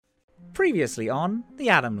Previously on The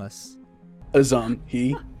Adamless. Azhaam,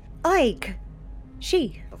 he. Ike.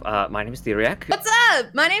 She. My name is Theriac. What's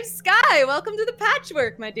up? My name's Skye. Welcome to the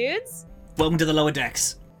patchwork, my dudes. Welcome to the lower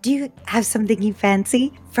decks. Do you have something you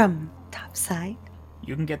fancy from topside?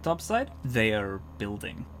 You can get topside. They are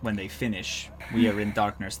building. When they finish, we are in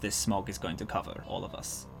darkness. This smog is going to cover all of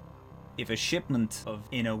us. If a shipment of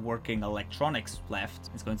inner working electronics left,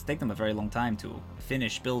 it's going to take them a very long time to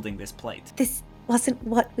finish building this plate. This wasn't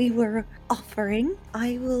what we were offering.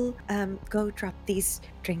 I will go drop these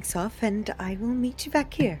drinks off and I will meet you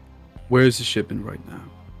back here. Where is the shipment right now?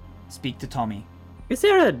 Speak to Tommy. Is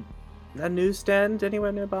there a newsstand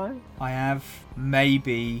anywhere nearby? I have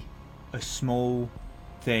maybe a small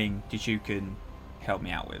thing that you can help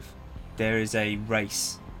me out with. There is a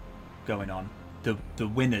race going on. The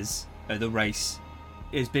winners of the race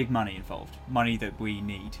is big money involved. Money that we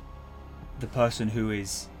need. The person who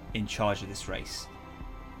is in charge of this race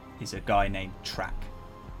is a guy named Track.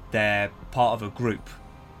 They're part of a group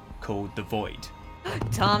called The Void.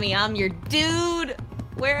 Tommy, I'm your dude.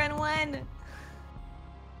 Where and when?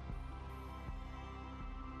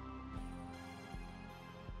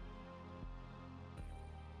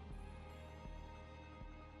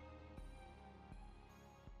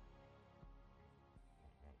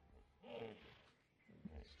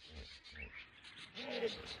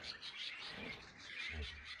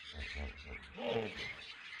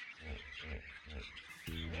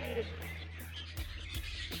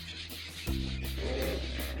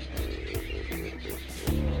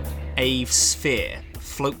 A sphere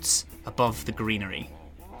floats above the greenery.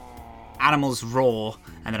 Animals roar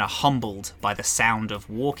and then are humbled by the sound of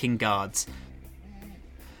walking guards.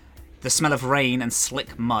 The smell of rain and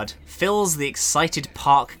slick mud fills the excited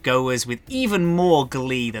park goers with even more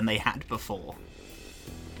glee than they had before.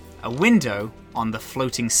 A window on the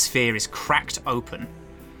floating sphere is cracked open,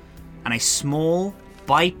 and a small,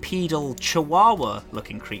 bipedal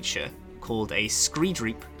chihuahua-looking creature called a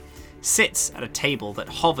Skye sits at a table that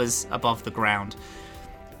hovers above the ground,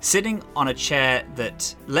 sitting on a chair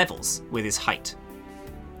that levels with his height.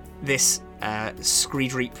 This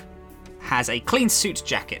Skye has a clean suit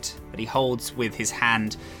jacket that he holds with his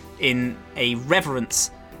hand in a reverence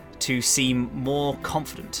to seem more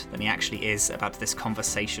confident than he actually is about this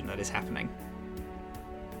conversation that is happening.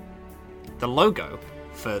 The logo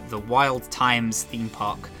for the Wild Times theme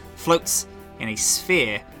park floats in a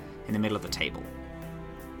sphere in the middle of the table.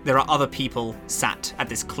 There are other people sat at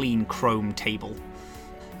this clean chrome table,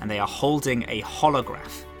 and they are holding a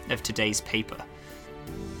holograph of today's paper.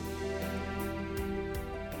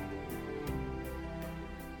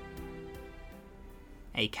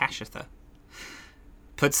 A Kashitha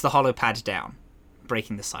puts the holopad down,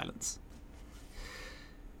 breaking the silence.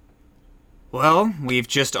 Well, we've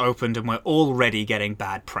just opened and we're already getting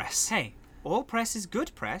bad press. Hey, all press is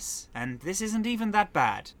good press, and this isn't even that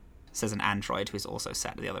bad, says an android who is also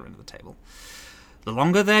sat at the other end of the table. The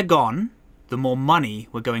longer they're gone, the more money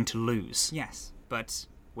we're going to lose. Yes, but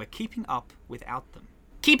we're keeping up without them.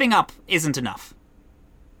 Keeping up isn't enough,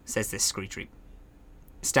 says this Skye,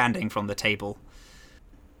 standing from the table.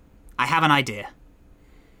 I have an idea.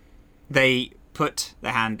 They put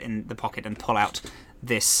their hand in the pocket and pull out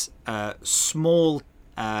this small,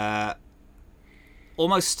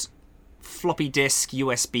 almost floppy disk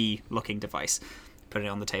USB looking device. Put it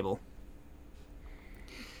on the table.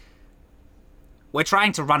 We're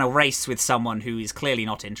trying to run a race with someone who is clearly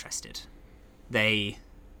not interested. They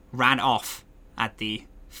ran off at the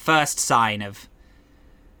first sign of...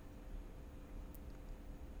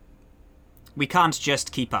 We can't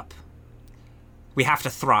just keep up. We have to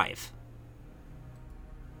thrive.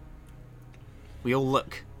 We all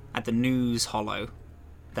look at the news holo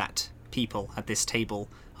that people at this table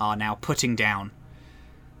are now putting down.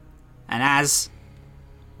 And as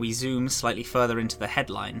we zoom slightly further into the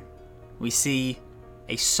headline, we see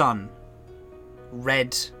a sun,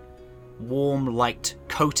 red, warm light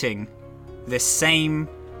coating this same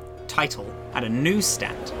title at a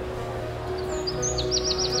newsstand.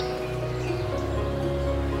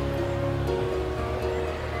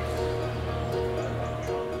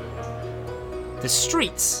 The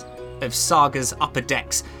streets of Saga's upper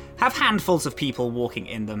decks have handfuls of people walking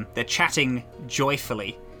in them. They're chatting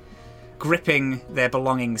joyfully, gripping their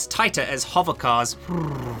belongings tighter as hovercars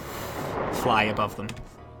fly above them.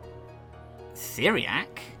 Theriac?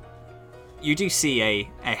 You do see a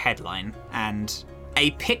headline and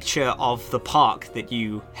a picture of the park that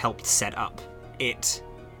you helped set up. It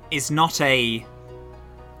is not a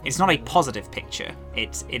positive picture.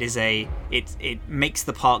 It makes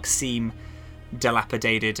the park seem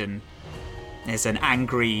dilapidated, and there's an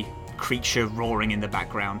angry creature roaring in the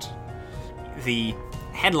background. The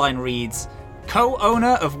headline reads,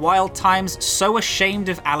 "Co-owner of Wild Times so ashamed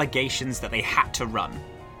of allegations that they had to run."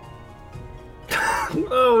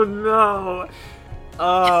 Oh no!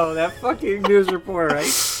 Oh, that fucking news reporter. I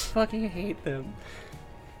fucking hate them.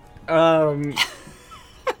 God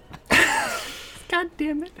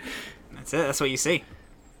damn it. That's it. That's what you see.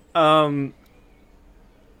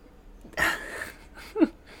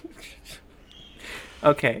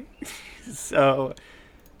 Okay. So,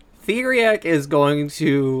 Theriac is going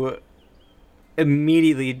to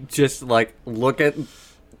immediately just, like, look at,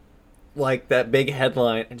 like, that big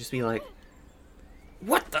headline and just be like,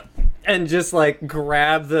 what the? And just, like,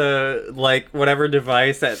 grab the, like, whatever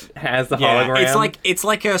device that has the hologram. It's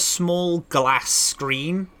like a small glass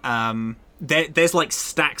screen. There's like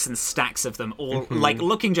stacks and stacks of them, all like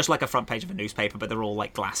looking just like a front page of a newspaper, but they're all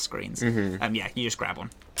like glass screens. Yeah, you just grab one.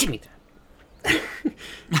 Give me that.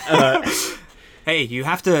 Hey, you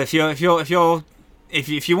have to if you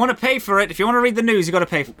want to pay for it, if you want to read the news, you got to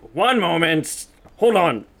pay. One moment, hold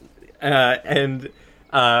on, and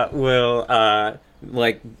we'll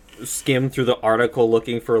like skim through the article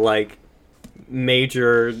looking for like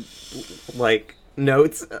major like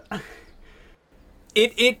notes.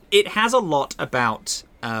 It has a lot about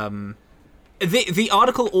the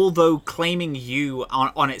article, although claiming you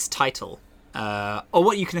on its title, or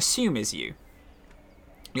what you can assume is you.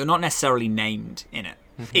 You're not necessarily named in it.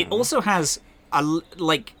 It also has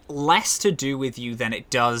less to do with you than it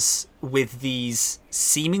does with these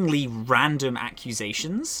seemingly random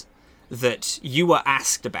accusations that you were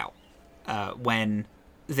asked about when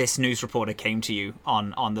this news reporter came to you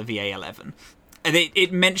on the VA-11. And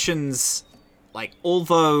it mentions, like,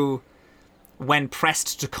 although when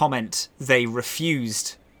pressed to comment they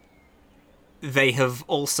refused, they have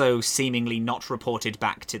also seemingly not reported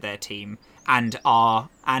back to their team and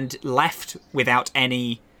left without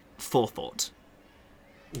any forethought.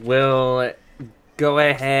 We'll go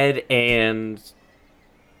ahead and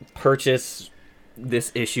purchase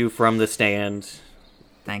this issue from the stand.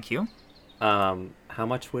 Thank you. How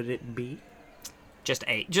much would it be? Just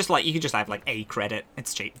like you could just have like a credit.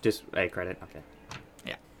 It's cheap. Just a credit, okay.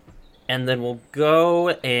 Yeah. And then we'll go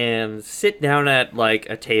and sit down at like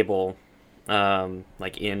a table,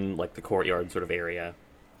 like in like the courtyard sort of area.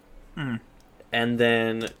 And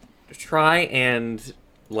then try and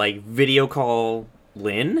like video call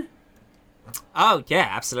Lynn. Oh yeah,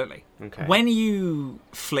 absolutely. Okay. When you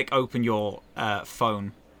flick open your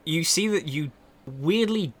phone, you see that you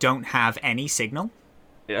weirdly don't have any signal.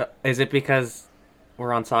 Yeah. Is it because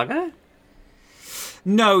we're on Saga?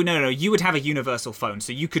 No. You would have a universal phone,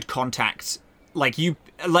 so you could contact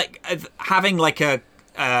having like a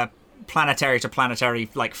planetary to planetary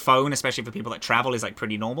like phone, especially for people that travel, is like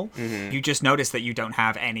pretty normal. You just notice that you don't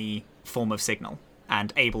have any form of signal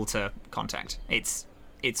and able to contact. It's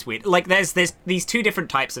weird. Like there's these two different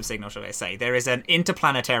types of signal, should I say. There is an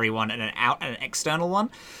interplanetary one and an external one.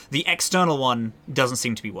 The external one doesn't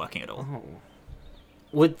seem to be working at all. Oh.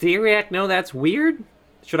 Would Theriac know that's weird?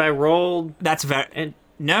 Should I roll? That's very...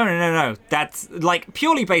 No. That's like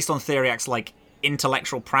purely based on Theriac's like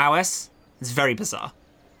intellectual prowess. It's very bizarre.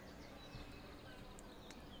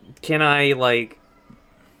 Can I like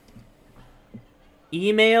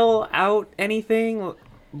email out anything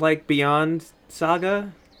like beyond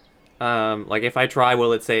Saga? Like if I try,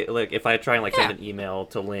 will it say like if I try and like send an email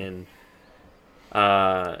to Lynn,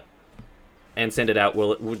 and send it out,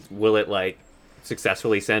 will it like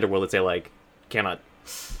successfully send, or will it say like cannot?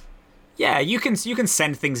 Yeah, you can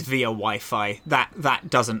send things via Wi-Fi. That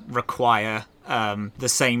doesn't require the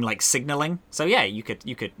same like signaling. So yeah, you could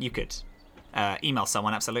email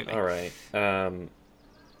someone, absolutely. All right. In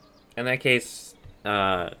that case,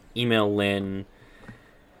 email Lynn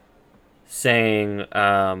saying,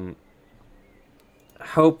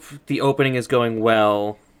 hope the opening is going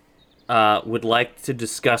well. Would like to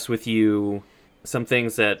discuss with you some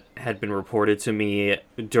things that had been reported to me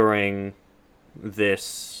during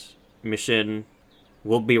this mission.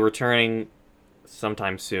 We'll be returning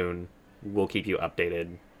sometime soon. We'll keep you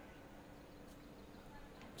updated.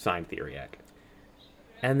 Signed, Theriac.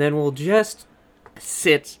 And then we'll just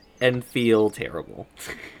sit and feel terrible.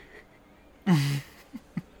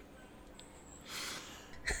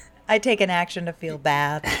 I take an action to feel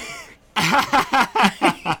bad.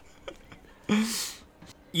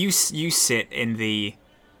 You sit in the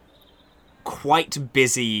quite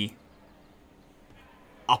busy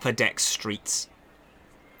upper deck streets.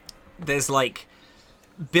 There's like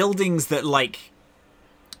buildings that like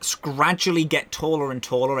gradually get taller and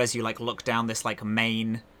taller as you like look down this like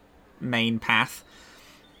main path.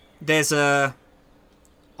 There's a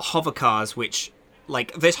hover cars which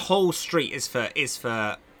like this whole street is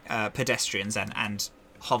for pedestrians and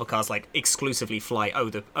hovercars like exclusively fly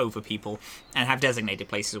over people and have designated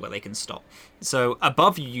places where they can stop. So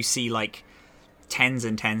above you see like tens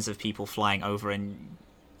and tens of people flying over, and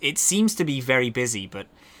it seems to be very busy. But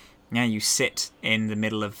yeah, you sit in the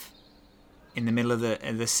middle of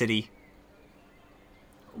the city,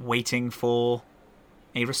 waiting for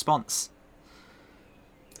a response.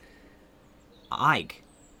 Ike.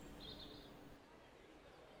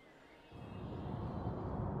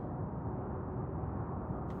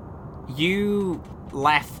 You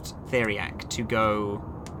left Theriac to go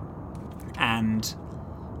and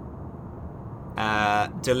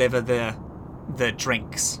deliver the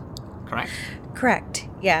drinks, correct? Correct.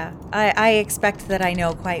 Yeah. I expect that I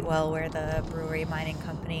know quite well where the brewery mining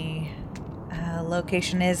company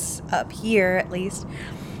location is, up here at least.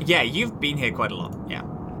 Yeah, you've been here quite a lot, yeah.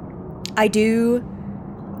 I do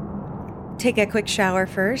take a quick shower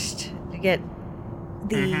first to get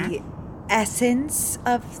the essence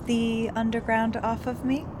of the underground off of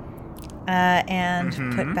me, and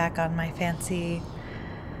put back on my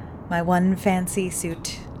one fancy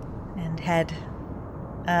suit and head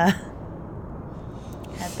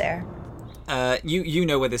there. You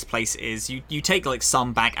know where this place is. You take like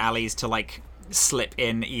some back alleys to like slip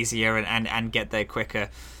in easier and get there quicker.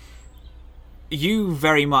 You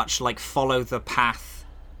very much like follow the path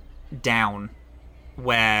down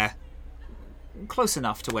where close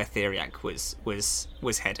enough to where Theriac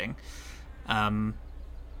was heading.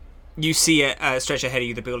 You see a stretch ahead of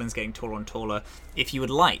you, the building's getting taller and taller. If you would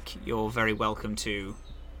like, you're very welcome to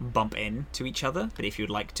bump into each other, but if you'd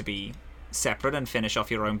like to be separate and finish off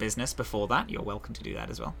your own business before that, you're welcome to do that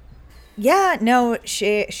as well. Yeah, no,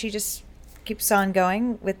 she just keeps on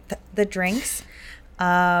going with the drinks.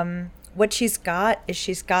 What she's got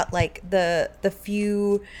is like the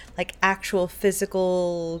few like actual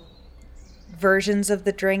physical versions of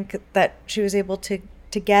the drink that she was able to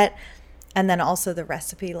get, and then also the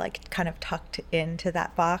recipe like kind of tucked into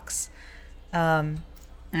that box.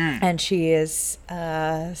 And she is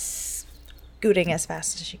scooting as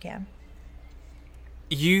fast as she can.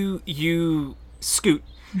 You scoot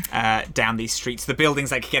down these streets. The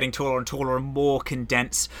buildings like getting taller and taller and more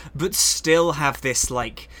condensed, but still have this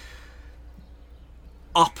like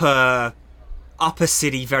upper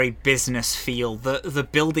city, very business feel. The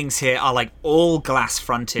buildings here are like all glass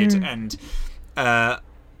fronted, and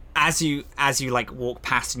as you like walk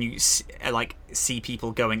past and you see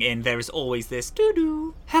people going in, there is always this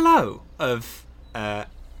doo-doo hello of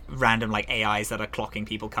random like AIs that are clocking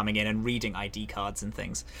people coming in and reading ID cards and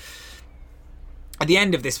things. At the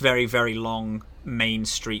end of this very, very long main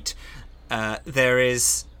street, there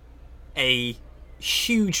is a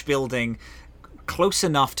huge building close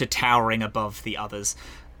enough to towering above the others.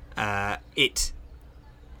 It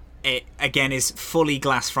again is fully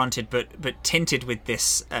glass fronted, but tinted with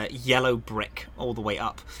this yellow brick all the way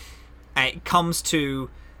up. It comes to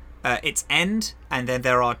its end, and then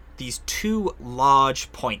there are these two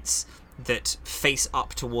large points that face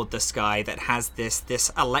up toward the sky that has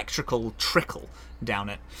this electrical trickle down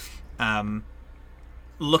it,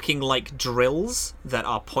 looking like drills that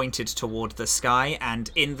are pointed toward the sky,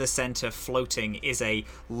 and in the center floating is a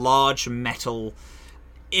large metal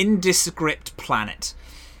indescript planet.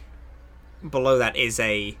 Below that is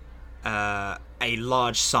a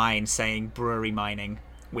large sign saying brewery mining,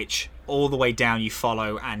 which all the way down you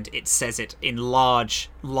follow, and it says it in large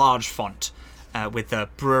font with the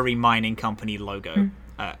brewery mining company logo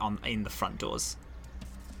in the front doors.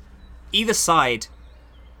 Either side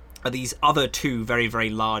are these other two very, very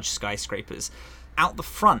large skyscrapers. Out the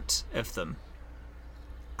front of them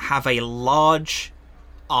have a large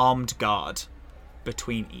armed guard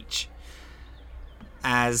between each,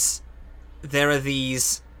 as there are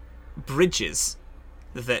these bridges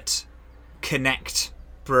that connect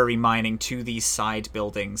brewery mining to these side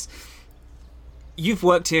buildings. You've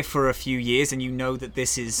worked here for a few years and you know that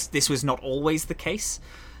this was not always the case,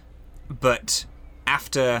 but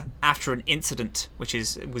after an incident which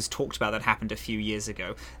was talked about that happened a few years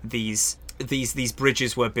ago, these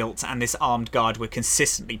bridges were built and this armed guard were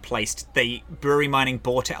consistently placed. Brewery mining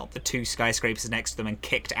bought out the two skyscrapers next to them and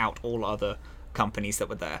kicked out all other companies that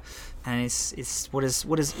were there. And it's what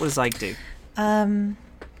does Ike do?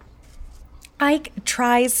 Ike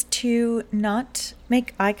tries to not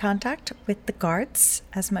make eye contact with the guards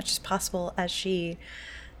as much as possible as she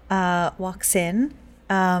walks in.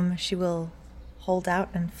 She will hold out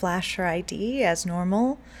and flash her ID as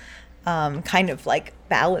normal, kind of like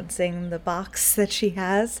balancing the box that she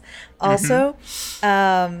has also.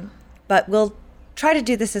 But we'll try to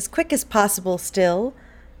do this as quick as possible still.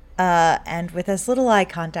 and with as little eye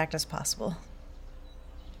contact as possible.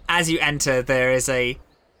 As you enter, there is a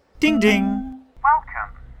ding ding.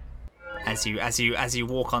 Welcome. As you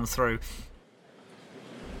walk on through,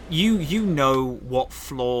 you know what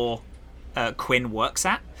floor Quinn works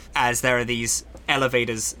at, as there are these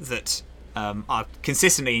elevators that are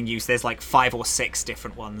consistently in use. There's like 5 or 6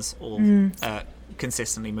 different ones, all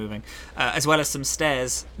consistently moving, as well as some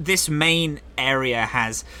stairs. This main area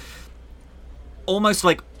has almost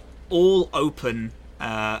like all open,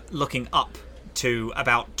 looking up to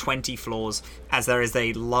about 20 floors, as there is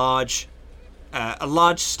a large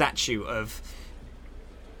statue of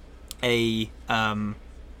a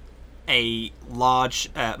large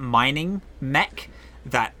mining mech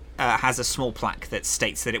that has a small plaque that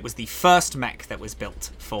states that it was the first mech that was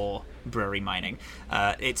built for brewery mining.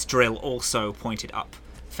 Its drill also pointed up,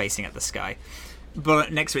 facing at the sky.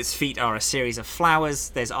 But next to its feet are a series of flowers.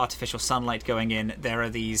 There's artificial sunlight going in. There are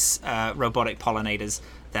these robotic pollinators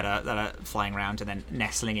that are flying around and then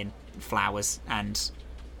nestling in flowers and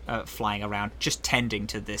flying around, just tending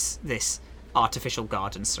to this artificial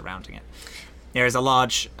garden surrounding it. There is a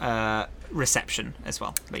large reception as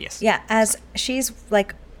well. But yes. Yeah, as she's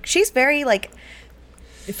very like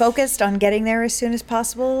focused on getting there as soon as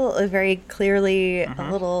possible. Very clearly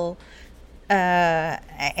a little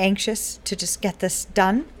anxious to just get this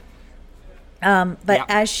done. But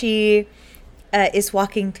as she is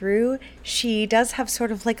walking through, she does have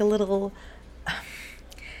sort of like a little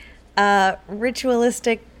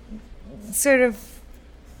ritualistic sort of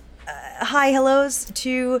hi hellos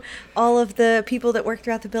to all of the people that work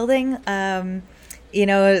throughout the building. The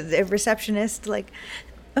receptionist, like,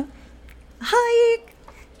 oh, hi,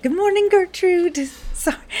 good morning, Gertrude.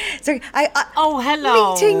 Sorry. Oh,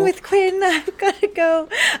 hello. Meeting with Quinn. I've got to go.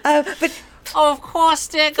 But Oh, of course,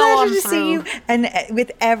 dear. Go on pleasure to see you. And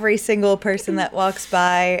with every single person that walks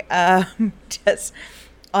by, just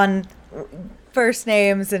on first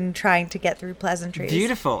names and trying to get through pleasantries.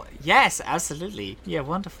 Beautiful. Yes, absolutely. Yeah,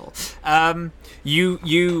 wonderful.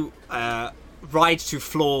 You ride to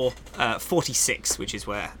floor 46, which is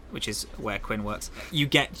where Quinn works. You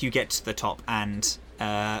get to the top, and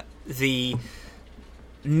the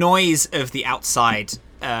noise of the outside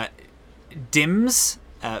dims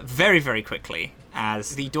very, very quickly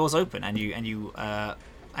as the doors open, and you are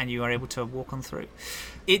able to walk on through.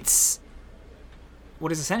 It's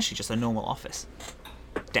what is essentially just a normal office.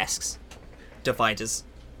 Desks, dividers,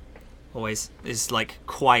 always is like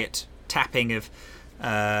quiet tapping of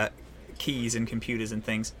keys and computers and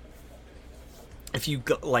things. If you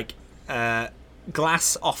got like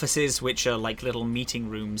glass offices, which are like little meeting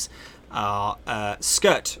rooms, are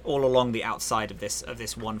skirt all along the outside of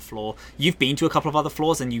this one floor. You've been to a couple of other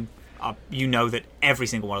floors, and you know that every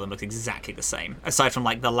single one of them looks exactly the same, aside from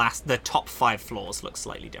like the top 5 floors look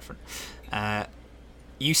slightly different.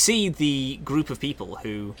 You see the group of people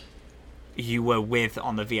who you were with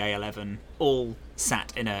on the VA-11 all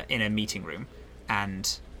sat in a meeting room,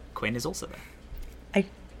 and Quinn is also there. I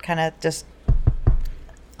kind of just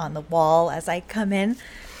on the wall as I come in.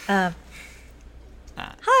 Hi,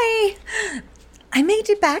 I made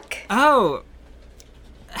it back. Oh,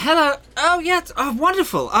 hello. Oh, yes. Oh,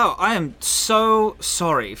 wonderful. Oh, I am so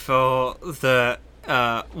sorry for the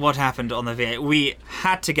what happened on the VA. We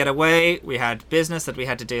had to get away. We had business that we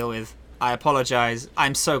had to deal with. I apologize.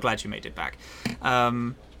 I'm so glad you made it back.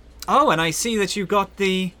 Oh, and I see that you got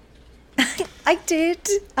the... I did.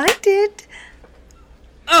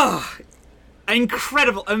 Oh,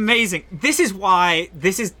 incredible. Amazing. This is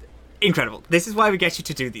incredible. This is why we get you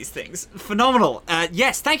to do these things. Phenomenal.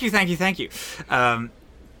 Yes, thank you.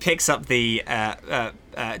 Picks up the...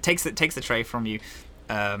 takes the tray from you,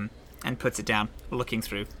 and puts it down, looking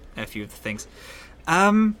through a few of the things.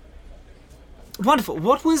 Wonderful.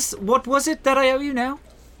 What was it that I owe you now?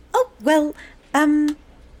 Oh, well,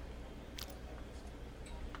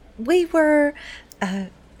 we were,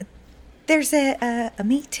 there's a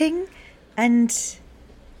meeting, and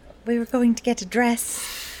we were going to get a dress.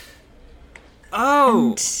 Oh.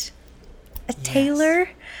 And a tailor,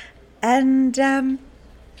 and I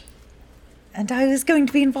was going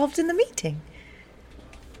to be involved in the meeting.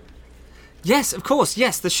 Yes, of course.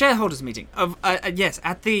 Yes, the shareholders meeting. Yes,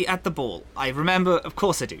 at the ball. I remember. Of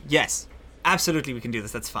course, I do. Yes, absolutely. We can do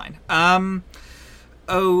this. That's fine.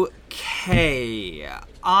 Okay.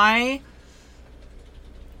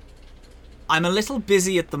 I'm a little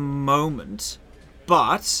busy at the moment,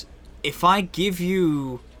 but if I give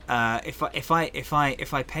you, if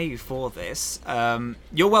I pay you for this,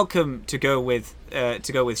 you're welcome to go with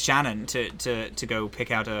Shannon to go pick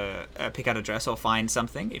out a dress or find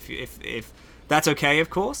something if That's okay, of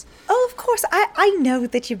course. Oh, of course. I know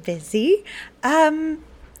that you're busy. I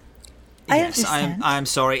Yes, understand. I'm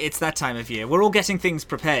sorry. It's that time of year. We're all getting things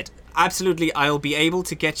prepared. Absolutely, I'll be able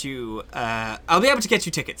to get you. I'll be able to get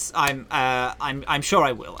you tickets. I'm sure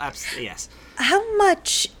I will. Absolutely, yes. How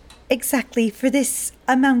much exactly for this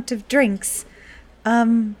amount of drinks?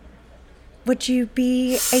 Would you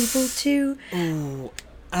be able to?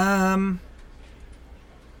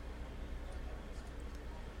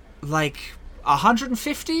 Like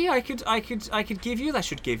 150. I could give you. That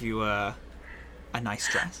should give you a nice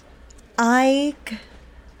dress.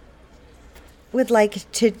 Would like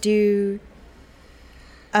to do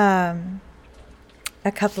a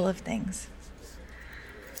couple of things.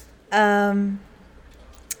 I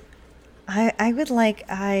would like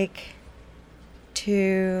Ike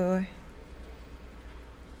to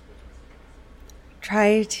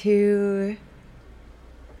try to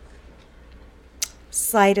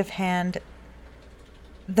sleight of hand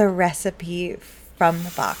the recipe from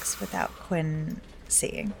the box without Quinn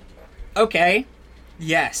seeing. Okay.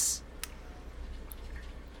 Yes.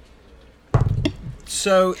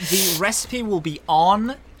 So the recipe will be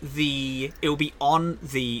on the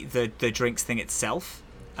drinks thing itself,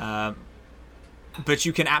 but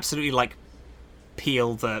you can absolutely like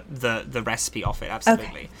peel the recipe off it.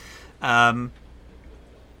 Absolutely. Okay.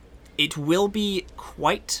 It will be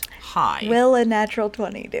quite high. Will a natural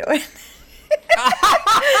 20 do it?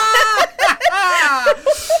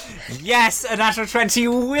 Yes, a natural 20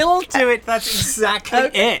 will do it. That's exactly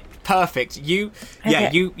it. Perfect. You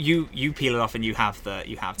peel it off and you have the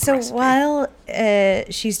So recipe. while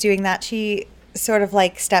she's doing that, she sort of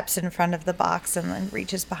like steps in front of the box and then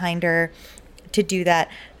reaches behind her to do that.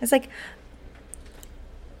 It's like,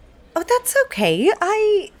 oh, that's okay.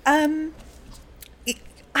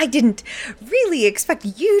 I didn't really expect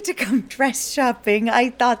you to come dress shopping.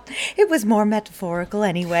 I thought it was more metaphorical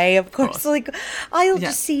anyway. Of course. Like, I'll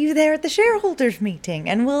just see you there at the shareholders meeting,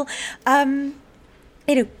 and we'll have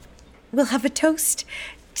a toast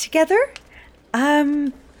together.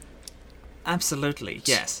 Absolutely,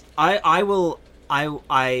 yes. I will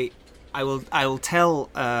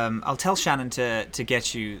tell Shannon to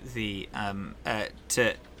get you the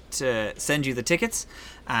to send you the tickets,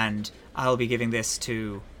 and I'll be giving this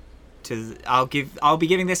to I'll be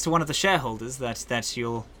giving this to one of the shareholders that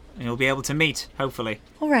you'll be able to meet, hopefully.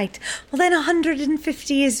 All right. Well, then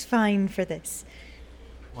 150 is fine for this.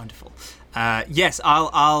 Wonderful. Yes,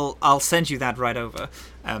 I'll send you that right over.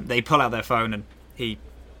 They pull out their phone and he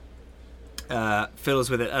fiddles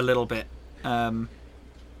with it a little bit,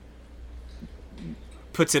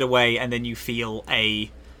 puts it away, and then you feel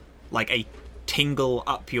a tingle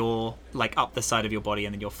up the side of your body,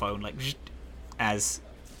 and then your phone as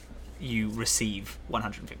you receive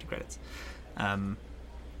 150 credits. I'm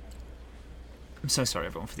so sorry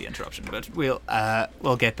everyone for the interruption, but we'll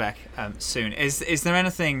get back soon. Is there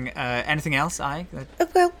anything else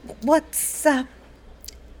Well, what's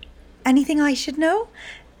anything I should know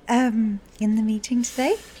in the meeting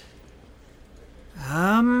today?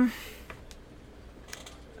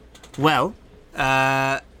 Well,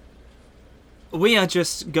 we are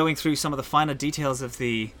just going through some of the finer details of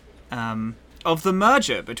the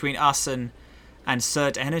merger between us and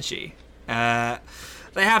Cert Energy.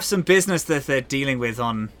 They have some business that they're dealing with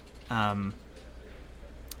on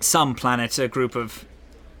some planet. A group of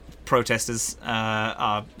protesters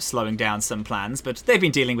are slowing down some plans, but they've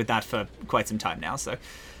been dealing with that for quite some time now, so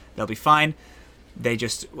they'll be fine. They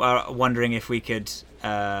just are wondering if we could.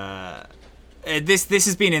 This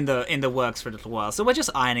has been in the works for a little while, so we're just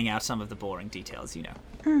ironing out some of the boring details, you know.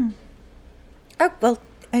 Oh, well,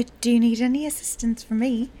 do you need any assistance from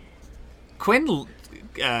me? Quinn,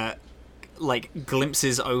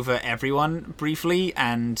 glimpses over everyone briefly,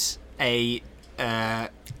 and a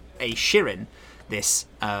Shirin, this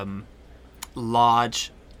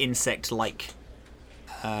large insect-like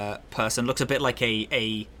person, looks a bit like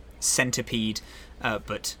a centipede,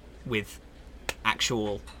 but with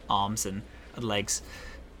actual arms and legs.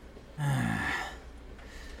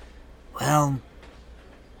 Well,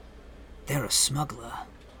 they're a smuggler.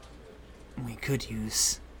 We could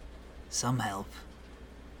use some help.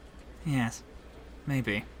 Yes,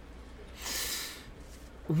 maybe.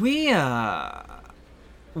 We have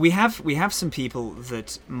some people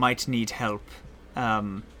that might need help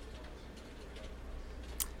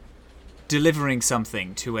delivering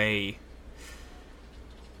something to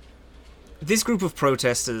this group of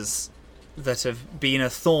protesters that have been a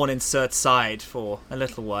thorn in Cert's side for a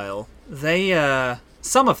little while. They,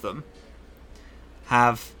 some of them,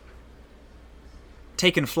 have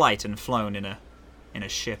taken flight and flown in a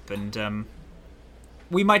ship, and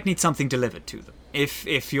we might need something delivered to them.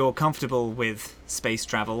 If you're comfortable with space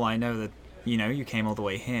travel, I know that, you came all the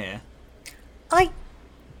way here. I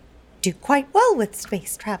do quite well with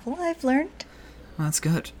space travel, I've learned. That's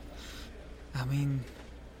good. I mean,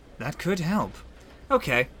 that could help.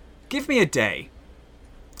 Okay, give me a day.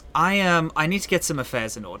 I need to get some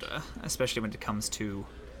affairs in order, especially when it comes to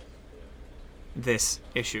this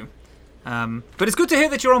issue. But it's good to hear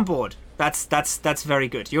that you're on board. That's very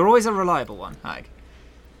good. You're always a reliable one, Ike.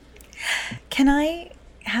 Can I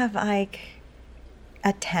have Ike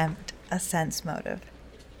attempt a sense motive?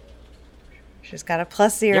 She's got a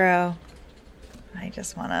 +0. Yep. I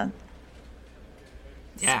just want to...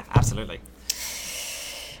 Yeah, absolutely.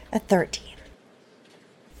 A 13.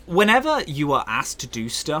 Whenever you are asked to do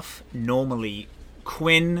stuff, normally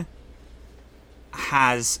Quinn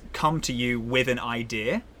has come to you with an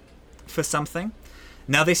idea for something.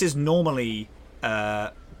 Now, this is normally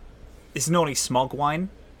smog wine,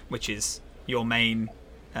 which is your main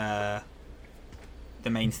the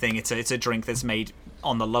main thing. It's a drink that's made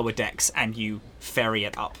on the lower decks, and you ferry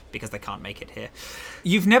it up because they can't make it here.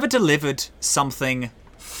 You've never delivered something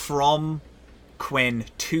from Quinn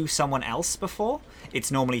to someone else before. It's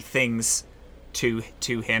normally things to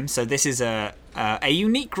him. So this is a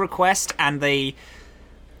unique request, and they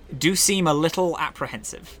do seem a little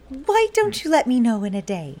apprehensive. Why don't you let me know in a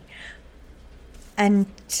day? And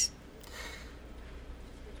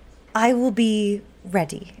I will be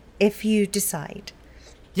ready if you decide.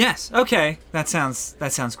 Yes. Okay. That sounds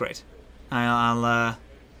great. I'll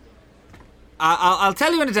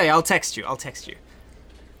tell you in a day. I'll text you.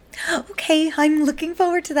 Okay, I'm looking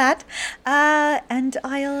forward to that. And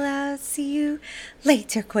I'll see you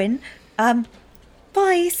later, Quinn.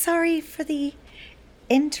 Bye. Sorry for the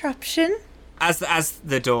interruption. As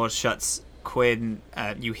the door shuts, Quinn,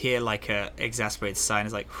 you hear like a exasperated sigh, and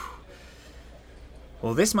it's like,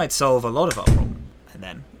 well, this might solve a lot of our problem. And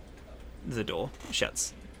then the door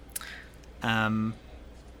shuts. And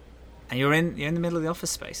you're in the middle of the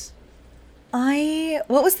office space.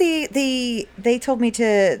 What was they told me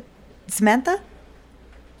to... Samantha?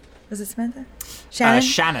 Was it Samantha?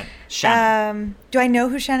 Shannon? Shannon. Do I know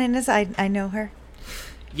who Shannon is? I know her.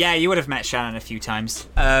 Yeah, you would have met Shannon a few times.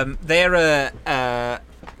 They're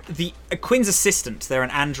Quinn's assistant. They're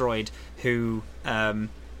an android who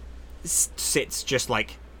sits just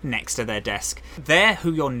like next to their desk. They're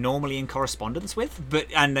who you're normally in correspondence with,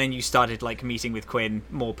 and then you started like meeting with Quinn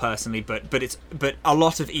more personally, but a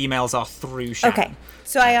lot of emails are through Shannon. Okay,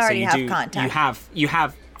 so I already have contact. You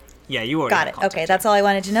have you already got have it. contact, Okay, that's all I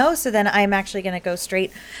wanted to know. So then I'm actually going to go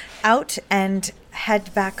straight out and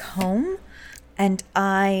head back home, and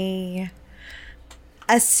as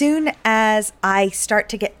soon as I start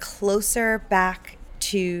to get closer back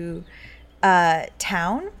to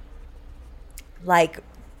town, like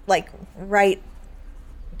right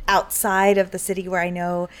outside of the city where I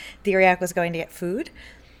know Theriac was going to get food,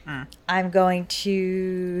 I'm going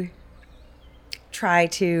to try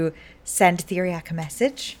to send Theriac a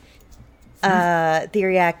message.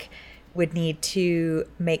 Theriac would need to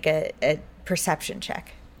make a perception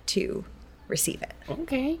check to receive it.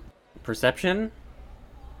 Okay. Perception?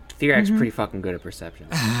 Theriac's pretty fucking good at perception.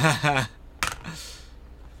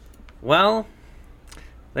 Well,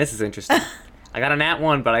 this is interesting. I got a nat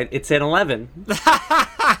 1, but it's an 11.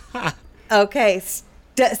 Okay,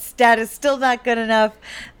 stat is still not good enough.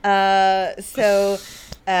 So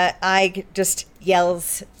I just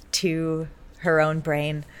yells to her own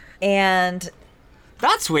brain, and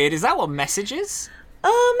That's weird. Is that what message is?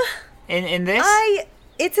 In this?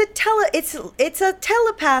 It's a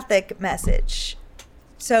telepathic message.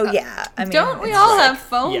 So yeah, I mean, don't we it's all like- have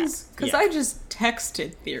phones? Because Yeah. I just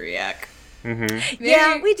texted Theriac.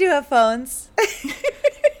 Yeah, we do have phones.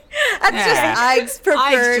 That's just Ike's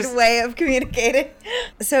preferred way of communicating.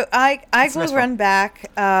 So Ike will run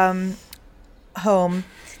back home,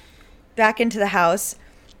 back into the house,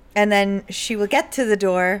 and then she will get to the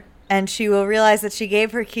door, and she will realize that she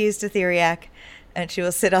gave her keys to Theriac, and she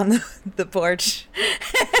will sit on the porch.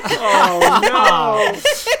 Oh, no.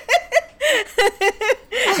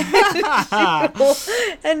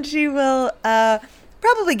 and she will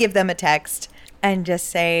probably give them a text and just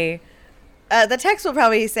say, the text will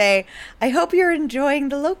probably say, I hope you're enjoying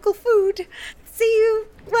the local food. See you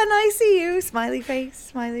when I see you. Smiley face,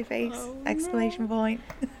 exclamation point.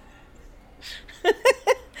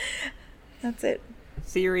 That's it.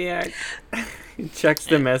 Theriac checks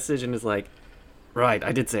the message and is like, right,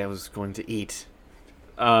 I did say I was going to eat.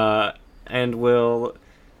 And we'll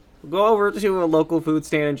go over to a local food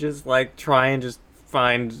stand and just like try and just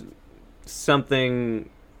find something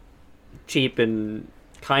cheap and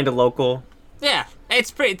kind of local. Yeah, It's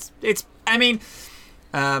pretty. It's. I mean,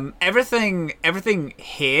 everything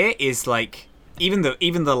here is like even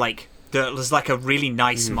the like there's like a really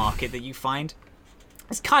nice market that you find.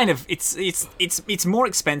 It's kind of it's more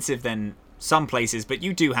expensive than some places, but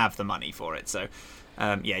you do have the money for it. So,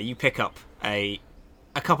 yeah, you pick up a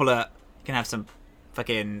couple of. You can have some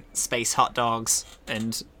fucking space hot dogs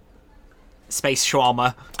and space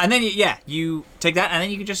shawarma, and then you take that, and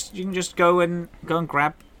then you can just go and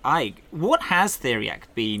grab Ike. What has Theriac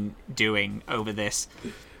been doing over this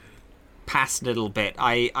past little bit?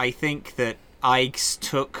 I think that Ike's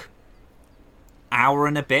took hour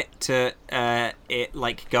and a bit to it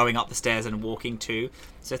like going up the stairs and walking too.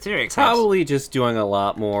 So Theriac's probably just doing a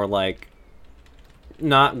lot more like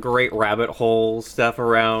not great rabbit hole stuff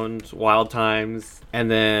around Wild Times, and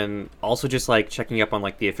then also just like checking up on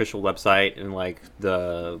like the official website and like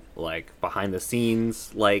the like behind the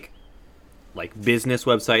scenes like business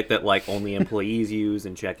website that like only employees use,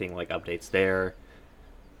 and checking like updates there.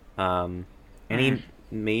 Any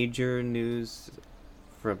major news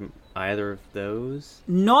from either of those?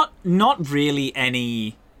 Not really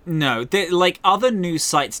any. No, like other news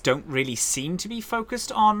sites don't really seem to be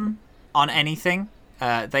focused on anything.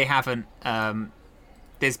 They haven't.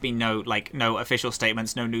 There's been no official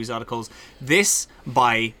statements, no news articles. This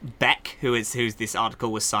by Beck, who's this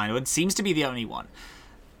article was signed with, seems to be the only one.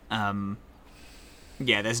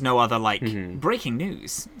 Yeah, there's no other breaking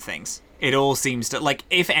news things. It all seems to like,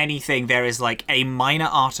 if anything, there is like a minor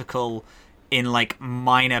article in like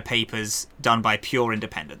minor papers done by pure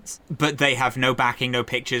independents, but they have no backing, no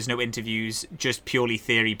pictures, no interviews, just purely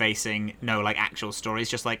theory basing, no like actual stories,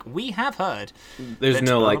 just like we have heard. There's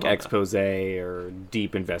no like expose or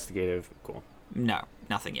deep investigative. Cool. No,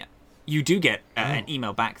 nothing yet. You do get an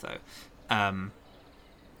email back though,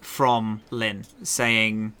 from Lynn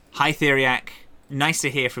saying, "Hi Theriac, nice to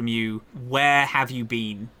hear from you. Where have you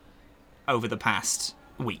been over the past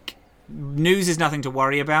week? News is nothing to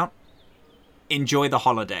worry about. Enjoy the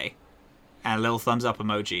holiday," and a little thumbs up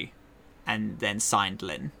emoji, and then signed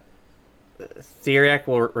Lynn. Theriac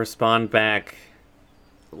will respond back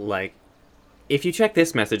like, if you check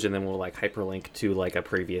this message, and then we'll like hyperlink to like a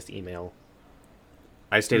previous email.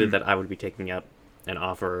 I stated that I would be taking up an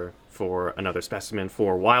offer for another specimen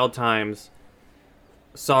for Wild Times.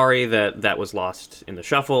 Sorry that was lost in the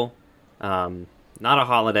shuffle. Not a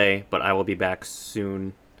holiday, but I will be back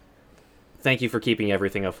soon. Thank you for keeping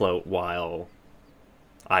everything afloat while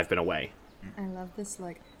I've been away. I love this,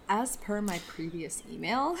 like, as per my previous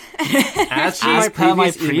email. As per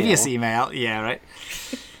my previous email. Yeah, right.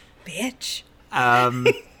 Bitch.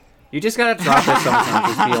 You just gotta drop it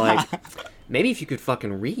sometimes. Just be like, maybe if you could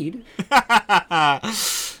fucking read.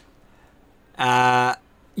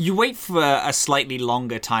 You wait for a slightly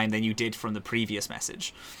longer time than you did from the previous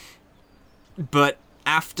message. But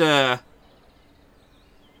after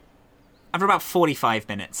about 45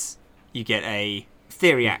 minutes, you get a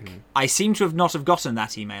Theriac. I seem to have not have gotten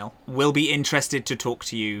that email. Will be interested to talk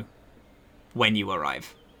to you when you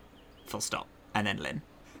arrive. Full stop. And then Lynn.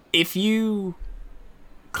 If you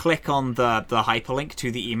click on the hyperlink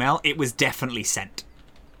to the email, it was definitely sent.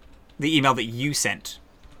 The email that you sent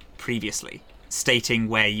previously, stating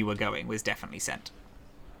where you were going, was definitely sent.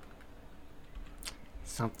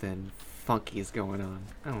 Something funky is going on.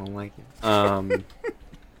 I don't like it.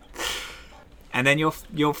 And then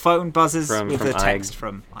your phone buzzes with from a text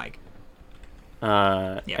from Ike.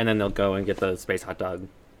 And then they'll go and get the space hot dog.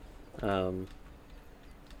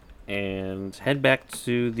 And head back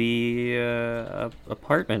to the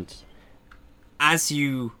apartment. As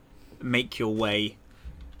you make your way,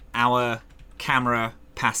 our camera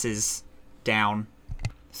passes down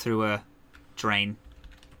through a drain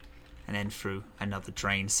and then through another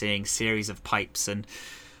drain, seeing series of pipes, and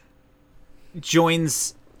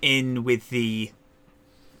joins in with the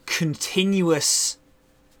continuous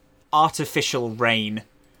artificial rain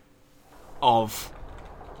of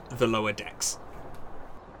the lower decks.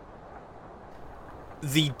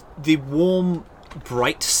 The warm,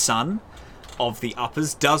 bright sun of the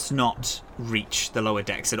uppers does not reach the lower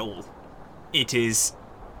decks at all. It is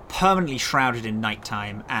permanently shrouded in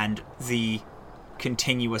nighttime, and the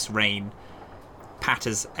continuous rain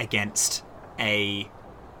patters against a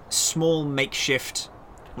small makeshift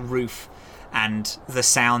roof, and the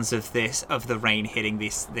sounds of the rain hitting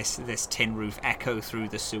this tin roof echo through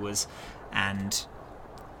the sewers, and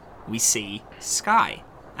we see Skye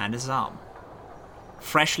and Azhaam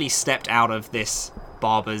freshly stepped out of this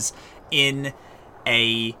barber's in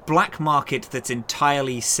a black market that's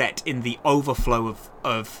entirely set in the overflow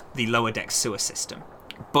of the lower deck sewer system.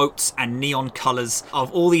 Boats and neon colours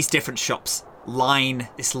of all these different shops line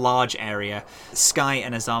this large area. Skye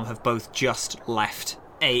and Azhaam have both just left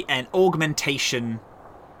an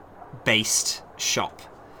augmentation-based shop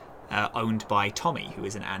owned by Tommy, who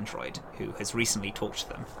is an android, who has recently talked to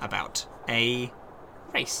them about a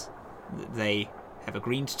race they have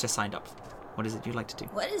agreed to sign up. What is it you'd like to do?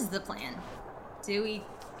 What is the plan? Do we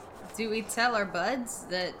tell our buds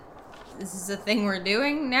that this is a thing we're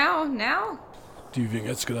doing now? Do you think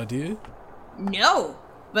that's a good idea? No,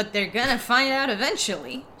 but they're gonna find out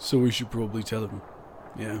eventually. So we should probably tell them.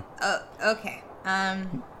 Yeah. Okay.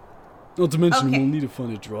 Not to mention, Okay. we'll need to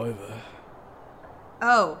find a driver.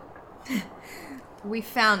 Oh. We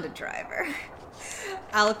found a driver.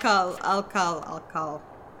 I'll call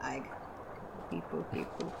Ig. Beep boop beep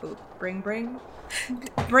boop boop. Bring. Bring.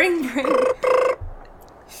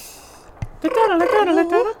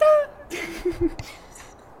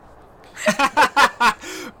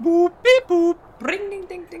 Boop, beep, boop. Bring ding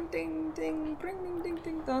ding ding ding ding. Bring ding ding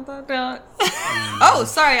ding da da da. Oh,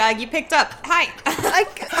 sorry, Ig, you picked up. Hi. I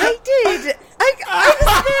did. I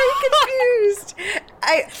was very confused.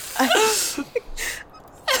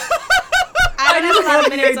 I don't know how The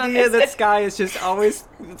minutes on idea this. that Skye is just always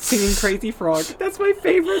singing Crazy Frog. That's my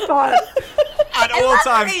favorite thought. At all love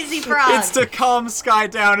times, Crazy Frog. it's to calm Skye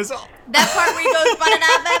down. Is That part where he goes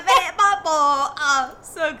ba-da-da-ba-ba-ba-ba. Oh,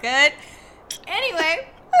 so good. Anyway,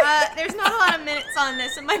 there's not a lot of minutes on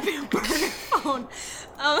this. It might be a burner phone.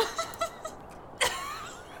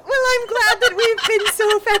 Well, I'm glad that we've been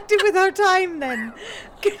so effective with our time then.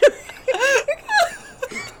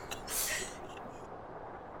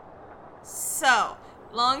 So,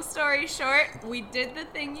 long story short, we did the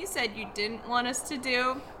thing you said you didn't want us to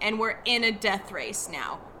do, and we're in a death race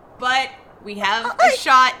now. But we have a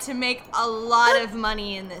shot to make a lot of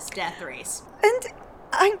money in this death race. And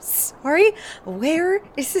I'm sorry, where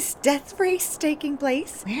is this death race taking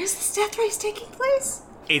place? Where's this death race taking place?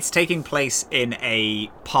 It's taking place in a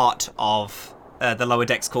part of the lower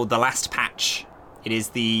decks called the Last Patch. It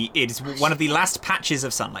is one of the last patches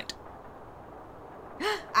of sunlight.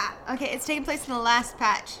 Okay, it's taking place in the last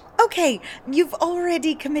patch. Okay, you've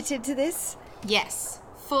already committed to this? Yes.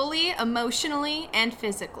 Fully, emotionally, and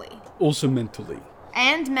physically. Also mentally.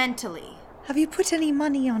 And mentally. Have you put any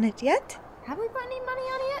money on it yet? Have we put any money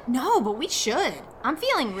on it yet? No, but we should. I'm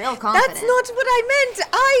feeling real confident. That's not what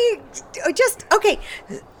I meant.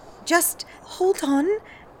 Just hold on.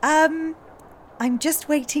 I'm just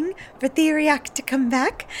waiting for Theriac to come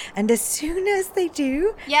back, and as soon as they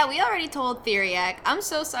do... Yeah, we already told Theriac. I'm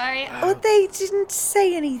so sorry. Oh, they didn't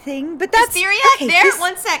say anything, but that's... Is Theriac okay, there? this-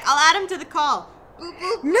 1 sec. I'll add him to the call. Boop,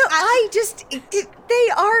 boop. No, they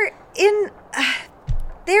are in...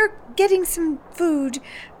 they're getting some food.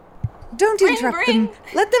 Don't Bring, interrupt bring. them.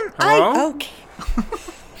 Let them... Hello? Okay.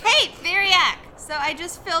 Hey, Theriac. So I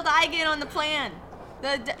just filled Ig in on the plan.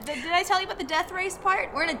 Did I tell you about the death race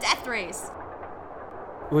part? We're in a death race.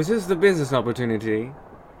 Was this the business opportunity?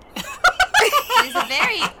 It is a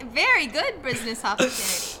very, very good business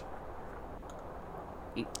opportunity.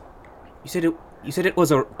 You said it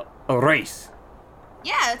was a race.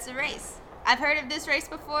 Yeah, it's a race. I've heard of this race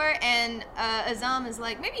before, and Azhaam is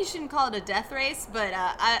like, maybe you shouldn't call it a death race, but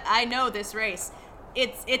I know this race.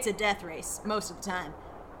 It's a death race most of the time.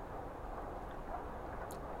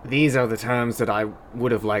 These are the terms that I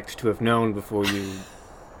would have liked to have known before you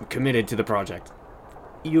committed to the project.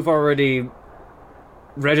 You've already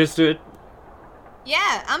registered?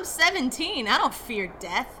 Yeah, I'm 17. I don't fear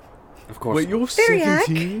death. Of course. Wait, you're Theriac?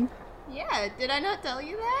 17? Yeah, did I not tell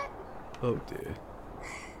you that? Oh dear.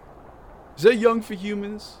 Is that young for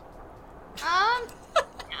humans?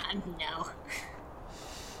 No.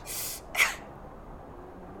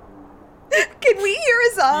 Can we hear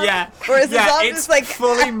Azhaam? Yeah. Or is yeah, Azhaam it's just like...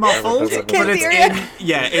 fully muffled, Can but it's Theriac- in.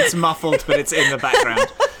 Yeah, it's muffled, but it's in the background.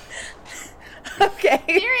 Okay.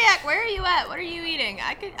 Theriac, where are you at? What are you eating?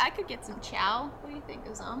 I could get some chow. What do you think,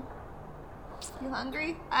 Azhaam? You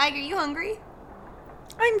hungry? Are you hungry?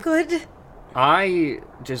 I'm good. I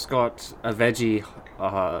just got a veggie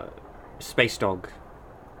space dog.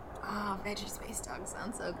 Oh, veggie space dog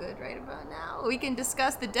sounds so good right about now. We can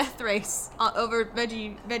discuss the death race over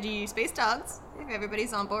veggie space dogs if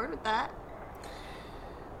everybody's on board with that.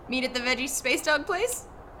 Meet at the veggie space dog place.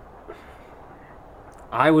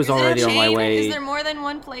 I was Is it a already on my chain? way. Is there more than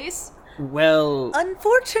one place? Well,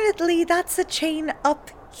 Unfortunately, that's a chain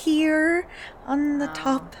up here on the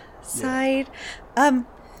top side.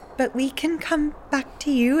 But we can come back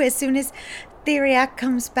to you as soon as Theriac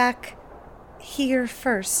comes back here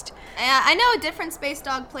first. I know a different space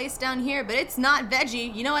dog place down here, but it's not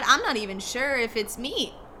veggie. You know what? I'm not even sure if it's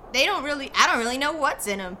meat. I don't really know what's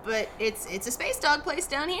in them, but it's a space dog place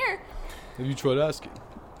down here. Have you tried asking?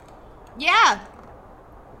 Yeah.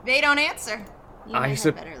 They don't answer. You might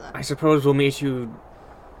have better luck. I suppose we'll meet you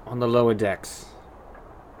on the lower decks.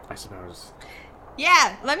 I suppose.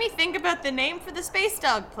 Yeah, let me think about the name for the space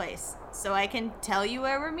dog place, so I can tell you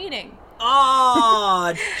where we're meeting.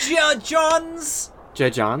 Ah, John's.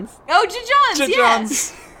 John's? Oh, John's,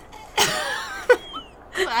 John's.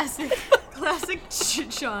 Classic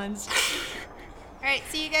John's. All right,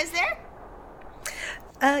 see you guys there?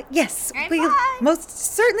 Yes, Right, we'll bye. most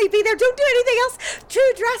certainly be there. Don't do anything else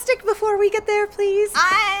too drastic before we get there, please.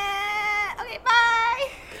 Okay, bye.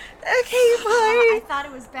 Okay, bye. I thought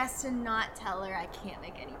it was best to not tell her I can't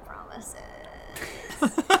make any promises.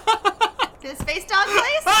 To the space dog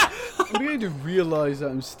place? I'm beginning to realize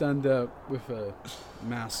that I'm stand out with a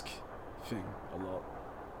mask thing a lot.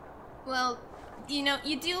 Well, you know,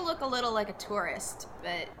 you do look a little like a tourist,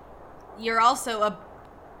 but you're also a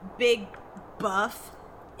big, buff,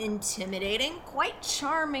 intimidating, quite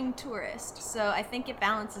charming tourist. So I think it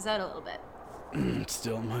balances out a little bit.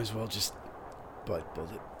 Still, might as well just bite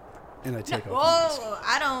bullet. And I take Whoa, off the mask.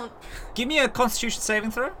 I don't. Give me a Constitution saving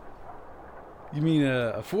throw. You mean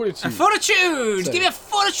a fortitude? A fortitude. Save. Give me a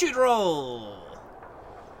fortitude roll.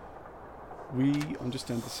 We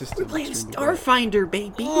understand the system. We're playing extremely well. Starfinder,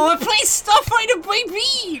 baby. Oh, we're playing Starfinder,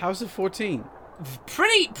 baby. How's a 14?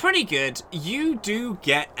 Pretty good. You do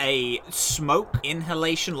get a smoke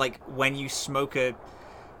inhalation, like when you smoke a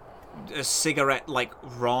cigarette, like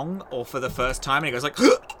wrong or for the first time, and it goes like,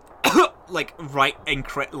 like right,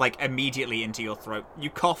 like immediately into your throat. You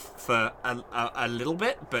cough for a little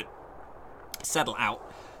bit, but settle out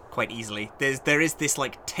quite easily. There is this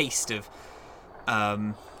like taste of,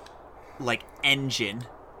 like engine.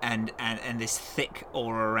 And this thick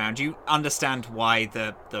aura around you. Understand why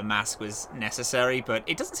the mask was necessary, but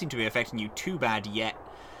it doesn't seem to be affecting you too bad yet.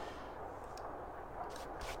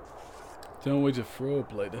 Don't wait to throw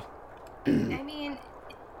up later. I mean,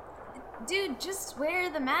 dude, just wear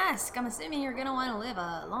the mask. I'm assuming you're gonna want to live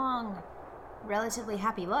a long, relatively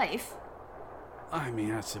happy life. I mean,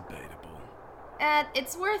 that's debatable.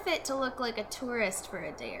 It's worth it to look like a tourist for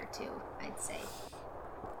a day or two, I'd say.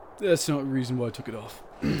 That's not the reason why I took it off.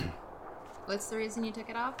 What's the reason you took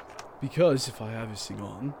it off? Because if I have this thing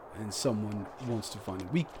on, and someone wants to find a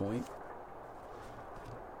weak point,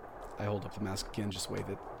 I hold up the mask again, just wave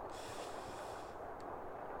it.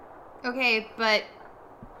 Okay, but,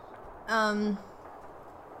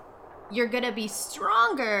 you're gonna be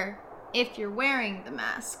stronger if you're wearing the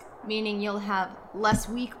mask, meaning you'll have less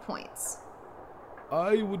weak points.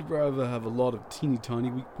 I would rather have a lot of teeny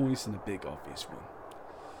tiny weak points than a big obvious one.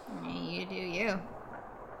 You do you.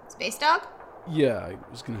 Space dog? Yeah, I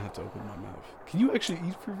was gonna have to open my mouth. Can you actually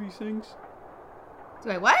eat through these things?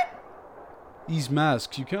 Do I what? These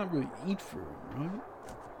masks, you can't really eat through them, right?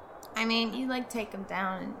 I mean, you like take them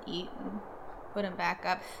down and eat and put them back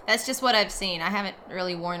up. That's just what I've seen. I haven't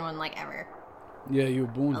really worn one like ever. Yeah, you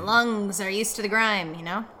were born My here. lungs are used to the grime, you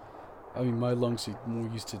know? I mean, my lungs are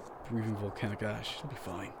more used to breathing volcanic ash. It'll be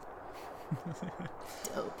fine.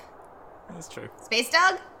 Dope. That's true. Space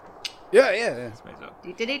dog? Yeah.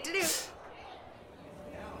 Do.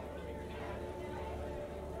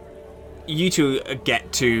 You two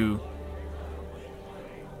get to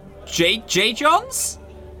J John's?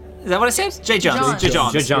 Is that what it says? J John's.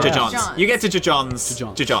 John's. John's. You get to J John's.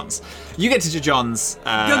 John's. J John's. You get to J John's.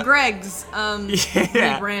 Go Greg's.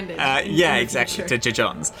 Yeah, Rebranded. Yeah, in the exactly. future. To J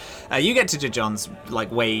John's. You get to J John's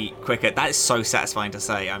like way quicker. That is so satisfying to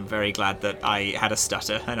say. I'm very glad that I had a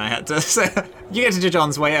stutter and I had to say. You get to J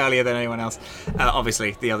John's way earlier than anyone else.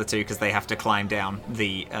 Obviously, the other two because they have to climb down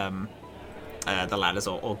the ladders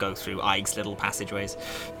or go through Ike's little passageways.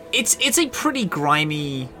 It's a pretty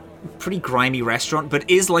grimy restaurant, but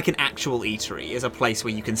is like an actual eatery. Is a place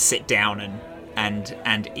where you can sit down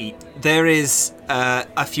and eat. There is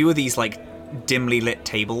a few of these like dimly lit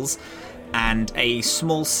tables and a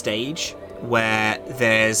small stage where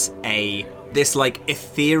there's this like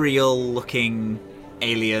ethereal looking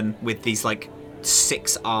alien with these like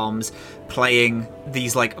 6 arms playing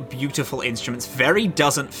these like beautiful instruments. Very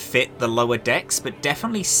doesn't fit the lower decks, but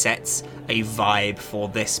definitely sets a vibe for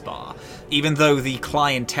this bar, even though the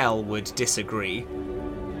clientele would disagree.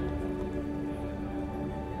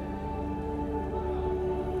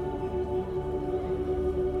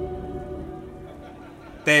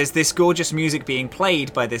 There's this gorgeous music being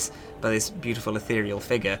played by this beautiful ethereal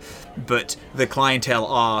figure, but the clientele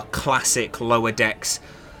are classic lower decks,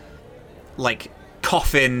 like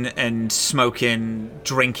coughing and smoking,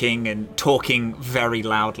 drinking and talking very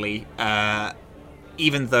loudly,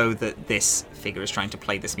 even though that this figure is trying to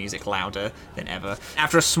play this music louder than ever.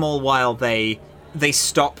 After a small while, they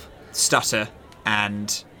stop stutter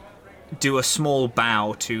and do a small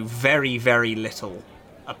bow to very, very little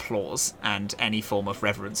applause and any form of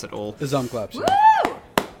reverence at all. Azhaam claps.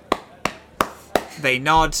 They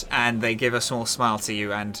nod and they give a small smile to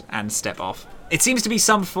you and step off. It seems to be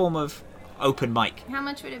some form of open mic. How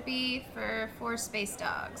much would it be for 4 space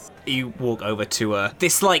dogs? You walk over to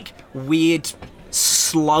this like weird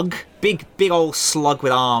slug, big old slug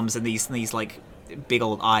with arms and these like big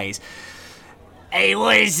old eyes. Hey,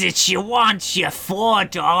 what is it you want, you 4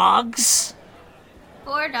 dogs?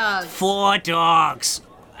 4 dogs. 4 dogs.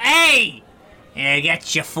 Hey! Yeah,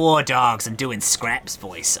 get your 4 dogs. I'm doing Scrap's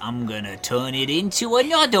voice. I'm gonna turn it into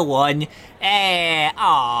another one.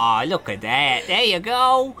 Aw, look at that. There you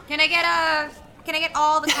go. Can I get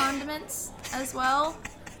all the condiments as well?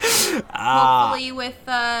 Hopefully with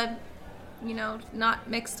not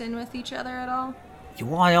mixed in with each other at all. You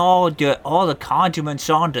want all the condiments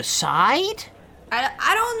on the side?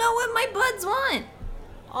 I don't know what my buds want.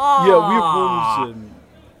 Oh. Yeah, we're wolves and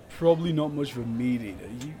probably not much of a meat eater.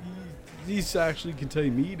 These actually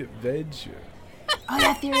contain meat and veg. Oh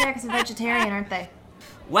yeah, Theriac's a vegetarian, aren't they?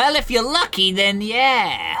 Well, if you're lucky, then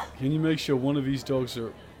yeah. Can you make sure one of these dogs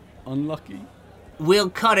are unlucky?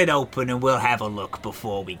 We'll cut it open and we'll have a look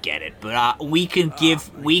before we get it. But we can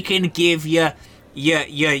give your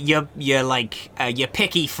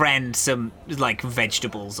picky friend some like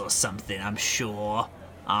vegetables or something. I'm sure.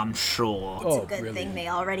 Oh, Good brilliant. thing they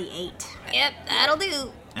already ate. Yep, that'll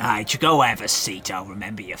do. Alright, you go have a seat. I'll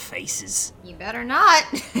remember your faces. You better not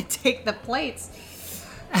take the plates.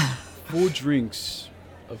 4 drinks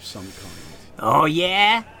of some kind. Oh,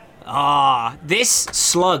 yeah? This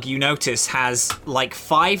slug, you notice, has like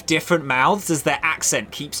 5 different mouths as their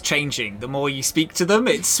accent keeps changing. The more you speak to them,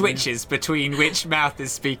 it switches between which mouth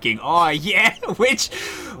is speaking. Oh, yeah?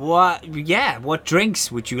 What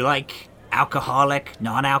drinks would you like? Alcoholic?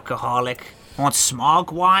 Non-alcoholic? Want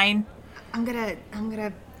smog wine? I'm gonna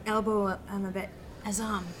elbow him a bit.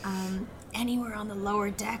 Azhaam, anywhere on the lower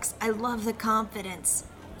decks, I love the confidence.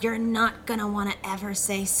 You're not gonna want to ever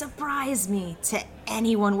say "surprise me" to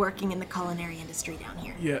anyone working in the culinary industry down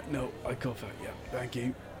here. Yeah, no, I call that. Yeah, thank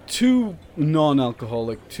you. 2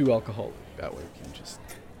 non-alcoholic, 2 alcoholic. That way we can just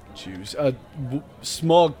choose.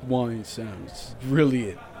 Smog wine sounds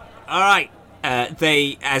brilliant. All right.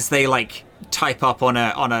 As they like type up on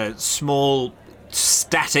a small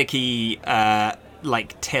staticky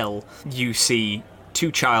like till, you see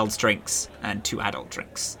 2 child's drinks and 2 adult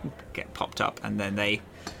drinks get popped up, and then they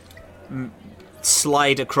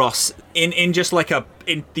slide across in just like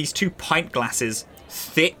in these 2 pint glasses,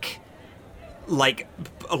 thick, like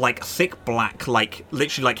thick black, like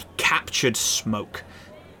literally like captured smoke.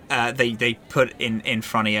 They put in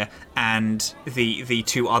front of you, and the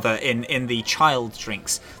 2 other in the child's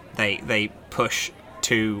drinks they push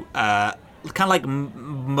to kind of like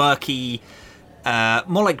murky,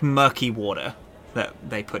 more like murky water that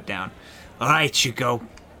they put down. All right, you go.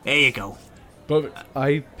 There you go. But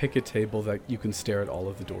I pick a table that you can stare at all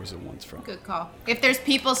of the doors at once from. Good call. If there's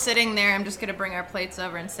people sitting there, I'm just gonna bring our plates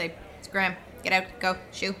over and say, "Scram, get out, go,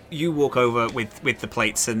 shoo." You walk over with the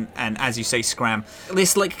plates, and as you say, Scram,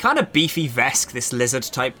 this like kind of beefy Vesk, this lizard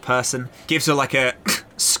type person, gives her like a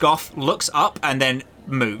scoff, looks up, and then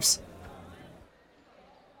moves.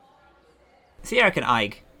 Theriac and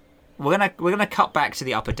Ige, we're gonna cut back to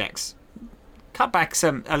the upper decks. Go back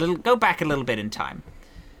a little bit in time.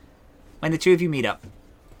 When the 2 of you meet up,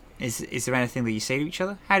 is there anything that you say to each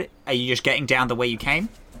other? Are you just getting down the way you came?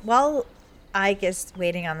 While Ike is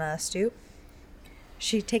waiting on the stoop,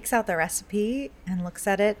 she takes out the recipe and looks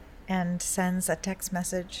at it and sends a text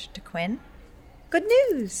message to Quinn. Good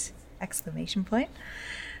news! Exclamation point.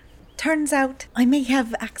 Turns out I may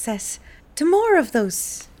have access to more of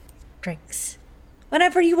those drinks.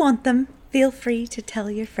 Whenever you want them, feel free to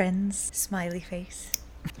tell your friends. Smiley face.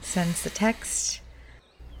 Sends the text.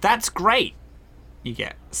 That's great. You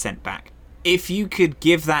get sent back. If you could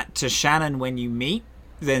give that to Shannon when you meet,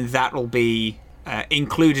 then that'll be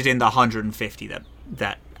included in the 150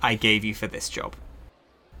 that I gave you for this job.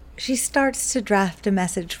 She starts to draft a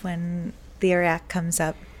message when Theriac comes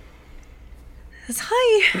up. Says,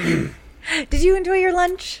 "Hi. Did you enjoy your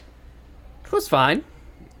lunch?" It was fine.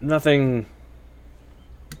 Nothing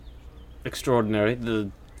extraordinary. The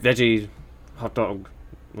veggie hot dog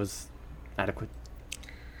was adequate.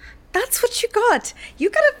 That's what you got.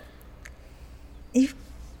 You've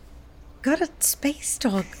got a space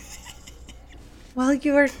dog. While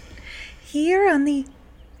you were here on the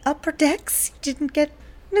upper decks, you didn't get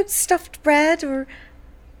no stuffed bread or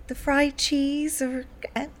the fried cheese or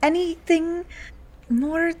anything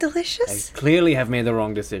more I delicious. clearly have made the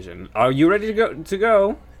wrong decision. Are you ready to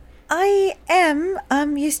go? I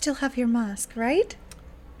am. You still have your mask, right?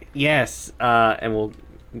 Yes, and we'll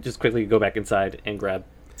just quickly go back inside and grab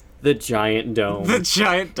the giant dome. The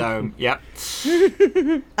giant dome. Yep.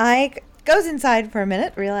 Ike goes inside for a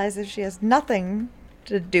minute, realizes she has nothing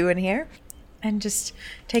to do in here, and just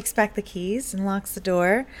takes back the keys and locks the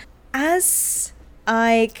door. As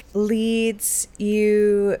Ike leads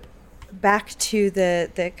you back to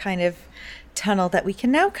the kind of tunnel that we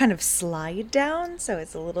can now kind of slide down, so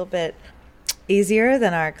it's a little bit easier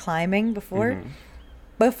than our climbing before.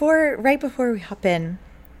 Right before we hop in,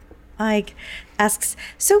 Ike asks,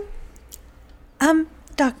 so,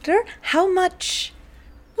 Doctor, how much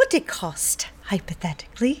would it cost,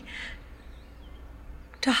 hypothetically,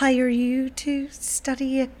 to hire you to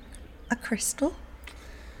study a crystal?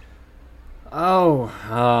 Oh,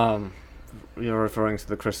 you're referring to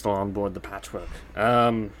the crystal on board the Patchwork.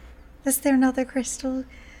 Is there another crystal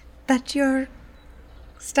that you're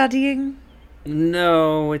studying?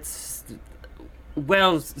 No, it's...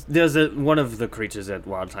 Well, there's one of the creatures at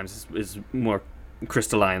Wild Times is more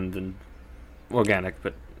crystalline than organic,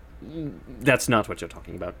 but that's not what you're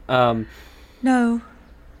talking about. No.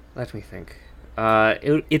 Let me think.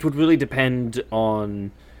 It would really depend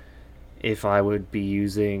on if I would be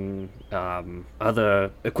using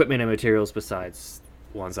other equipment and materials besides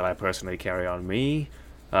ones that I personally carry on me,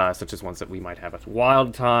 such as ones that we might have at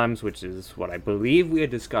Wild Times, which is what I believe we had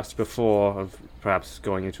discussed before, of perhaps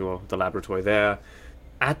going into the laboratory there.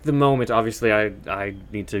 At the moment, obviously, I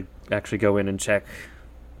need to actually go in and check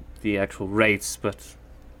the actual rates, but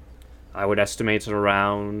I would estimate it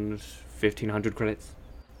around 1,500 credits.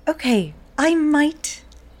 Okay, I might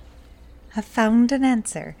have found an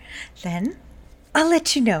answer. Then I'll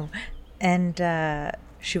let you know. And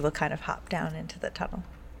she will kind of hop down into the tunnel.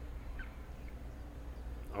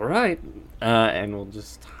 All right, and we'll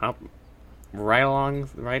just hop right along,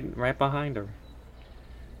 right behind her.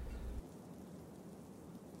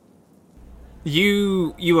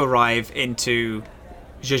 You arrive into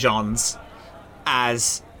Jajan's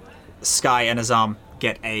as Skye and Azhaam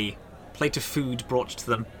get a plate of food brought to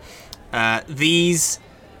them. These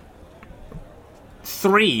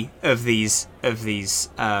three of these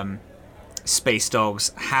space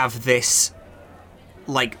dogs have this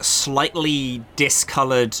like slightly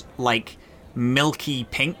discolored, like milky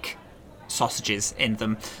pink sausages in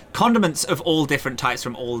them, condiments of all different types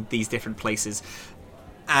from all these different places.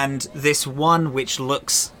 And this one which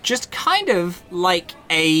looks just kind of like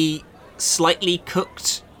a slightly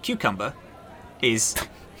cooked cucumber is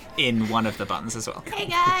in one of the buns as well. Hey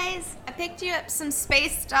guys, I picked you up some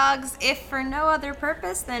space dogs, if for no other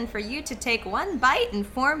purpose than for you to take one bite and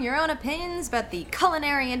form your own opinions about the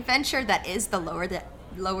culinary adventure that is the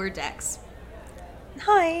lower decks.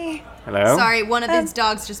 Hi. Hello? Sorry, one of these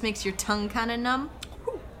dogs just makes your tongue kind of numb.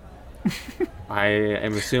 I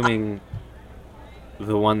am assuming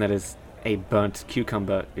the one that is a burnt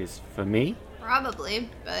cucumber is for me. Probably,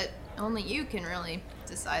 but only you can really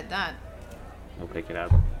decide that. I'll pick it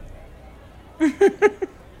up.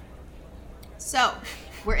 So,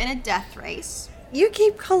 we're in a death race. You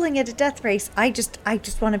keep calling it a death race. I just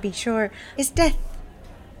want to be sure. Is death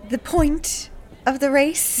the point of the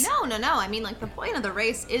race? No. I mean, like, the point of the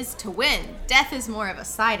race is to win. Death is more of a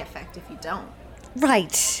side effect if you don't.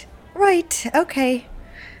 Right. Okay.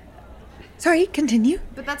 Sorry, continue.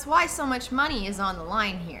 But that's why so much money is on the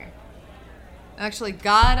line here. Actually,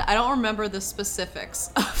 God, I don't remember the specifics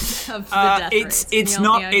of the death race.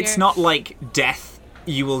 It's not like death.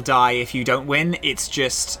 You will die if you don't win. It's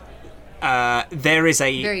just there is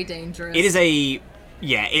a very dangerous. It is a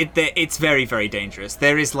it's very, very dangerous.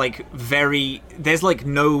 There's like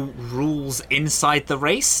no rules inside the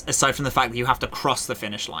race aside from the fact that you have to cross the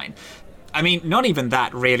finish line. I mean, not even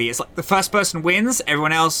that really. It's like the first person wins,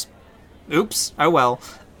 everyone else, oops, oh well.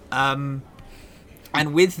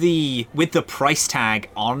 And with the price tag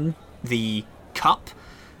on the cup,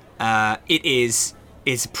 it is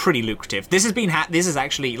pretty lucrative. This has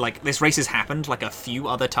actually like this race has happened like a few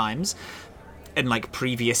other times in like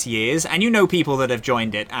previous years, and you know people that have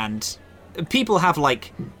joined it, and people have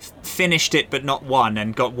like finished it but not won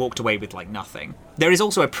and walked away with like nothing. There is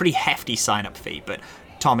also a pretty hefty sign-up fee, but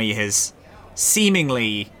Tommy has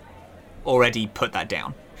seemingly already put that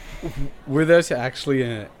down. We're there to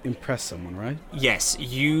actually impress someone, right? Yes,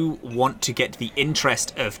 you want to get the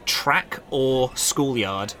interest of Track or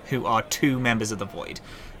Schoolyard, who are two members of the Void,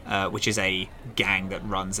 which is a gang that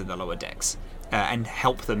runs in the lower decks, and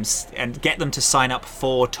help them and get them to sign up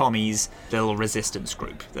for Tommy's little resistance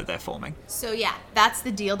group that they're forming. So yeah, that's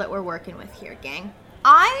the deal that we're working with here, gang.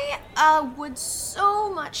 I would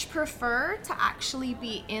so much prefer to actually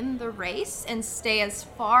be in the race and stay as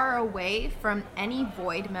far away from any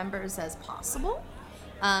Void members as possible,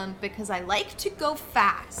 because I like to go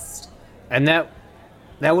fast. And that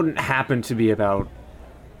wouldn't happen to be about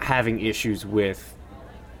having issues with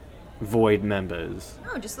Void members.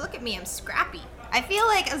 No, just look at me, I'm scrappy. I feel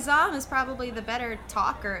like Azhaam is probably the better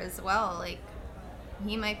talker as well. Like,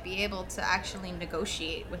 he might be able to actually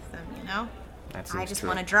negotiate with them, you know? I just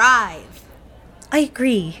want to drive. I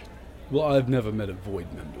agree. Well, I've never met a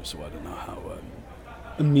Void member, so I don't know how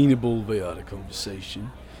amenable they are to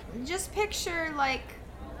conversation. Just picture, like,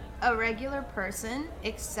 a regular person,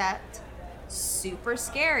 except super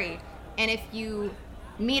scary. And if you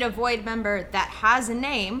meet a Void member that has a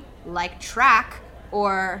name, like Track,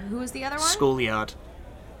 or who was the other one? Schoolyard.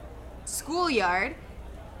 Schoolyard.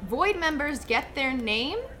 Void members get their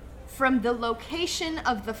name from the location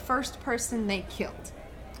of the first person they killed.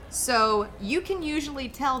 So you can usually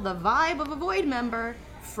tell the vibe of a Void member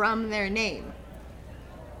from their name.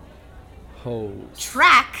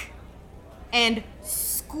 Track and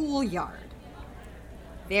Schoolyard.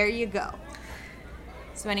 There you go.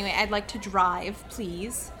 So anyway, I'd like to drive,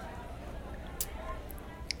 please.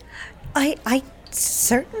 I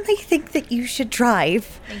certainly think that you should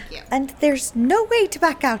drive. Thank you. And there's no way to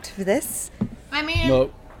back out of this. I mean,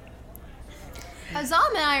 No. Azhaam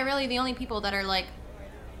and I are really the only people that are, like,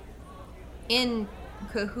 in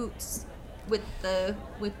cahoots with the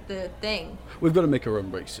thing. We've got to make our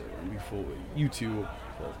own racer, and before you two are,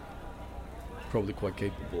 well, probably quite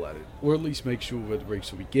capable at it. Or at least make sure that the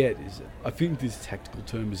racer we get is, I think this technical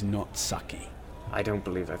term is not sucky. I don't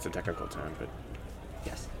believe that's a technical term, but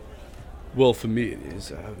yes. Well, for me it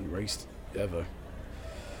is. I haven't raced ever.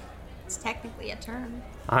 It's technically a term.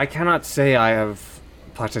 I cannot say I have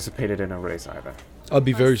participated in a race either. I'd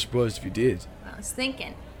be very surprised if you did. I was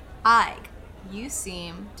thinking, you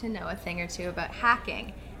seem to know a thing or two about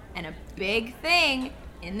hacking, and a big thing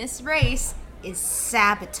in this race is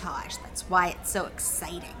sabotage. That's why it's so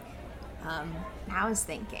exciting. I was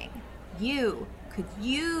thinking, you could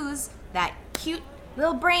use that cute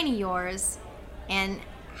little brain of yours and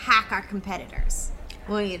hack our competitors.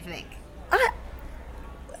 What do you think?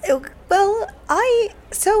 Well, I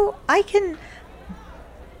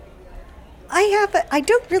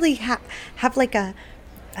don't really have like a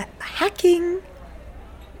hacking.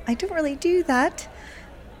 I don't really do that,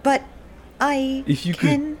 but If you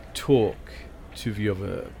could talk to the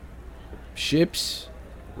other ships,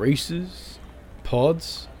 races,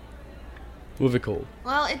 pods, what are they called?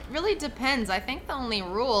 Well, it really depends. I think the only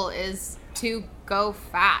rule is to go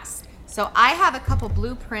fast. So I have a couple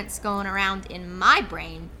blueprints going around in my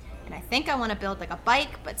brain, and I think I want to build like a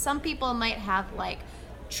bike, but some people might have like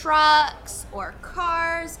trucks or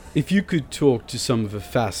cars. If you could talk to some of the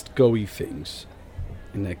fast go-y things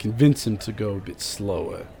and then convince them to go a bit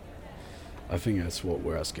slower, I think that's what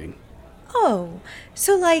we're asking. Oh,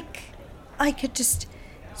 so like I could just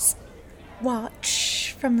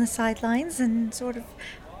watch from the sidelines and sort of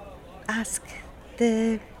ask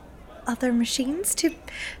the other machines to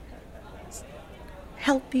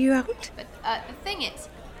help you out? But the thing is,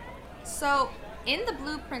 so in the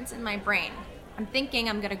blueprints in my brain, I'm thinking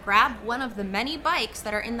I'm gonna grab one of the many bikes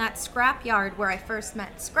that are in that scrap yard where I first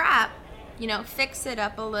met Scrap, you know, fix it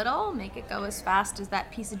up a little, make it go as fast as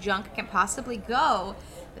that piece of junk can possibly go.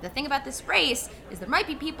 But the thing about this race is there might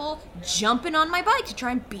be people jumping on my bike to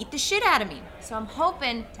try and beat the shit out of me. So I'm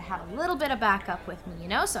hoping to have a little bit of backup with me, you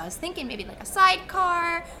know? So I was thinking maybe like a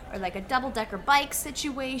sidecar or like a double-decker bike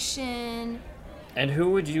situation. And who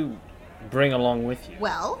would you bring along with you?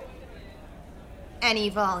 Well, any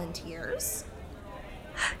volunteers?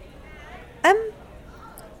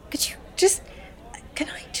 Can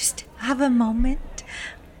I just have a moment?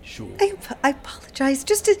 Sure. I apologize.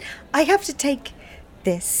 I have to take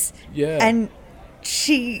this. Yeah. And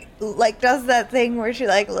she, like, does that thing where she,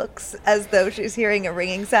 like, looks as though she's hearing a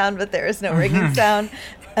ringing sound, but there is no ringing sound.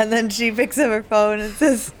 And then she picks up her phone and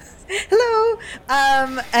says, hello.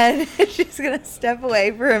 And she's going to step away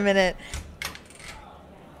for a minute.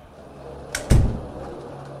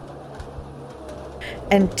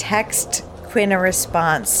 And text Quinn a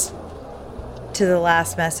response to the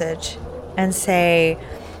last message and say,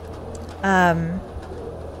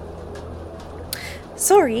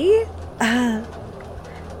 sorry,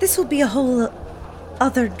 this will be a whole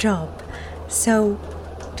other job, so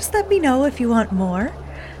just let me know if you want more,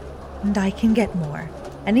 and I can get more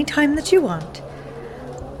anytime that you want.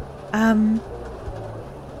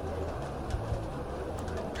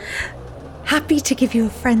 Happy to give you a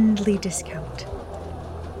friendly discount.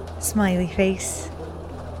 Smiley face,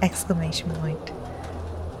 exclamation point.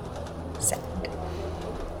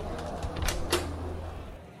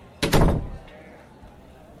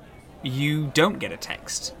 you don't get a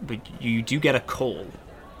text, but you do get a call.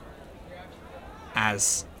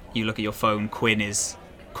 As you look at your phone, Quinn is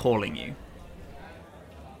calling you.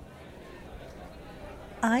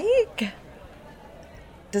 Ike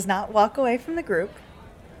does not walk away from the group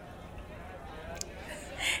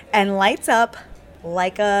and lights up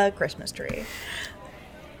like a Christmas tree.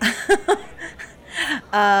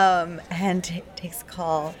 And takes a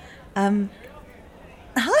call. Hi.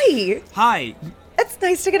 Hi. It's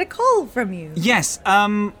nice to get a call from you. Yes,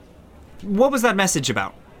 what was that message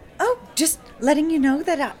about? Oh, just letting you know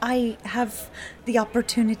that I have the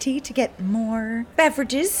opportunity to get more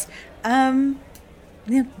beverages.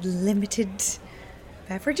 Limited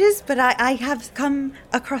beverages, but I have come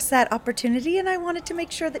across that opportunity, and I wanted to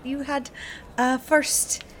make sure that you had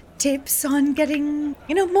first tips on getting,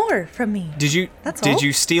 more from me. Did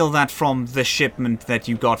you steal that from the shipment that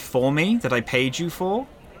you got for me, that I paid you for?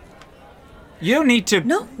 You don't need to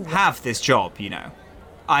have this job,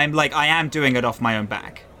 I am doing it off my own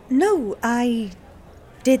back. No, I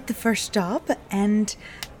did the first job, and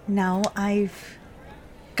now I've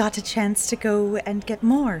got a chance to go and get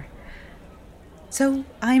more. So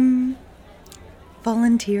I'm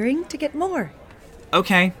volunteering to get more.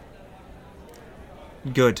 Okay.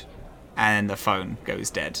 Good. And the phone goes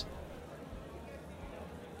dead.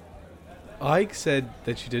 Ike said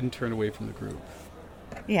that you didn't turn away from the group.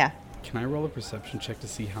 Yeah. Can I roll a perception check to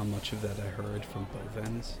see how much of that I heard from both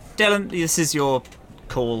ends? Dylan, this is your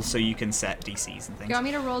call, so you can set DCs and things. Do you want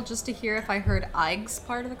me to roll just to hear if I heard Eig's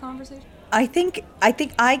part of the conversation? I think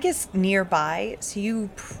Ike is nearby, so you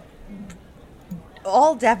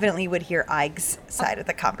all definitely would hear Ike's side of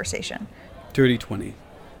the conversation. Dirty 20.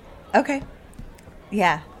 Okay.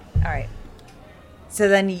 Yeah. All right. So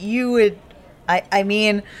then you would, I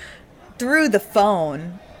mean, through the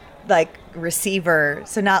phone, like receiver,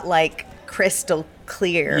 so not like crystal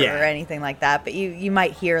clear or anything like that, but you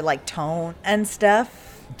might hear like tone and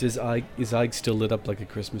stuff. Is Ike still lit up like a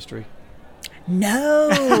Christmas tree? No.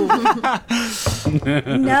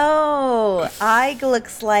 No. Ike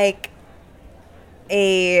looks like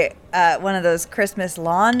a one of those Christmas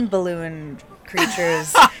lawn balloon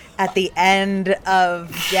creatures at the end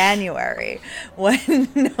of January when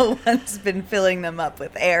no one's been filling them up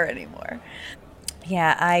with air anymore.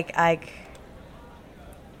 Yeah, Ike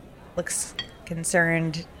looks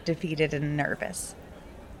concerned, defeated, and nervous.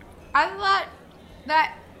 I thought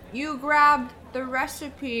that you grabbed the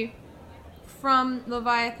recipe from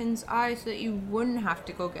Leviathan's eye so that you wouldn't have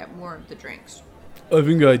to go get more of the drinks. I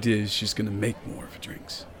think the idea is she's going to make more of the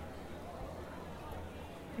drinks.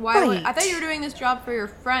 Why? Right. I thought you were doing this job for your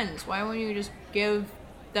friends. Why wouldn't you just give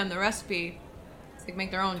them the recipe so they can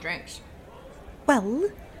make their own drinks? Well,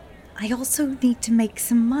 I also need to make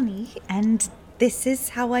some money, and this is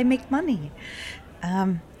how I make money.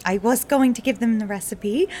 I was going to give them the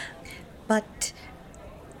recipe, but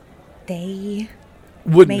they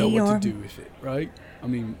wouldn't know what to do with it, right? I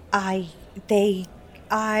mean,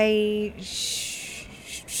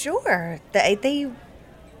 sure, they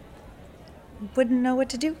wouldn't know what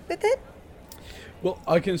to do with it. Well,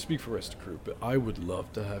 I can speak for the rest of the crew, but I would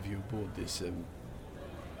love to have you aboard this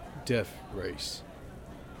death race.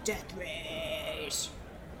 Death race.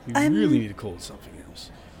 We really need to call it something else.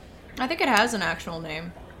 I think it has an actual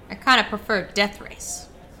name. I kind of prefer Death Race.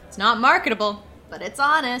 It's not marketable, but it's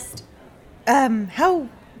honest. How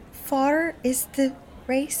far is the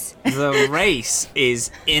race? The race is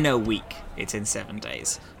in a week. It's in 7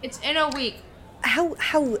 days. It's in a week. How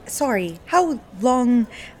long,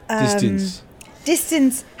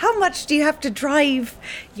 distance, how much do you have to drive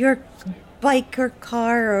your bike or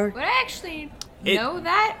car or... Would I actually know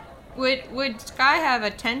that? Would Skye have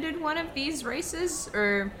attended one of these races?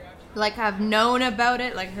 Or, have known about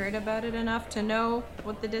it, heard about it enough to know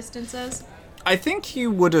what the distance is? I think you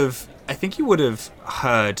would have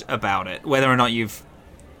heard about it. Whether or not you've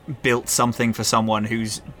built something for someone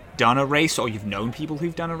who's done a race or you've known people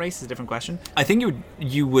who've done a race is a different question. I think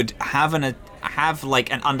you would have an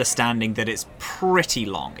understanding that it's pretty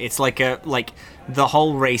long. It's the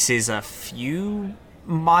whole race is a few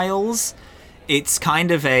miles. It's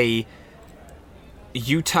kind of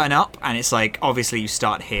you turn up and it's obviously you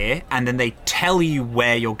start here and then they tell you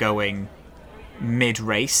where you're going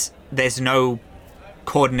mid-race. There's no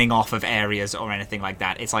cordoning off of areas or anything like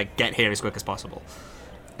that. It's get here as quick as possible.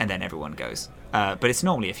 And then everyone goes. But it's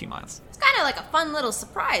normally a few miles. It's kind of like a fun little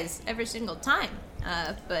surprise every single time.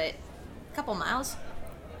 But a couple miles.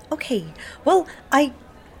 Okay, well,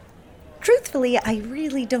 truthfully, I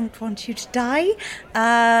really don't want you to die.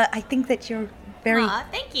 I think that you're very... Aw,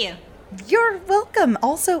 thank you. You're welcome.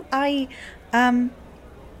 Also,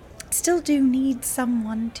 still do need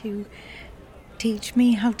someone to teach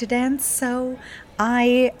me how to dance, so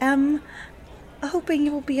I am hoping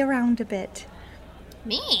you'll be around a bit.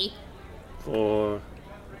 Me? For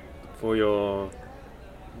your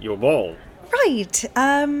ball. Right.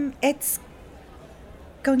 It's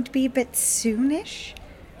going to be a bit soonish.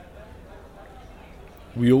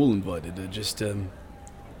 We all invited her, just,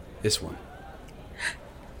 this one.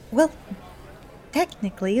 Well,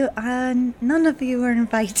 technically, none of you are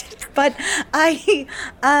invited, but I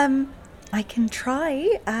can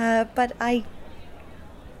try, but I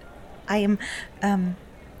am,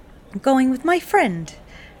 going with my friend,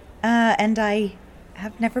 and I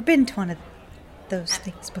have never been to one of those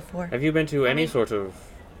things before. Have you been to any sort of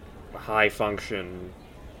high function,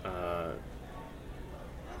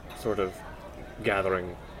 sort of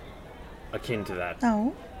gathering akin to that?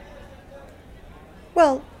 No.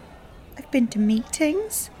 Well, I've been to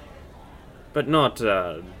meetings. But not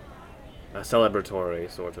a celebratory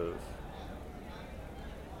sort of...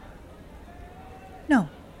 No.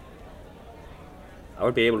 I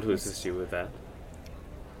would be able to assist you with that.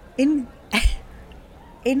 In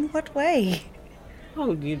what way?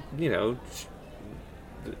 Oh, you know,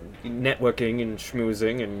 networking and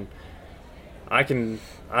schmoozing, and I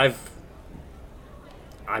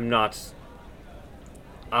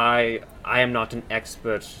am not an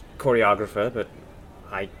expert choreographer, but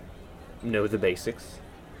I know the basics.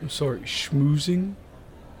 I'm sorry, schmoozing?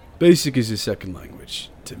 Basic is a second language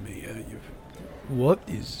to me. What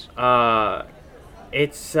is...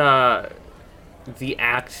 It's, the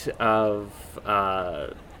act of,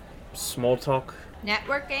 small talk.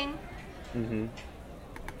 Networking? Mm-hmm.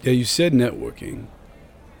 Yeah, you said networking.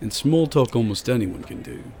 And small talk almost anyone can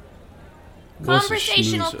do. What's a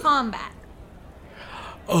Conversational schmoozer? combat.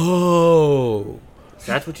 Oh! Is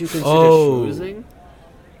that what you consider Oh. schmoozing?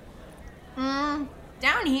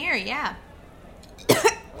 Down here, yeah.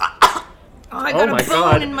 I got Oh a my bone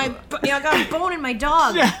God. in my I got a bone in my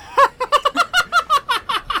dog.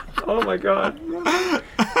 Oh my god.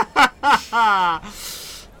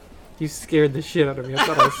 You scared the shit out of me. I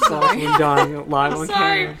thought I saw someone dying live on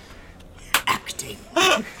camera. Acting.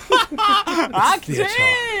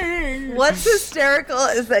 Theater. What's hysterical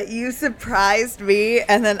is that you surprised me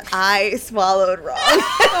and then I swallowed wrong.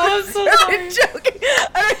 I'm so sorry. Joking.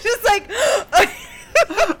 I was just like,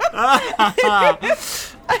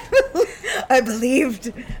 I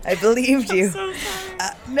believed you. So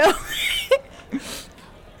sorry. No.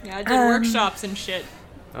 Yeah, I did workshops and shit.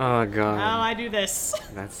 Oh Now god. I do this.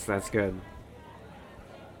 That's good.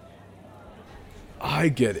 I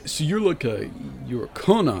get it. So you're a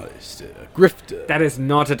con artist, a grifter. That is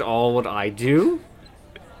not at all what I do.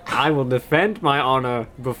 I will defend my honor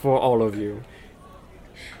before all of you.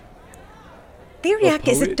 Theriac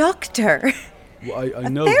is a poet? doctor. Well, I A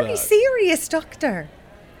know very that. serious doctor.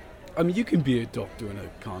 I mean, you can be a doctor and a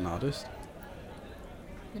con artist.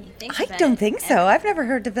 When you think I about don't it, think so. I've never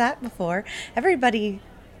heard of that before. Everybody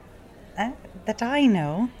that I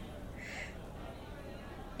know.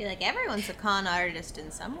 I feel like everyone's a con artist in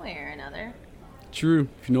some way or another. True.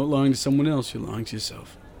 If you're not lying to someone else, you're lying to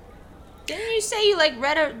yourself. Didn't you say you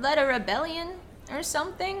led a rebellion or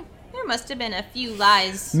something? There must have been a few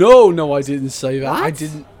lies. No, I didn't say that. What?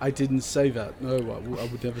 I didn't say that. No, I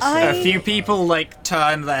would never say I- that. A few people like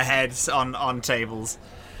turn their heads on tables.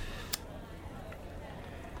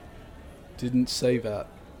 Didn't say that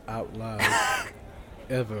out loud.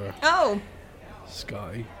 Ever. Oh,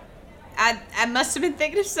 Skye. I must have been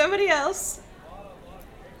thinking of somebody else.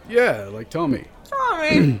 Yeah, like Tommy.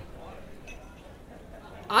 Sorry.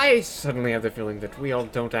 I suddenly have the feeling that we all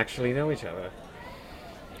don't actually know each other.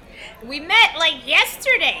 We met like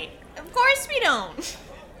yesterday. Of course we don't.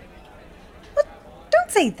 Don't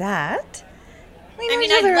say that. We know I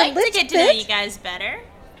mean, each other I'd a like to little get to know bit. you guys better.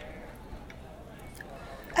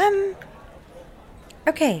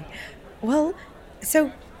 Okay. Well,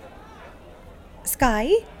 so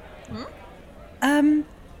Skye?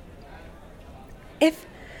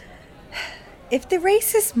 If the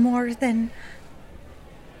race is more than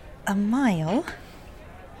a mile,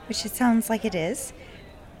 which it sounds like it is,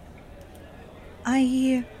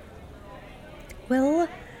 I will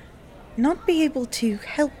not be able to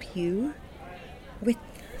help you with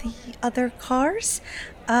the other cars,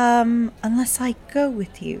 unless I go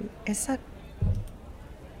with you. Is that...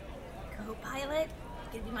 Co-pilot?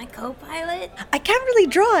 You gonna be my co-pilot? I can't really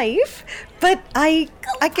drive, but I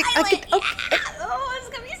could. Co-pilot, Oh, Oh, it's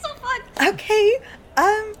gonna be so fun. okay.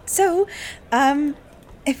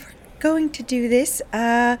 If we're going to do this,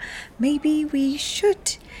 maybe we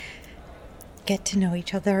should get to know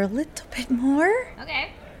each other a little bit more.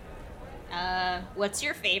 Okay. What's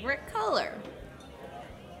your favorite color?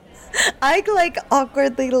 Ike, like,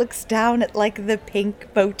 awkwardly looks down at, like, the pink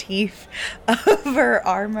motif of her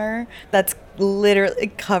armor that's literally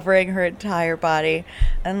covering her entire body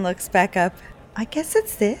and looks back up. I guess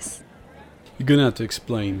it's this. You're gonna have to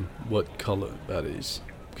explain what color that is.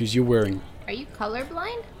 Because you're wearing... Are you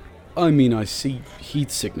colorblind? I mean, I see heat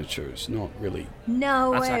signatures, not really.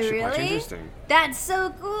 No That's way, actually quite really? interesting. That's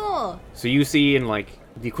so cool. So you see in, like,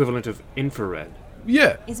 the equivalent of infrared.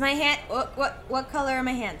 Yeah, Is my hand... What color are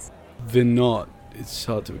my hands? they're not. It's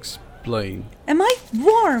hard to explain. Am I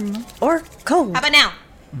warm or cold? How about now?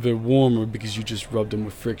 They're warmer because you just rubbed them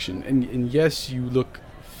with friction. And yes, you look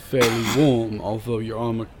fairly warm, although your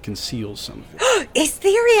armor conceals some of it. Is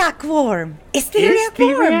Theriac warm? Is Theriac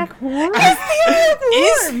warm? Is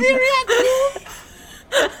Theriac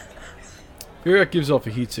warm? Theriac gives off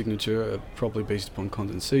a heat signature, probably based upon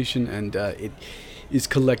condensation, and it is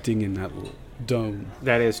collecting in that little dome.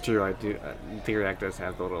 That is true. I do. Theriac does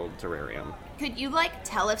have the little terrarium. Could you, like,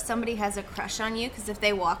 tell if somebody has a crush on you? Because if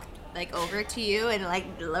they walk, like, over to you and,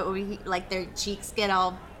 like, their cheeks get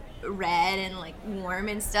all red and, like, warm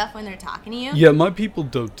and stuff when they're talking to you? Yeah, my people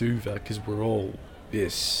don't do that because we're all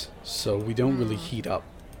this, so we don't really heat up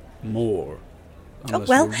more unless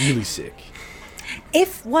well. we're really sick.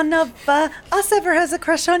 If one of us ever has a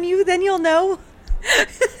crush on you, then you'll know.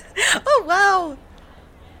 Oh, wow.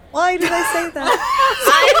 Why did I say that?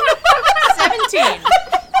 I'm 17.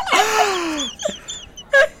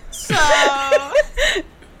 So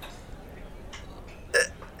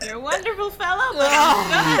you're a wonderful fellow, but I'm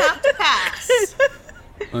gonna have to pass.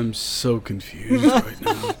 I'm so confused right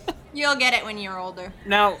now. You'll get it when you're older.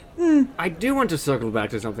 Now, I do want to circle back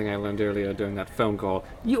to something I learned earlier during that phone call.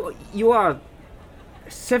 You are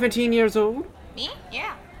 17 years old? Me?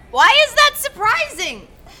 Yeah. Why is that surprising?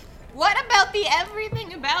 What about the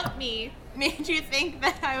everything about me made you think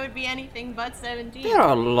that I would be anything but 17? There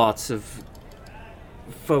are lots of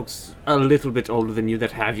folks a little bit older than you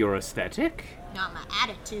that have your aesthetic. Not my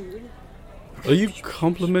attitude. Are you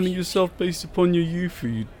complimenting yourself based upon your youth, or are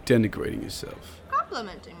you denigrating yourself?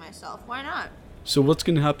 Complimenting myself. Why not? So what's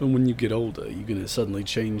going to happen when you get older? Are you going to suddenly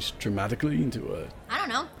change dramatically into a... I don't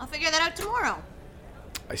know. I'll figure that out tomorrow.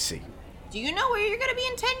 I see. Do you know where you're going to be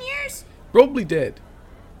in 10 years? Probably dead.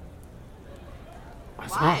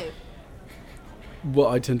 Why? Well,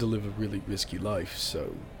 I tend to live a really risky life,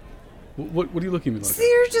 so... What are you looking at me like So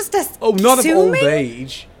you're just Oh, not of old assuming?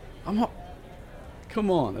 age. I'm not... Come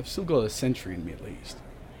on, I've still got a century in me at least.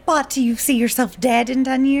 But do you see yourself dead in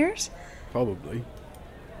 10 years? Probably.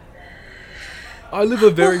 I live a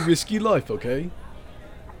very risky life, okay?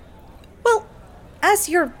 Well, as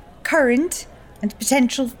your current and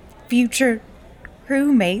potential future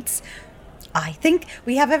crewmates, I think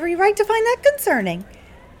we have every right to find that concerning.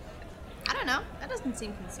 I don't know. That doesn't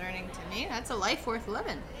seem concerning to me. That's a life worth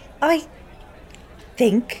living. I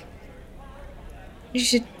think you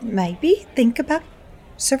should maybe think about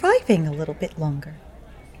surviving a little bit longer.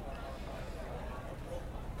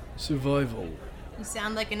 Survival. You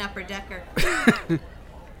sound like an upper decker.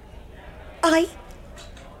 I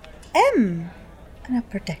am an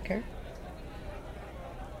upper decker.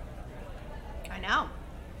 I know.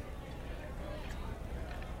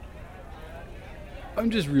 I'm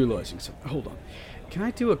just realizing something. Hold on. Can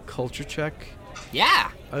I do a culture check?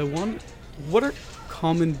 Yeah. I want... What are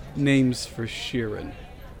common names for Sheeran?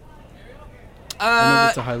 I know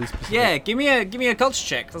that's a highly specific... Yeah, give me a culture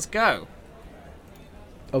check. Let's go.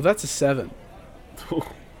 Oh, that's a 7.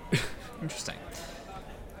 Interesting.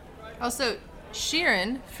 Also,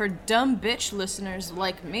 Sheeran, for dumb bitch listeners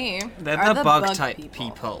like me, They're are the bug type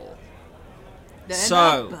people. They're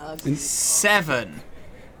So, not bugs. 7.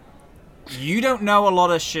 You don't know a lot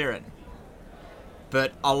of Sheeran,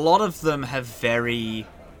 but a lot of them have very,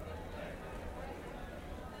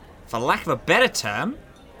 for lack of a better term,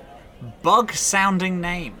 bug-sounding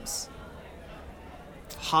names.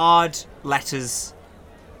 Hard letters,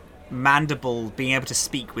 mandible, being able to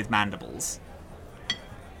speak with mandibles.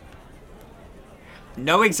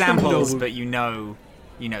 No examples, No. but you know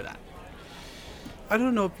that. I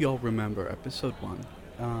don't know if y'all remember episode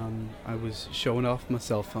 1. I was showing off my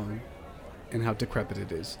cell phone and how decrepit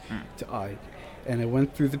it is to Ike. And I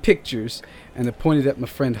went through the pictures and I pointed at my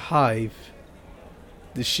friend Hive,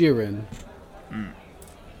 the Sheeran,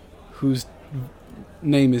 whose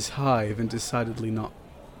name is Hive and decidedly not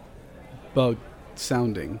bug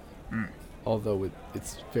sounding. Although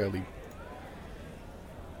it's fairly...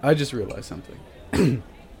 I just realized something.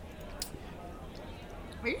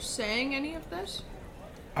 Are you saying any of this?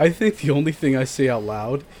 I think the only thing I say out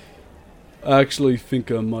loud, I actually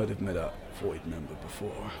think I might have met a Void member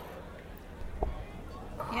before.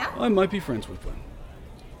 Yeah? I might be friends with one.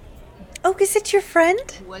 Oh, is it your friend?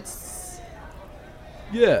 What's...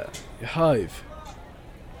 Yeah, Hive.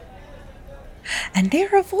 And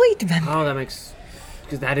they're a void member. Oh, that makes...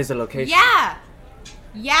 Because that is a location. Yeah!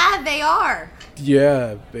 Yeah, they are.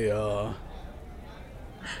 Yeah, they are.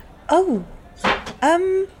 Oh,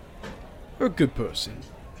 A good person.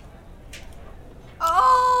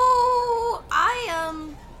 Oh,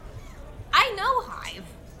 I know Hive.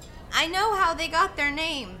 I know how they got their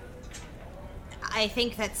name. I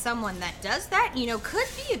think that someone that does that, could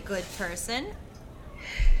be a good person.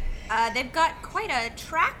 They've got quite a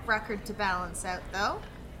track record to balance out, though.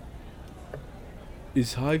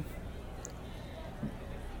 Is Hive...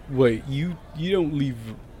 Wait, you don't leave...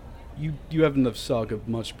 You haven't left Saga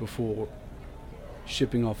much before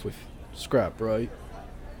shipping off with Scrap, right?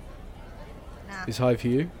 Nah. Is Hive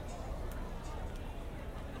here?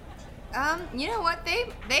 You know what?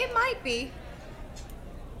 They might be.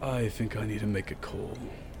 I think I need to make a call.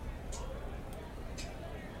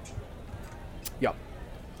 Yeah.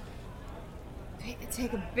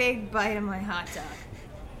 Take a big bite of my hot dog.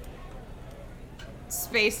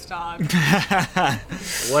 Space dog.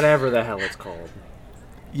 Whatever the hell it's called.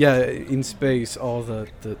 Yeah, in space, all the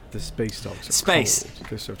space dogs are Space. cold.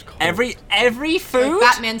 They're served cold. Every food Like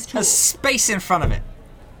Batman's tool. has space in front of it.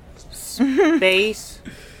 Space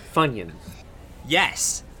Funyuns.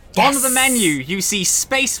 Yes. Yes. On the menu, you see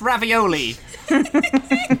space ravioli.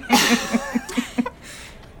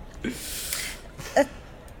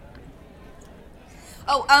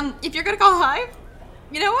 Oh, if you're gonna call Hive,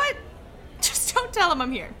 you know what? Just don't tell him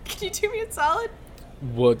I'm here. Can you do me a solid?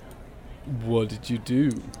 What did you do?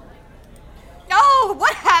 No,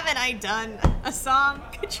 what haven't I done? Azhaam,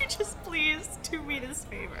 could you just please do me this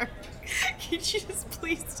favor? Could you just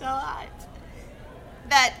please tell Hive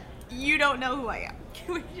that you don't know who I am?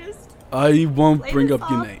 Can we just... I won't Play bring this up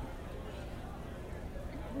your off? name.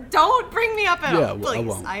 Don't bring me up at Yeah, all, well, I please.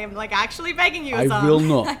 won't. I am, actually begging you, I Azhaam. will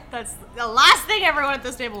not. That's the last thing everyone at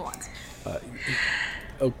this table wants.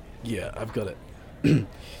 Oh, yeah, I've got it.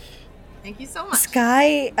 Thank you so much.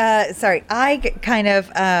 Skye, I kind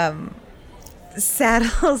of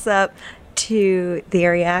saddles up to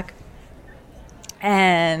Theriac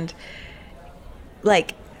and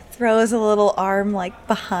throws a little arm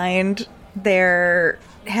behind their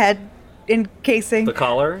head encasing. The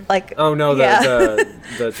collar? Oh no, the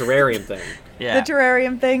terrarium thing. Yeah. The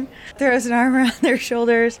terrarium thing. Throws an arm around their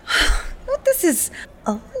shoulders. Well, this is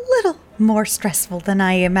a little more stressful than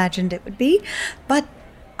I imagined it would be, but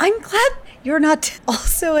I'm glad you're not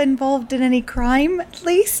also involved in any crime, at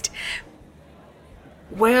least.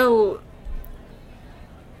 Well...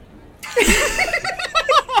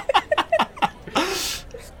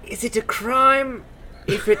 Is it a crime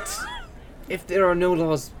if there are no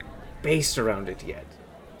laws based around it yet?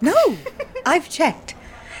 No, I've checked.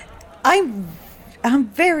 I'm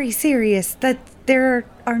very serious that there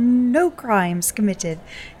are no crimes committed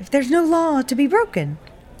if there's no law to be broken.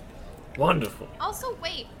 Wonderful. Also,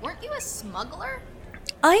 wait, weren't you a smuggler?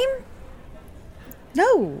 I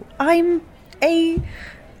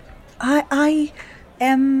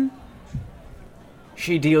am.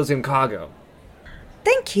 She deals in cargo.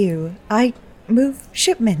 Thank you. I move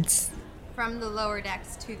shipments. From the lower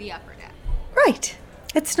decks to the upper deck. Right.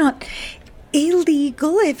 It's not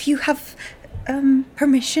illegal if you have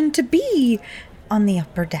permission to be on the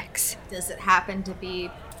upper decks. Does it happen to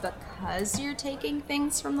be because you're taking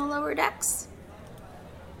things from the lower decks?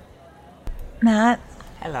 Matt,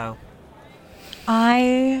 Hello.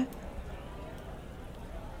 I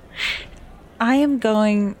am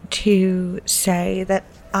going to say that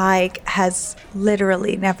Ike has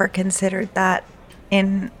literally never considered that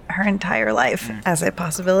in her entire life as a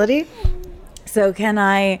possibility. So can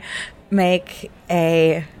I make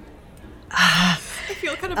a... I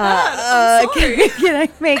feel kind of bad. I'm sorry. Can I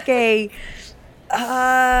make a...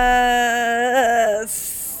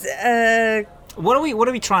 What are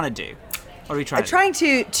we trying to do? What are we trying to trying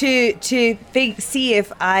to see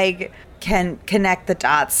if I can connect the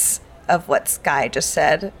dots of what Skye just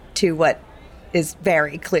said to what is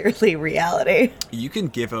very clearly reality. do? You can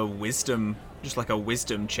give a wisdom, just like a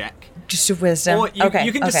wisdom check. Just a wisdom. Or you can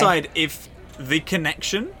okay. decide if the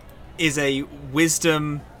connection is a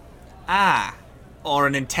wisdom, or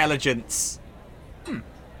an intelligence. You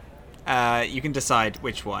can decide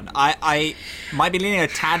which one. I might be leaning a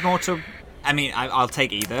tad more to. I mean, I'll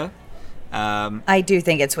take either. I do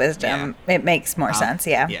think it's wisdom. Yeah. It makes more sense.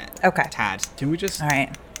 Yeah. Yeah. Okay. Tad. Can we just All right.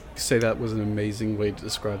 say that was an amazing way to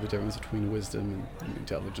describe the difference between wisdom and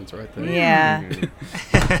intelligence right there? Yeah.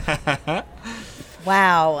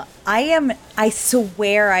 Wow. I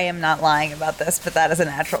swear I am not lying about this, but that is a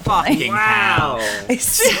natural 20. Fucking hell. I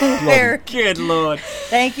swear. Good lord.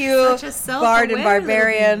 Thank you, Such a self-aware Bard and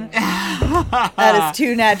Barbarian. That is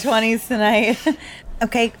 2 nat 20s tonight.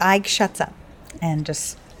 Okay, Ike shuts up and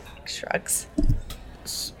just shrugs.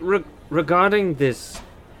 Regarding this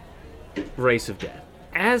race of death,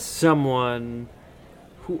 as someone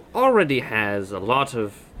who already has a lot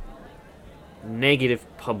of negative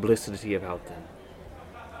publicity about them,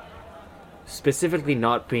 specifically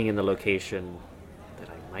not being in the location that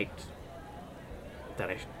I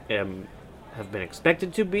have been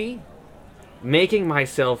expected to be, making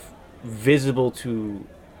myself visible to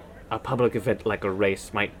a public event like a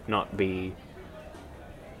race might not be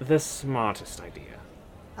the smartest idea.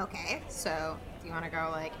 Okay, so do you want to go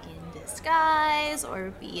like in disguise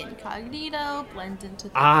or be incognito, blend into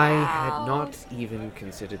the I crowd? had not even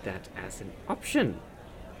considered that as an option.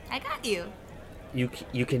 I got you.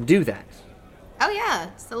 You can do that. Oh yeah,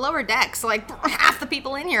 it's the lower decks. Like half the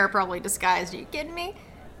people in here are probably disguised. Are you kidding me?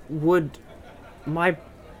 Would my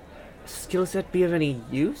skill set be of any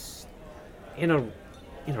use in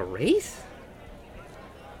a race?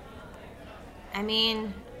 I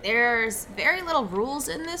mean, there's very little rules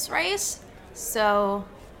in this race, so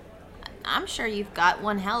I'm sure you've got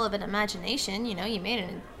one hell of an imagination. You know, you made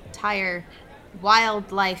an entire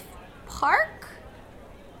wildlife park.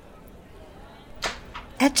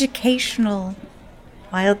 Educational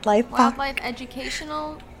wildlife park. Wildlife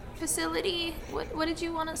educational facility. What did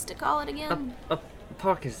you want us to call it again? A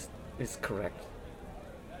park is correct.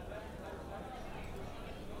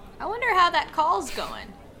 I wonder how that call's going.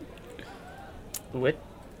 What?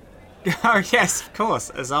 Oh, yes, of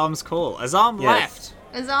course. Azhaam's call. Azhaam Yes.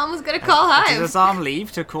 left. Azhaam was gonna call Did Hive. Azhaam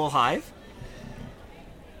leave to call Hive?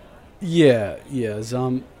 Yeah.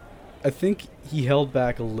 I think he held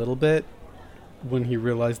back a little bit when he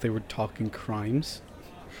realized they were talking crimes.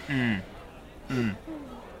 And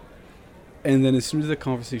then as soon as the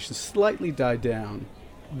conversation slightly died down,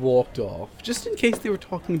 walked off, just in case they were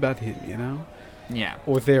talking about him, you know? Yeah.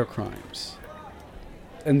 Or their crimes.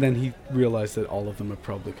 And then he realized that all of them had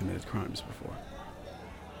probably committed crimes before.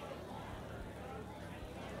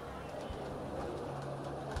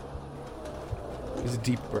 It was a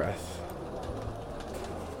deep breath.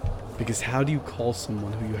 Because how do you call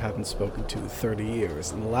someone who you haven't spoken to in 30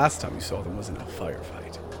 years and the last time you saw them was in a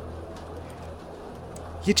firefight?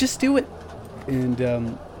 You just do it.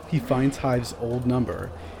 And he finds Hive's old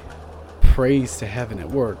number, prays to heaven it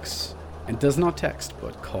works, and does not text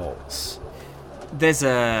but calls. There's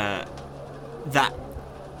that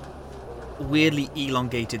weirdly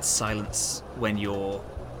elongated silence when you're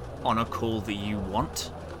on a call that you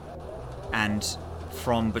want, and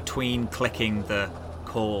from between clicking the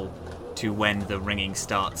call to when the ringing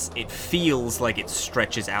starts, it feels like it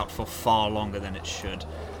stretches out for far longer than it should.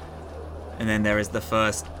 And then there is the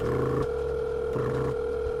first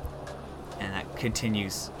and that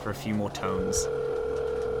continues for a few more tones.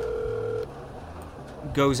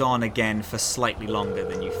 Goes on again for slightly longer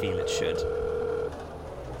than you feel it should.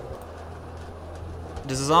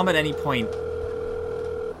 Does Azhaam at any point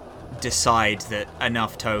decide that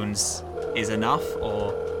enough tones is enough,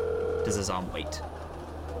 or does Azhaam wait?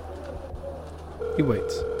 He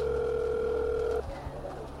waits.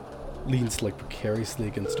 Leans like precariously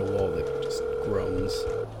against a wall that just groans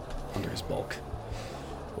under his bulk.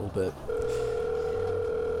 A little bit.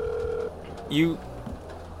 You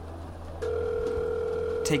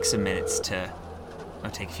take some minutes to, or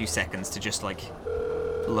take a few seconds to just like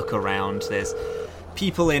look around. There's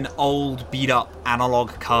people in old, beat up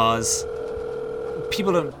analog cars.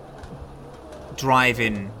 People don't drive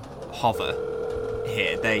in hover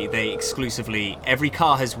here. They exclusively, every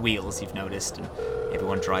car has wheels, you've noticed, and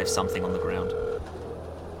everyone drives something on the ground.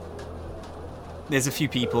 There's a few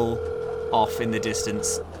people off in the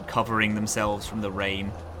distance covering themselves from the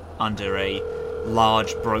rain under a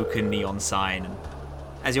large broken neon sign. And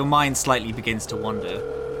as your mind slightly begins to wander,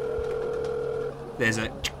 there's a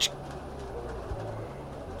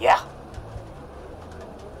Yeah.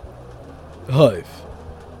 Hive.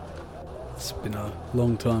 It's been a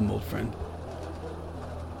long time, old friend.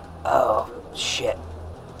 Oh, shit.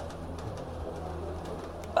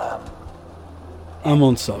 I'm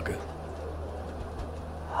on Saga.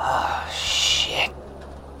 Oh, shit.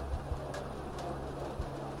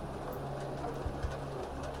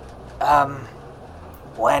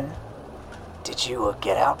 When did you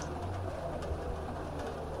get out?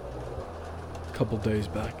 A couple days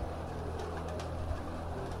back.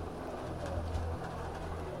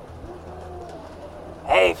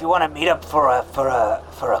 Hey, if you want to meet up for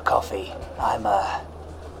a coffee, I'm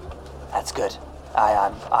that's good.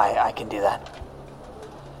 I can do that.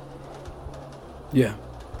 Yeah.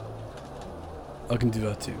 I can do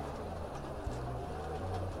that too.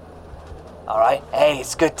 All right. Hey,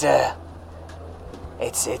 it's good to.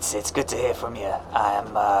 It's good to hear from you. I'm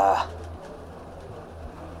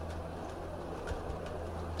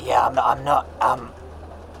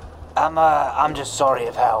just sorry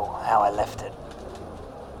of how I left it.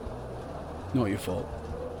 Not your fault.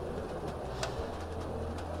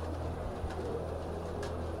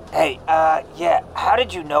 Hey, yeah, how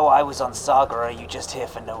did you know I was on Saga, or are you just here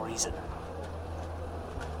for no reason?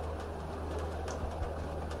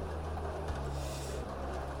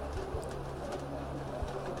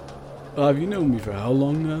 Have you known me for how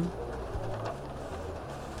long now?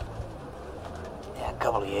 Yeah, a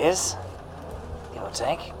couple of years, give or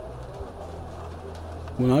take.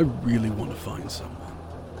 When I really want to find someone,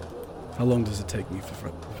 how long does it take me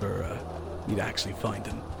for me to actually find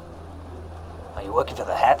him? Are you working for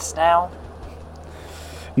the Hats now?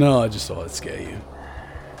 No, I just thought I'd scare you.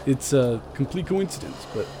 It's a complete coincidence,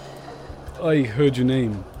 but I heard your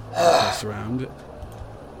name passed around,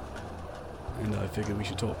 and I figured we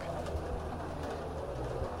should talk.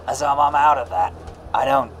 Azhaam, I'm out of that. I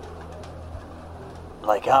don't...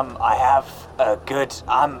 I have a good...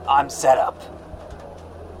 I'm set up.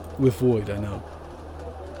 With Void, I know.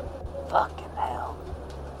 Fucking hell.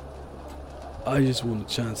 I just want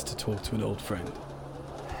a chance to talk to an old friend.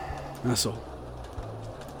 That's all.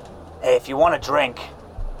 Hey, if you want a drink,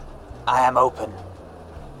 I am open.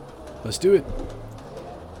 Let's do it.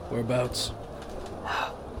 Whereabouts?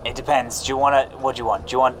 It depends. What do you want?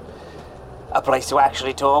 Do you want a place to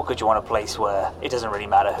actually talk, or do you want a place where it doesn't really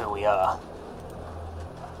matter who we are?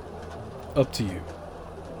 Up to you.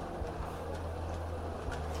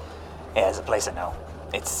 Yeah, there's a place I know.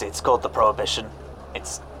 It's called the Prohibition.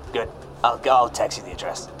 It's good. I'll text you the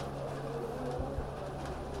address.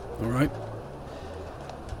 All right.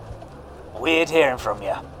 Weird hearing from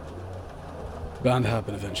you. Bound to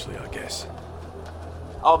happen eventually, I guess.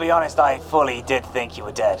 I'll be honest, I fully did think you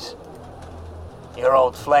were dead. Your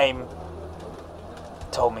old flame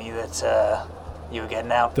told me that you were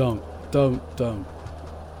getting out. Don't.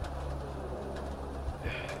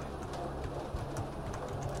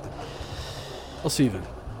 I'll see you then.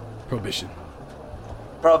 Prohibition.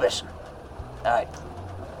 Prohibition. Alright.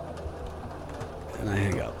 And I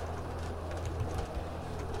hang up.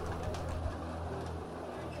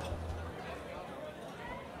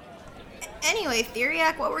 Anyway,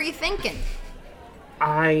 Theriac, what were you thinking?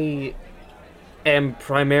 I am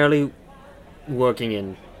primarily working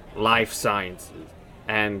in life sciences,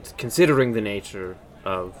 and considering the nature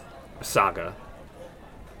of Saga,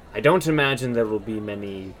 I don't imagine there will be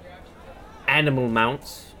many animal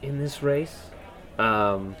mounts in this race.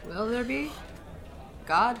 Will there be?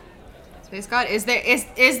 God? Space God? Is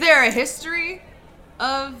there a history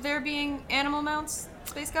of there being animal mounts,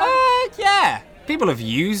 Space God? Yeah. People have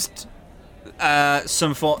used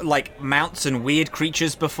some mounts and weird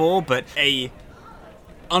creatures before, but a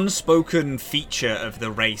unspoken feature of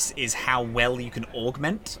the race is how well you can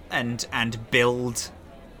augment and build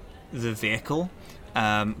the vehicle,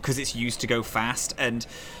 because it's used to go fast. And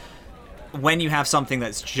when you have something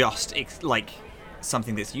that's just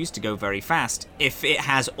something that's used to go very fast, if it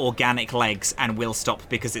has organic legs and will stop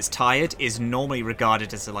because it's tired, is normally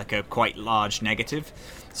regarded as a quite large negative.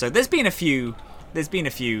 So there's been a few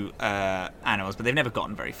animals, but they've never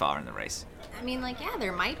gotten very far in the race. I mean, yeah,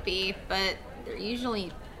 there might be, but they're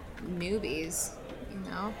usually newbies, you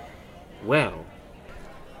know? Well,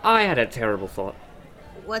 I had a terrible thought.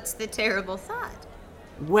 What's the terrible thought?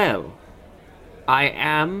 Well, I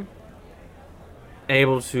am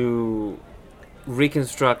able to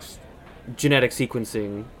reconstruct genetic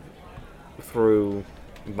sequencing through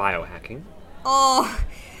biohacking. Oh,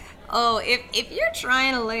 if you're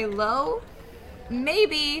trying to lay low,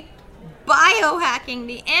 maybe biohacking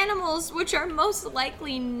the animals, which are most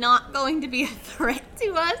likely not going to be a threat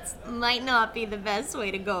to us, might not be the best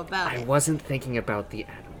way to go about it. I wasn't thinking about the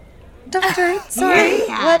animal. Doctor, sorry.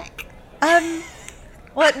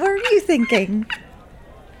 What were you thinking?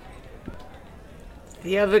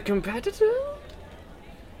 The other competitor?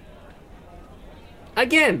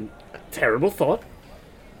 Again, a terrible thought.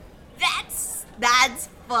 That's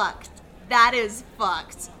fucked. That is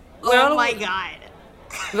fucked. Well, oh my god.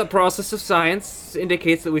 The process of science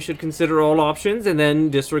indicates that we should consider all options and then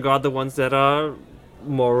disregard the ones that are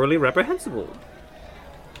morally reprehensible.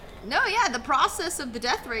 No, yeah, the process of the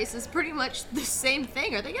death race is pretty much the same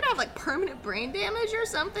thing. Are they gonna have permanent brain damage or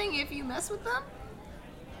something if you mess with them?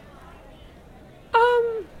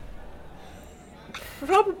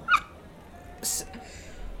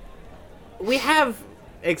 we have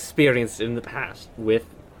experienced in the past with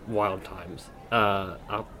wild times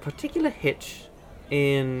a particular hitch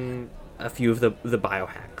in a few of the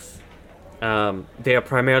biohacks. They are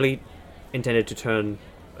primarily intended to turn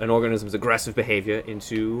an organism's aggressive behavior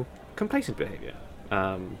into complacent behavior.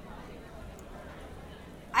 I've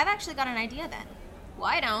actually got an idea then.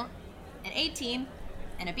 Why don't an A team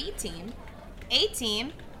and a B team, A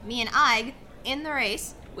team, me and Ig, in the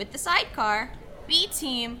race with the sidecar, B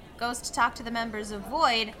team goes to talk to the members of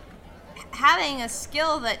Void, having a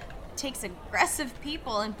skill that takes aggressive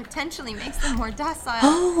people and potentially makes them more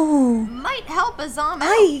docile might help Azhaam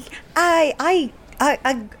out. I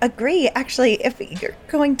agree. Actually, if you're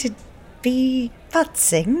going to be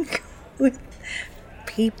futzing with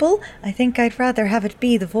people, I think I'd rather have it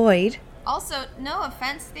be the Void. Also, no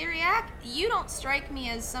offense, Theriac, you don't strike me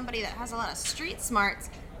as somebody that has a lot of street smarts,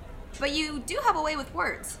 but you do have a way with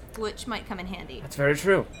words, which might come in handy. That's very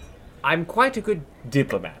true. I'm quite a good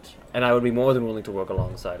diplomat, and I would be more than willing to work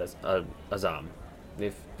alongside Azhaam,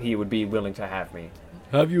 if he would be willing to have me.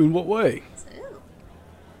 Have you in what way? Ooh.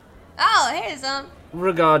 Oh, hey, Azhaam.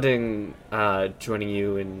 Regarding joining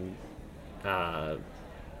you in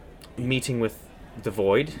meeting with the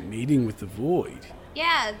Void. Meeting with the Void?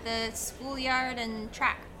 Yeah, the schoolyard and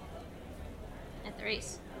track at the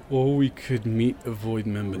race. Or we could meet a Void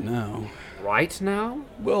member now. Right now?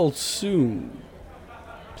 Well, soon.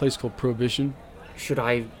 Place called Prohibition. Should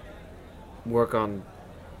I work on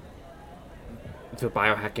the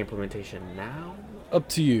biohack implementation now? Up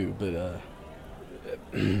to you, but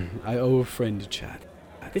I owe a friend a chat.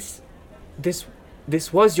 This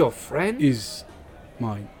was your friend? Is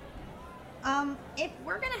mine. If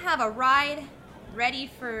we're gonna have a ride ready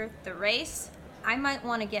for the race, I might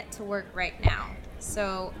want to get to work right now.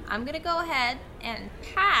 So I'm gonna go ahead and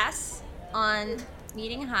pass on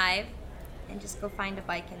meeting Hive and just go find a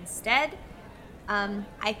bike instead.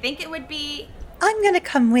 I think it would be... I'm gonna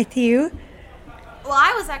come with you. Well,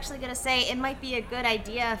 I was actually gonna say it might be a good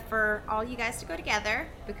idea for all you guys to go together,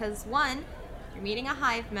 because one, you're meeting a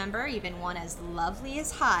Hive member, even one as lovely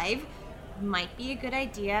as Hive, might be a good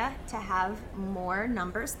idea to have more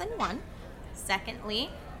numbers than one. Secondly,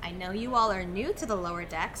 I know you all are new to the lower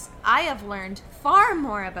decks. I have learned far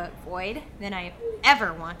more about Void than I have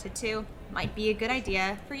ever wanted to. Might be a good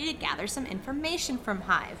idea for you to gather some information from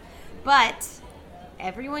Hive. But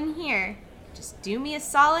everyone here, just do me a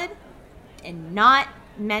solid and not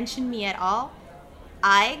mention me at all.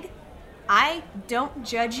 I don't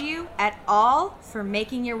judge you at all for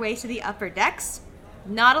making your way to the upper decks.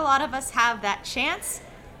 Not a lot of us have that chance,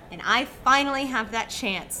 and I finally have that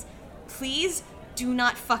chance. Please do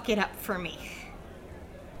not fuck it up for me.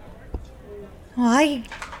 Well, I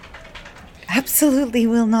absolutely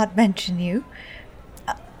will not mention you.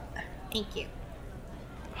 Thank you.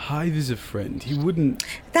 Hive is a friend. He wouldn't...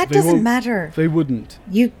 That they doesn't won't- matter. They wouldn't.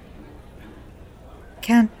 You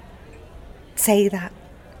can't say that.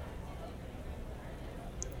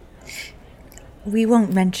 We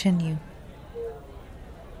won't mention you.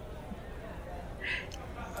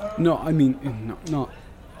 No, I mean,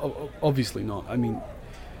 obviously not. I mean,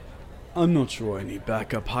 I'm not sure I need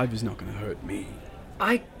backup. Hive is not going to hurt me.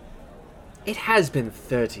 It has been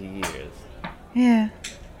 30 years. Yeah.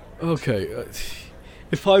 Okay,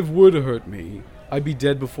 if Hive were to hurt me, I'd be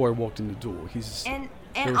dead before I walked in the door. He's And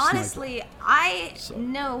very honestly, I So-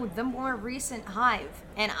 know the more recent Hive,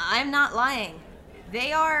 and I'm not lying.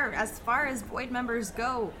 They are, as far as Void members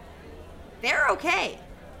go, they're okay.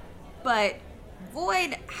 But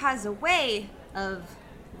Void has a way of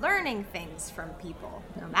learning things from people,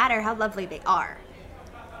 no matter how lovely they are.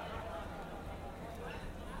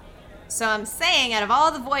 So I'm saying, out of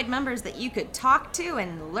all the Void members that you could talk to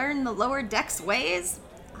and learn the lower decks ways,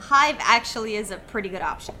 Hive actually is a pretty good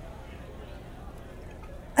option.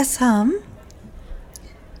 Azhaam,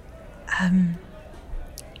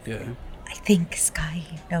 Yeah. I think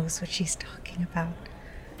Skye knows what she's talking about.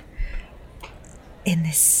 In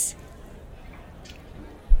this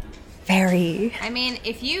very... I mean,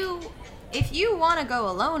 if you want to go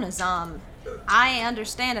alone, Azhaam, I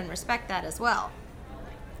understand and respect that as well.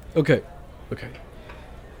 Okay.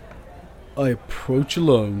 I approach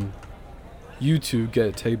alone. You two get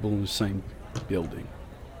a table in the same building.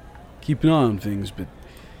 Keep an eye on things, but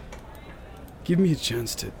give me a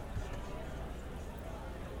chance to...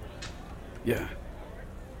 Yeah.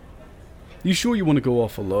 You sure you want to go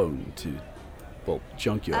off alone to, well,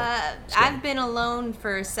 junkyard? I've been alone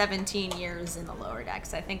for 17 years in the lower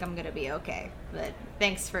decks. I think I'm gonna be okay, but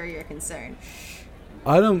thanks for your concern.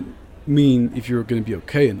 I don't mean if you're going to be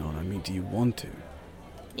okay or not. I mean, do you want to?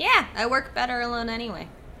 Yeah, I work better alone anyway.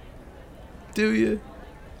 Do you?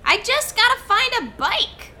 I just gotta find a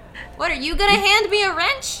bike. What, are you gonna hand me a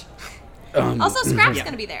wrench? Also, Scrap's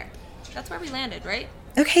gonna be there. That's where we landed, right?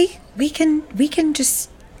 Okay, we can just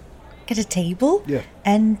get a table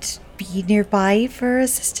and be nearby for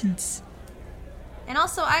assistance. And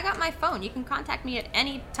also, I got my phone. You can contact me at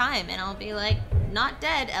any time, and I'll be like, not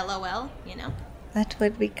dead, LOL, you know? That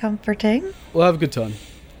would be comforting. We'll have a good time.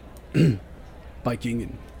 Biking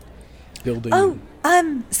and building. Oh,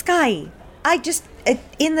 Skye, I just,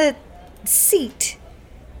 in the seat,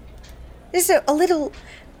 there's a little,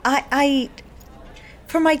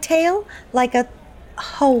 for my tail, like a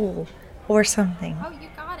hole or something. Oh, you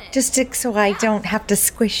got it. Just so I don't have to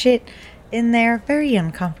squish it in there. Very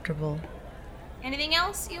uncomfortable. Anything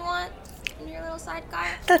else you want in your little sidecar?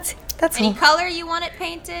 That's Any all. color you want it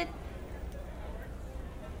painted?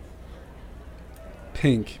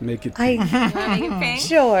 Pink. Make it I pink. You want to make it pink?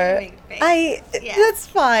 sure. Make it pink. Yeah. That's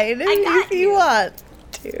fine. got if you you. want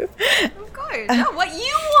to. Of course. No, what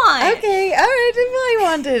you want. Okay, all right. If I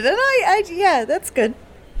wanted, and I yeah, that's good.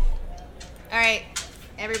 All right,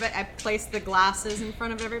 everybody. I placed the glasses in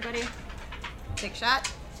front of everybody. Take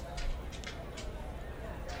shot.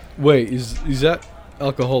 Wait, is that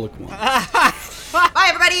alcoholic one? Bye,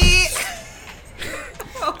 everybody.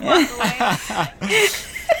 Oh, walk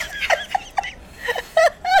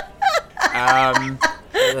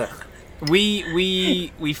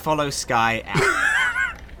away. We follow Skye out.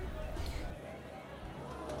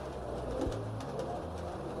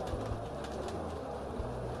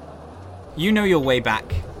 You know your way back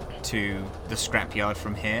to the scrapyard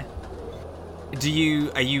from here.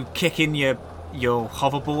 Are you kicking your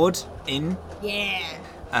hoverboard in? Yeah.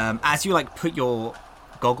 As you put your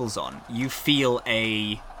goggles on, you feel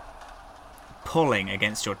a pulling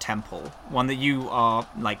against your temple. One that you are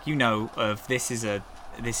of. This is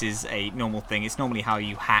a normal thing. It's normally how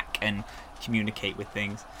you hack and communicate with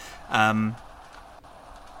things.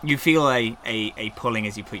 You feel a pulling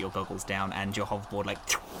as you put your goggles down and your hoverboard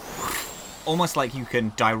almost like you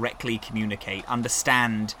can directly communicate,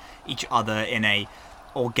 understand each other in a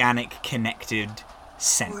organic, connected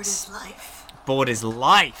sense. Board is life. Board is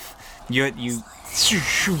life. You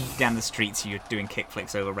down the streets. You're doing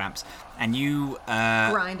kickflips over ramps, and you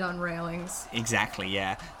Grind on railings. exactly,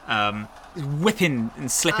 yeah. Whipping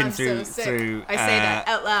and slipping I'm through. so sick. Through I say that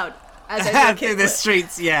out loud as I do through the kickflip.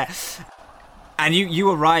 streets, yeah. And you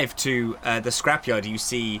arrive to the scrapyard. You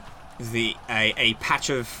see a patch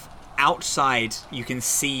of outside. You can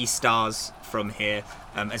see stars from here,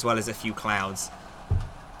 as well as a few clouds.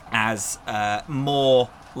 As more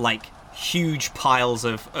huge piles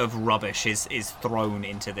of rubbish is thrown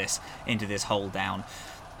into this hole down.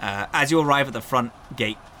 As you arrive at the front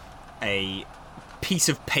gate, a piece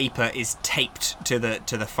of paper is taped to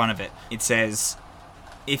the front of it. It says,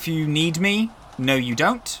 "If you need me, no you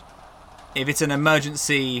don't. If it's an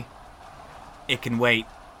emergency, it can wait.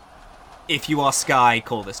 If you are Skye,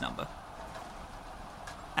 call this number."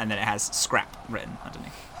 And then it has scrap written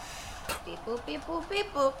underneath. Beep boop beep boop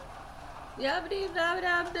beep boop.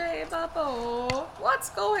 What's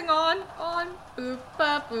going on? Boop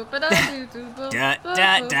ba boop ba da doo doo boop. Da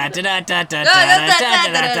da da da da da da da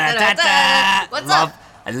da da da. What's Love. up?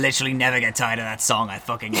 I literally never get tired of that song. I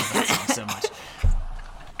fucking love that song so much.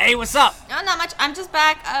 Hey, what's up? No, not much. I'm just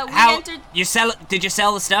back. We How entered. you sell? Did you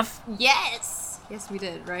sell the stuff? Yes. Yes, we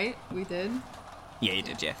did, right? We did. Yeah, you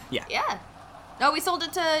did. Yeah, yeah. Yeah. No, we sold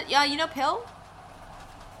it to Pill.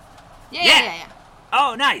 Yeah. Yeah.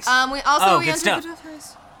 Oh, nice. We also good entered stuff. the death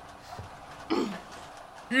race.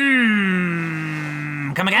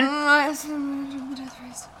 Come again? Death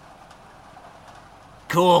race.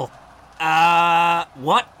 Cool.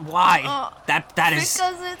 What? Why? That is.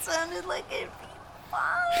 Because it sounded like it'd be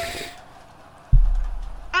fun.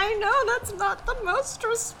 I know that's not the most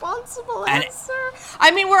responsible And- answer.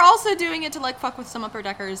 I mean, we're also doing it to fuck with some upper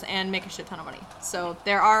deckers and make a shit ton of money. So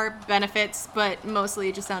there are benefits, but mostly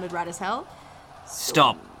it just sounded rad as hell.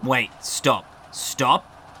 Stop. Wait. Stop.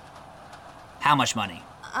 How much money?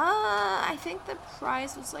 I think the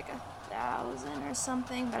price was 1,000 or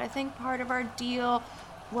something, but I think part of our deal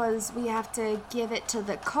was we have to give it to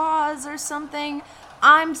the cause or something.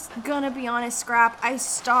 I'm gonna be honest, Scrap, I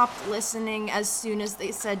stopped listening as soon as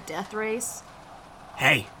they said death race.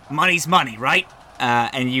 Hey, money's money, right?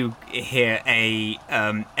 And you hear a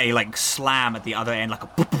slam at the other end, like a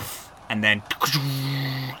poof, and then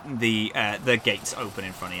the gates open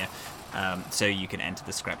in front of you, so you can enter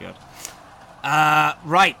the scrapyard.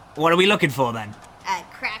 Right. What are we looking for then? I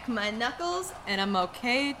crack my knuckles, and I'm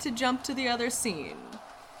okay to jump to the other scene.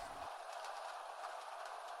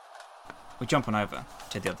 We jump on over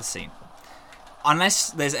to the other scene.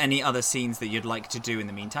 Unless there's any other scenes that you'd like to do in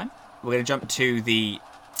the meantime, we're going to jump to the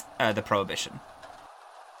prohibition.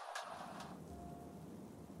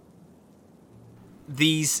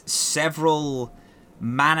 These several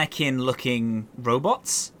mannequin-looking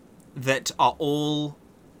robots that are all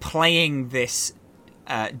playing this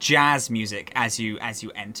jazz music as you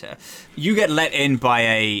enter. You get let in by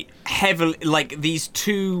a heavily, like, these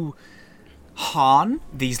two Han,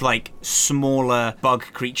 these like smaller bug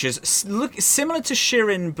creatures, look similar to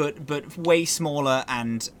Shirin, but way smaller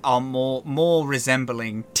and are more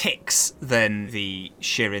resembling ticks than the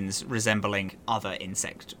Shirins resembling other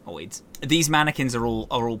insectoids. These mannequins are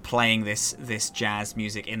all playing this jazz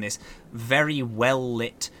music in this very well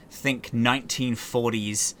lit, think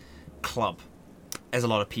 1940s club. There's a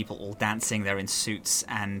lot of people all dancing. They're in suits,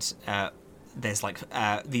 and there's like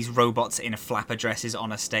these robots in flapper dresses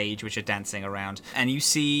on a stage which are dancing around. And you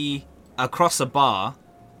see across a bar,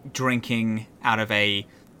 drinking out of a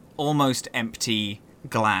almost empty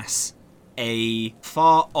glass, a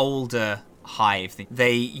far older hive.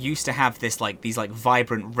 They used to have these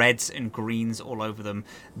vibrant reds and greens all over them.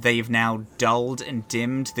 They've now dulled and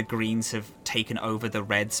dimmed. The greens have taken over the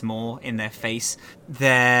reds more in their face.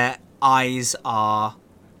 Their eyes are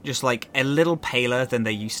just like a little paler than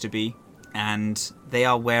they used to be, and they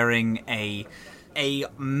are wearing a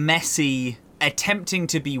messy, attempting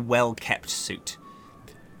to be well-kept suit.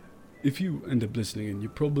 If you end up listening in, you're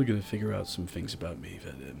probably going to figure out some things about me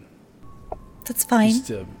that... That's fine.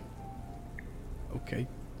 Just, okay.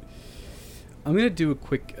 I'm going to do a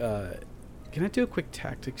quick... can I do a quick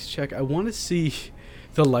tactics check? I want to see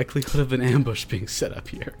the likelihood of an ambush being set up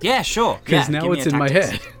here. Yeah, sure. Because now it's in my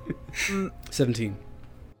head. 17.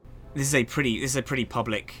 This is a pretty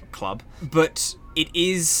public club, but it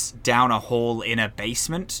is down a hall in a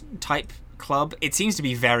basement type club. It seems to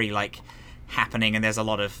be very like happening, and there's a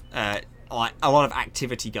lot of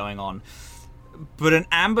activity going on. But an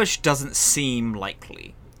ambush doesn't seem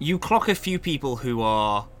likely. You clock a few people who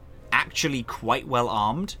are actually quite well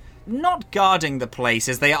armed, not guarding the place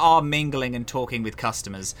as they are mingling and talking with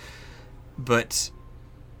customers, but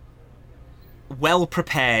well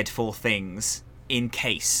prepared for things in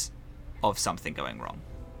case of something going wrong.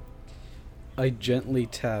 I gently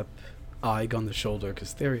tap Ig on the shoulder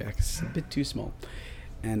because Theriac is a bit too small,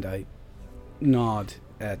 and I nod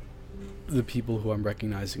at the people who I'm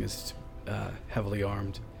recognizing as heavily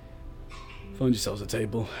armed. Find yourselves a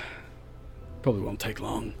table. Probably won't take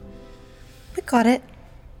long. We got it.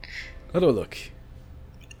 How do I look?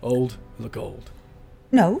 Old? I look old.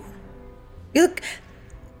 No. You look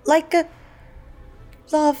like a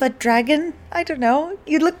lava dragon. I don't know.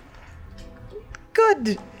 You look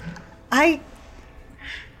good. I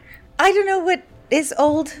don't know what is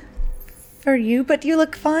old for you, but you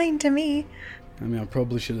look fine to me. I mean, I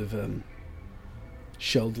probably should have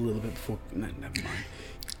shelled a little bit before... No, never mind.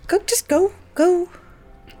 Just go.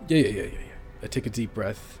 Yeah. I take a deep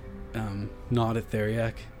breath, nod at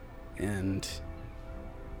Theriac, and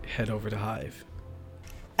head over to Hive.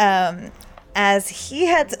 As he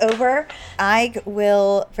heads over, I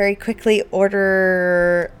will very quickly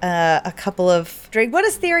order a couple of drinks. What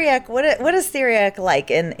is Theriac? What is Theriac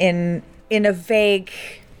like in a vague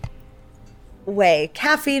way?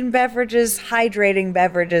 Caffeine beverages, hydrating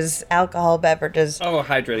beverages, alcohol beverages. Oh,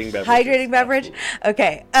 hydrating beverage. Hydrating beverage.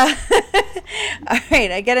 Okay. All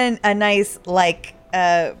right. I get a nice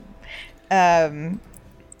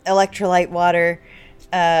electrolyte water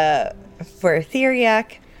for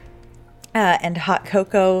Theriac. And hot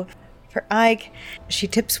cocoa for Ike. She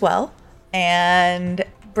tips well and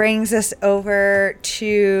brings us over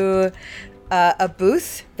to a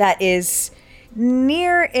booth that is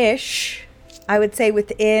near-ish, I would say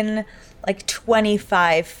within like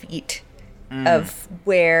 25 feet of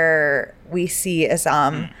where we see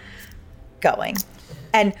Azhaam going.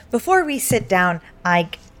 And before we sit down,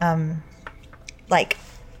 Ike,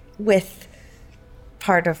 with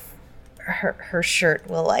part of her shirt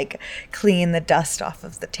will like clean the dust off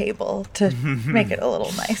of the table to make it a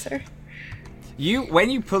little nicer.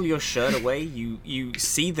 When you pull your shirt away, you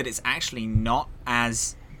see that it's actually not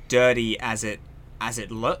as dirty as it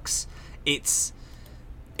looks. It's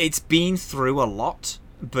been through a lot,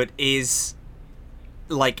 but is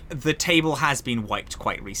like the table has been wiped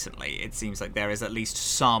quite recently. It seems like there is at least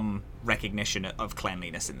some recognition of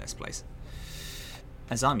cleanliness in this place.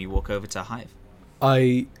 Azhaam, you walk over to Hive.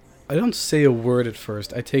 I don't say a word at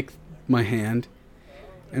first. I take my hand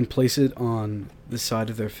and place it on the side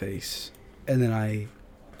of their face. And then I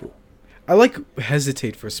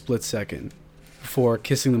hesitate for a split second before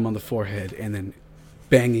kissing them on the forehead and then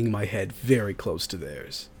banging my head very close to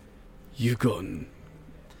theirs. You've gotten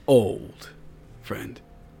old. friend.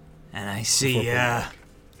 And I see,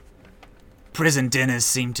 prison dinners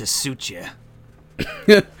seem to suit you.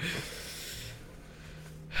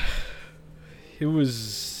 It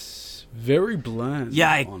was very bland.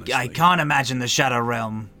 Yeah, honestly. I can't imagine the Shadow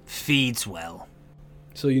Realm feeds well.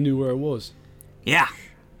 So you knew where I was? Yeah.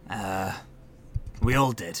 We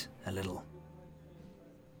all did, a little.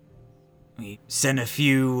 We sent a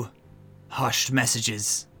few hushed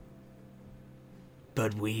messages.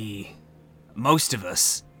 But most of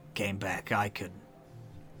us came back. I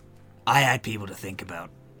had people to think about.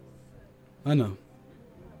 I know.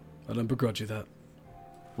 I don't begrudge you that.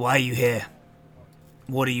 Why are you here?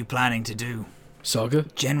 What are you planning to do? Saga?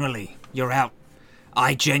 Generally, you're out.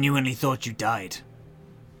 I genuinely thought you died.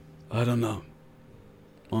 I don't know.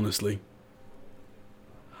 Honestly.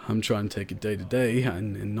 I'm trying to take it day to day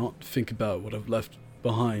and not think about what I've left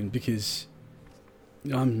behind because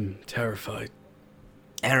I'm terrified.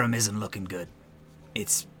 Azhaam isn't looking good.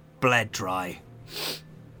 It's bled dry.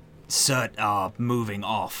 Cert are moving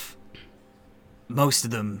off. Most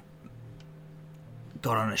of them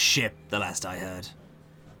got on a ship, the last I heard.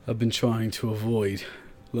 I've been trying to avoid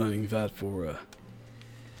learning that for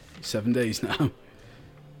 7 days now.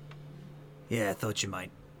 Yeah, I thought you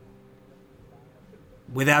might.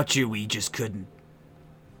 Without you, we just couldn't.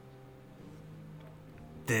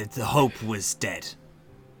 The hope was dead.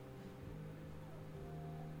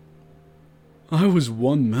 I was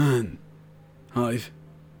one man, Hive.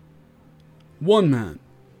 One man.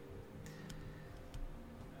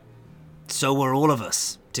 So were all of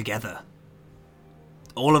us, together.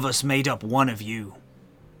 All of us made up one of you.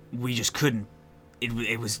 We just couldn't.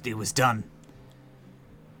 It was done.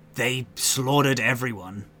 They slaughtered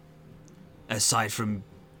everyone. Aside from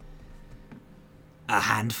a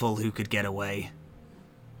handful who could get away.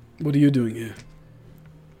 What are you doing here?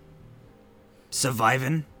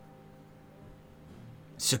 Surviving.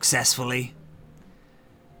 Successfully.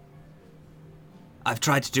 I've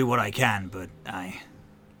tried to do what I can, but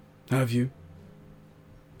Have you?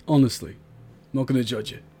 Honestly, not gonna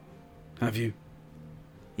judge you. Have you?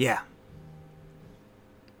 Yeah.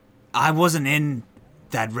 I wasn't in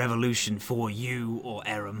that revolution for you or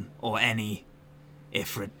Azhaam or any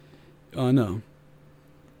Ifrit. I know.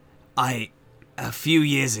 A few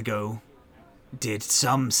years ago, did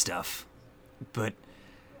some stuff, but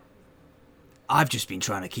I've just been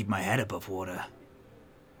trying to keep my head above water.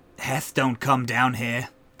 Heth don't come down here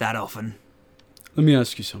that often. Let me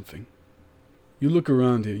ask you something. You look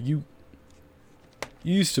around here, you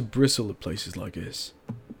used to bristle at places like this.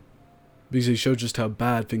 Because they show just how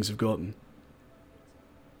bad things have gotten.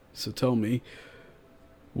 So tell me,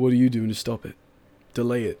 what are you doing to stop it?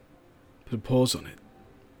 Delay it? Put a pause on it?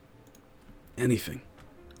 Anything?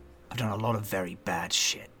 I've done a lot of very bad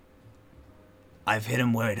shit. I've hit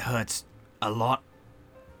him where it hurts a lot,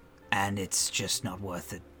 and it's just not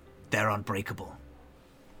worth it. They're unbreakable.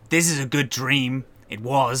 This is a good dream. It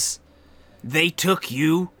was. They took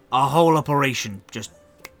you, a whole operation, just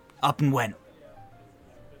up and went.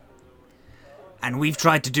 And we've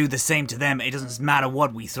tried to do the same to them. It doesn't matter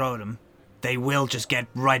what we throw at them. They will just get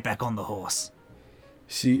right back on the horse.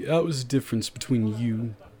 See, that was the difference between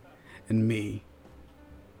you and me.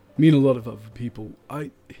 Me and a lot of other people. I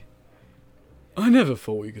never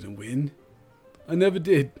thought we were going to win. I never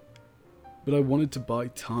did. But I wanted to buy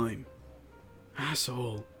time. That's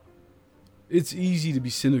all. It's easy to be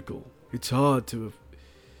cynical. It's hard to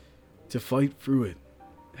fight through it.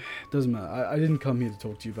 Doesn't matter. I didn't come here to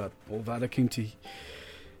talk to you about all that. I came to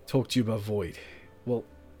talk to you about Void. Well,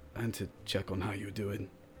 and to check on how you're doing.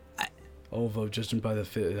 Although, judging by the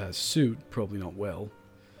fit of that suit, probably not well.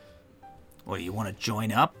 What, do you want to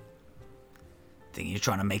join up? Think you're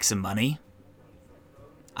trying to make some money?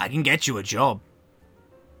 I can get you a job.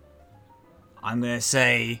 I'm gonna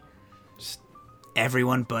say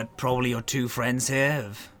everyone but probably your two friends here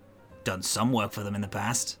have done some work for them in the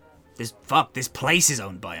past. This place is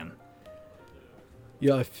owned by them.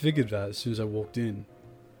 Yeah, I figured that as soon as I walked in.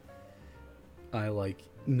 I,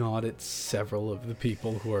 nod at several of the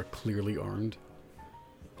people who are clearly armed.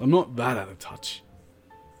 I'm not that out of touch.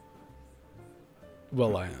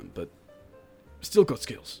 Well, I am, but still got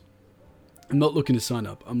skills. I'm not looking to sign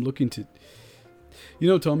up. I'm looking to... You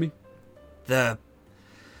know, Tommy? The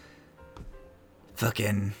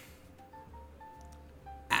fucking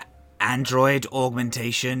android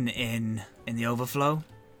augmentation in the Overflow?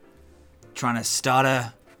 Trying to start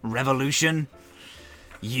a revolution?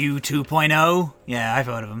 U 2.0? Yeah, I've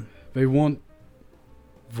heard of them. They want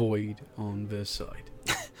Void on their side.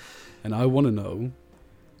 And I want to know,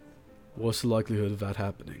 what's the likelihood of that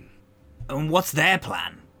happening? And what's their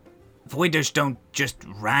plan? Voiders don't just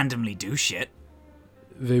randomly do shit.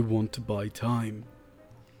 They want to buy time.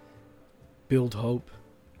 Build hope.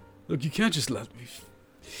 Look, you can't just let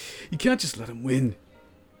him win.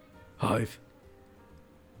 Hive.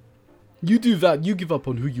 You do that, you give up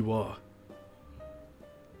on who you are.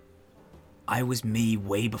 I was me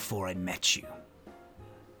way before I met you.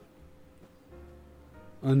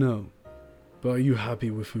 I know. But are you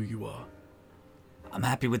happy with who you are? I'm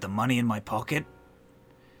happy with the money in my pocket.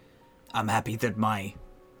 I'm happy that my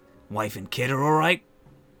wife and kid are alright.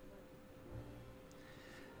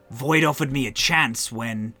 Void offered me a chance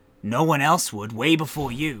when no one else would, way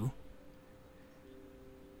before you.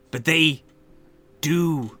 But they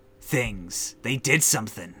do things. They did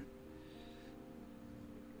something.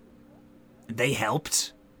 They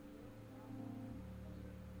helped.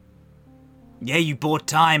 Yeah, you bought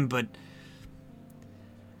time, but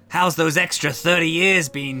how's those extra 30 years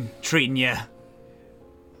been treating you?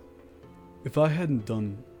 If I hadn't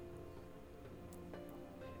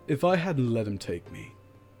let him take me,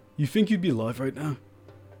 you think you'd be alive right now?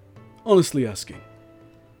 Honestly asking.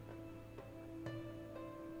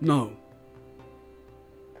 No.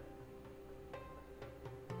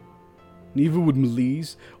 Neither would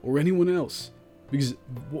Melise or anyone else, because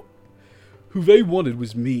who they wanted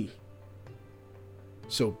was me.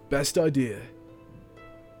 So, best idea,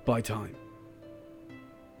 buy time.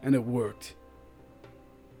 And it worked.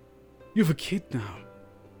 You have a kid now.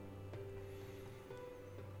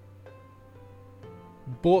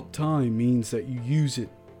 Bought time means that you use it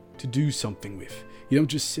to do something with. You don't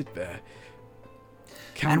just sit there.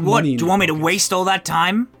 And what? Do you want me to waste all that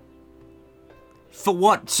time? For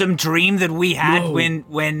what? Some dream that we had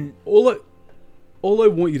when... All I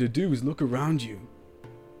want you to do is look around you.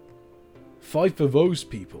 Fight for those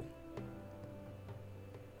people.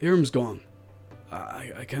 Irm's gone.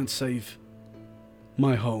 I can't save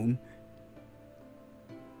my home.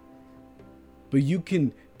 But you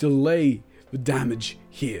can delay the damage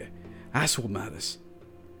here. That's what matters.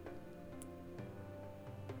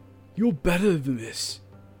 You're better than this.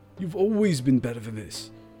 You've always been better than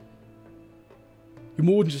this. You're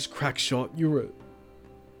more than just crack shot. You're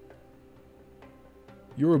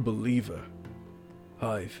a believer,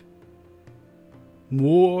 Hive.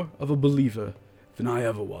 More of a believer than I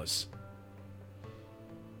ever was.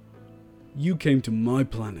 You came to my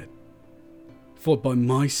planet, fought by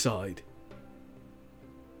my side,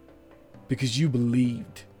 because you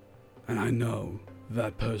believed, and I know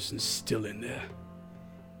that person's still in there.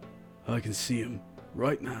 I can see him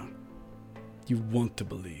right now. You want to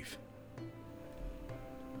believe.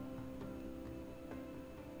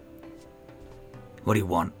 What do you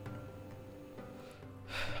want?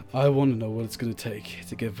 I want to know what it's going to take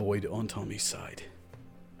to get Void on Tommy's side.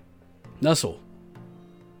 That's all.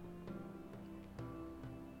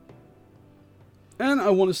 And I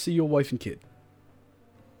want to see your wife and kid.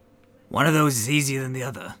 One of those is easier than the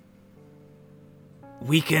other.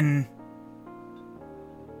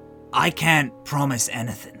 I can't promise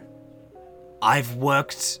anything. I've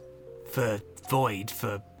worked for Void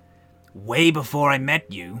for way before I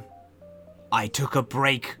met you. I took a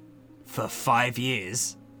break for 5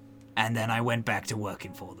 years, and then I went back to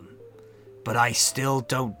working for them. But I still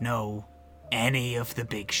don't know any of the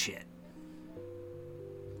big shit.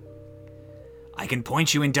 I can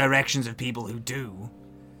point you in directions of people who do,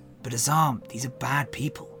 but Azhaam, these are bad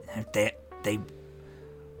people. They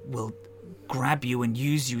will grab you and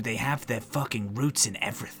use you. They have their fucking roots in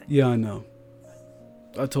everything. Yeah, I know.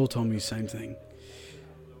 I told Tommy the same thing.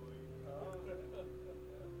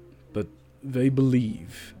 But they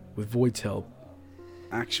believe, with Void's help,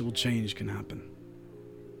 actual change can happen.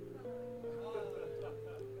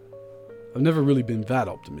 I've never really been that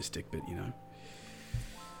optimistic, but you know.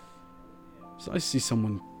 It's nice to see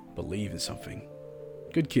someone believe in something.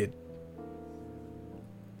 Good kid.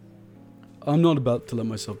 I'm not about to let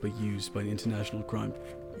myself be used by the Intergalactic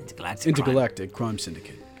Crime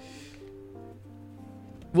Syndicate.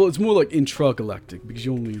 Well, it's more like intragalactic, because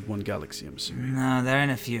you're only one galaxy, I'm assuming. No, they're in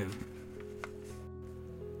a few.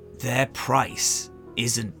 Their price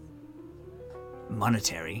isn't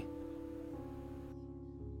monetary.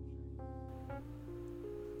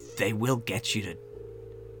 They will get you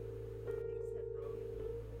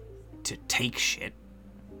to take shit.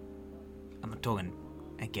 I'm not talking,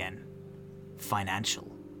 again,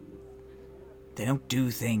 financial. They don't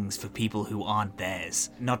do things for people who aren't theirs.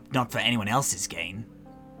 Not for anyone else's gain.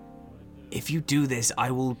 If you do this,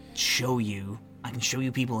 I will show you. I can show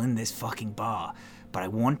you people in this fucking bar. But I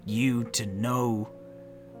want you to know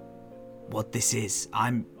what this is.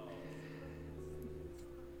 I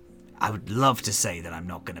would love to say that I'm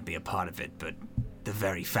not going to be a part of it, but the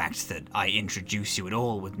very fact that I introduce you at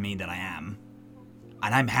all would mean that I am.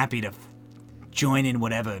 And I'm happy to join in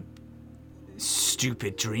whatever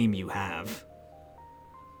stupid dream you have.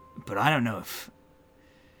 But I don't know if...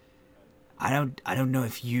 I don't know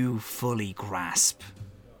if you fully grasp.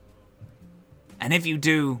 And if you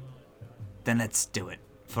do, then let's do it,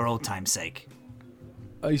 for old time's sake.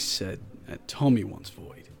 I said at Tommy once,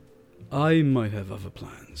 Void, I might have other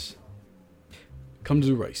plans. Come to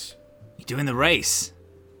the race. You doing the race?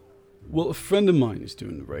 Well, a friend of mine is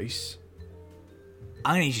doing the race.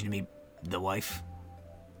 I'm gonna need you to meet the wife.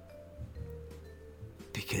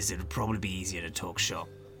 Because it'll probably be easier to talk shop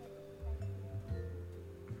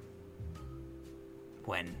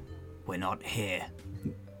when we're not here.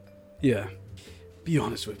 Yeah. Be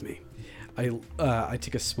honest with me. I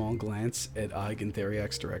take a small glance at Ig and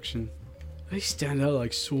Theriac's direction. They stand out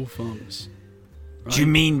like sore thumbs. Right? Do you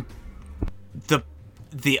mean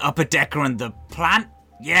the upper decker and the plant?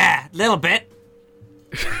 Yeah, a little bit.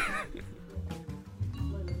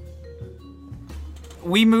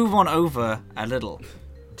 We move on over a little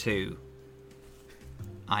to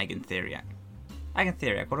Ig and Theriac. Ig and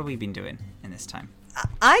Theriac, what have we been doing in this time?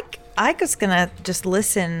 I was gonna just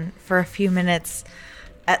listen for a few minutes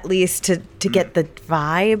at least to get the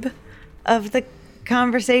vibe of the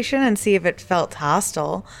conversation and see if it felt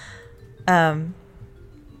hostile.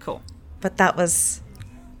 Cool. But that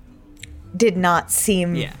did not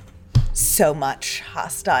seem Yeah. so much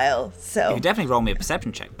hostile. You So can definitely roll me a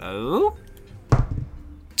perception check, though.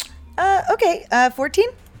 okay, 14?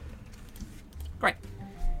 Great.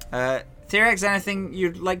 Theriac, is there anything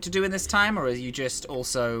you'd like to do in this time, or are you just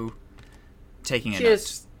also taking a note?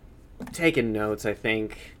 Just taking notes, I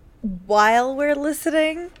think. While we're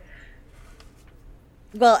listening?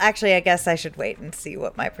 Well, actually, I guess I should wait and see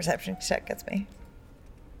what my perception check gets me.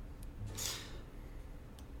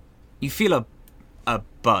 You feel a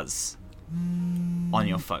buzz on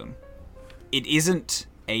your phone. It isn't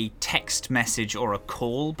a text message or a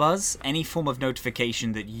call buzz, any form of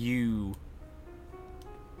notification that you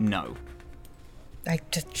know. I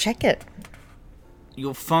just check it.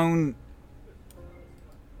 Your phone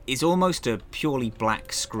is almost a purely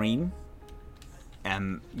black screen.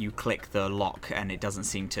 You click the lock and it doesn't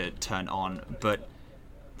seem to turn on, but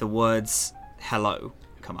the words hello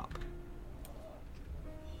come up.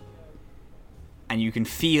 And you can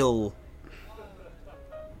feel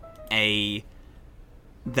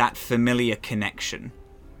that familiar connection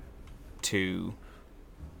to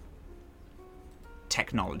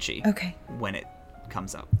technology. Okay. When it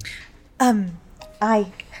comes up.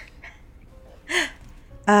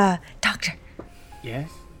 Doctor, Yes?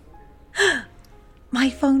 my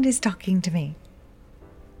phone is talking to me.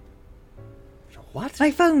 What?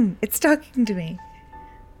 My phone, it's talking to me.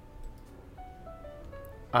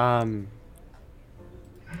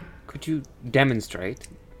 Could you demonstrate?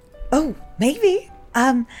 Oh, maybe.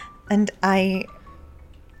 And I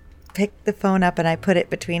pick the phone up and I put it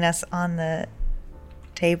between us on the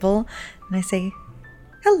table and I say,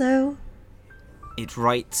 hello. It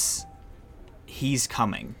writes, he's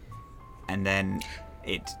coming, and then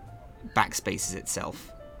it backspaces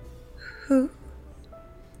itself. Who?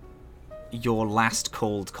 Your last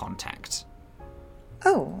called contact.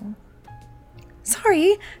 Oh.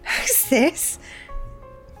 Sorry, who's this?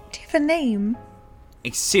 Do you have a name?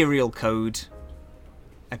 A serial code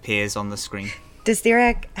appears on the screen. Does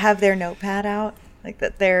Theriac have their notepad out? Like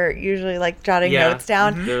that they're usually like jotting notes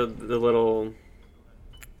down? The little...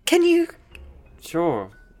 Can you... Sure.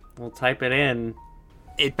 We'll type it in.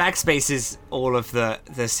 It backspaces all of the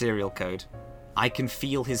serial code. I can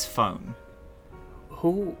feel his phone.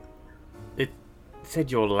 Who... It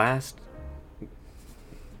said your last...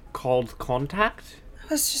 called contact?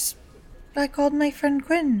 I called my friend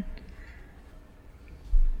Quinn.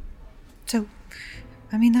 So,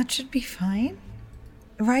 I mean, that should be fine.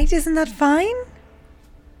 Right? Isn't that fine?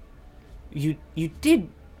 You did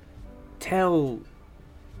tell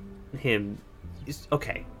him...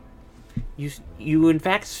 Okay. You in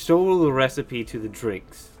fact stole the recipe to the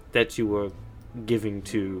drinks that you were giving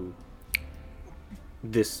to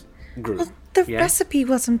this group. Well, the yeah? recipe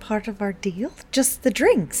wasn't part of our deal, just the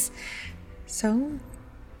drinks. So,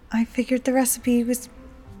 I figured the recipe was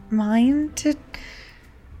mine to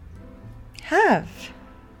have.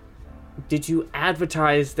 Did you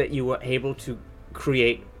advertise that you were able to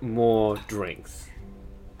create more drinks?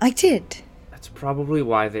 I did. That's probably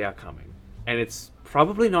why they are coming. And it's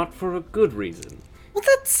probably not for a good reason. Well,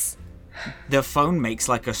 that's... The phone makes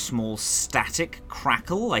like a small static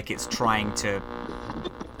crackle, like it's trying to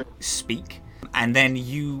speak. And then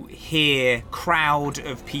you hear crowd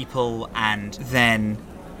of people and then...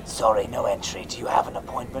 Sorry, no entry. Do you have an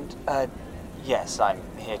appointment? Yes, I'm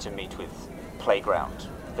here to meet with playground.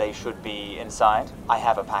 They should be inside. I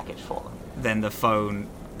have a package for them. Then the phone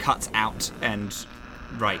cuts out and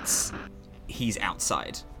writes, "He's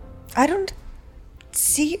outside." I don't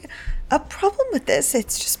see a problem with this.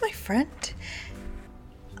 It's just my friend.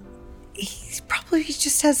 He probably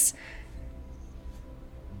just has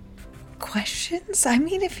questions. I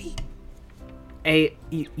mean, if he...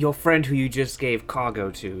 Your friend who you just gave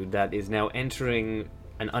cargo to that is now entering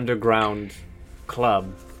an underground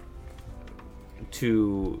club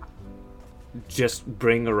to just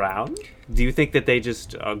bring around? Do you think that they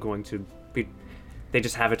just are going to be... They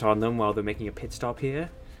just have it on them while they're making a pit stop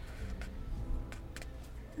here?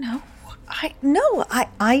 No, I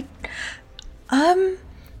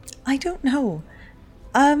don't know.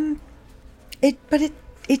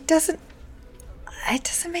 It doesn't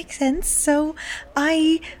make sense. So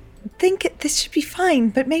I think this should be fine.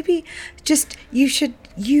 But maybe just you should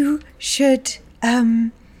go.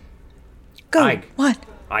 Ike. What?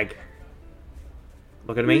 Ike.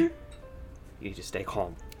 Look at me. You need to stay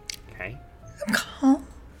calm, okay? I'm calm.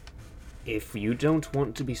 If you don't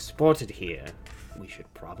want to be spotted here, we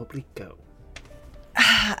should probably go.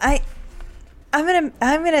 I'm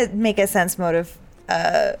gonna make a sense motive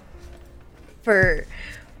for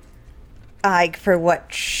Ike for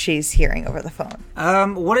what she's hearing over the phone.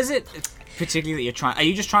 What is it particularly that you're trying? Are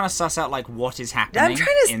you just trying to suss out like what is happening? I'm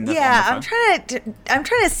trying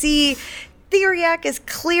to see. Theriac is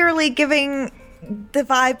clearly giving the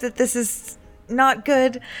vibe that this is not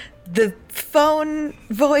good. The phone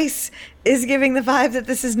voice is giving the vibe that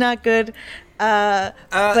this is not good.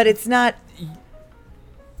 But it's not.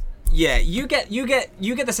 Yeah, you get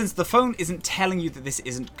the sense the phone isn't telling you that this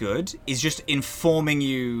isn't good. It's just informing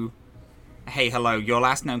you, hey, hello, your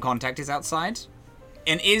last known contact is outside,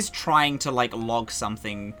 and is trying to like log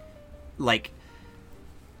something, like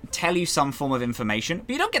tell you some form of information. But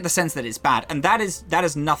you don't get the sense that it's bad, and that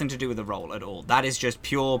has nothing to do with the role at all. That is just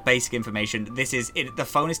pure basic information. This is it. The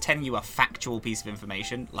phone is telling you a factual piece of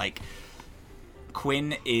information, like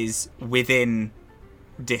Quinn is within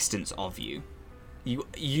distance of you.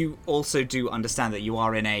 You also do understand that you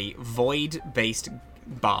are in a void-based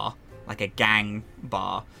bar, like a gang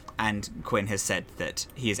bar, and Quinn has said that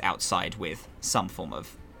he is outside with some form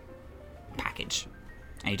of package,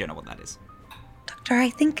 and you don't know what that is. Doctor,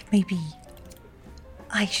 I think maybe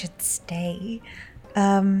I should stay,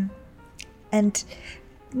 and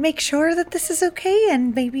make sure that this is okay,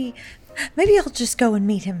 and maybe I'll just go and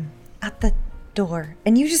meet him at the door,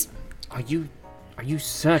 and you just... Are you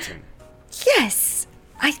certain? Yes,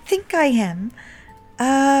 I think I am.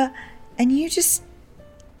 And you just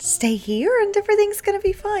stay here and everything's gonna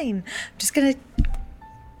be fine. I'm just gonna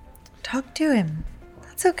talk to him.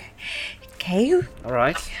 That's okay. Okay? All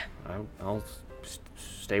right. I'll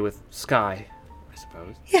stay with Skye, I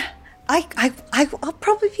suppose. Yeah, I'll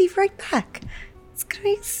probably be right back. It's gonna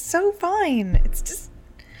be so fine. It's just...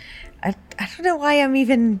 I don't know why I'm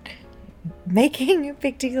even making a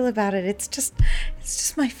big deal about it. It's just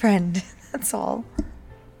my friend. That's all.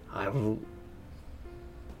 I'll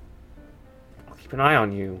keep an eye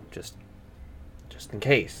on you, just in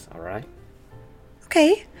case, alright?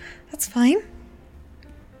 Okay, that's fine.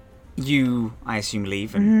 You, I assume,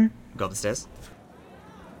 leave and go up the stairs?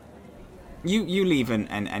 You leave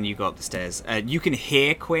and you go up the stairs. You can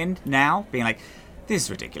hear Quinn now being like, "This is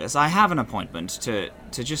ridiculous. I have an appointment to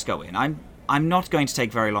just go in. I'm not going to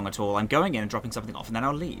take very long at all. I'm going in and dropping something off and then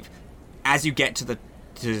I'll leave." As you get to the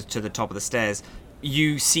top of the stairs,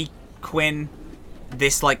 you see Quinn,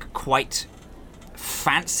 this like quite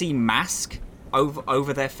fancy mask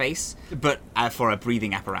over their face, but for a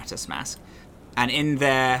breathing apparatus mask, and in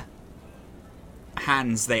their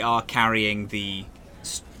hands they are carrying the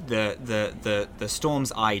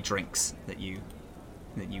Storm's Eye drinks that you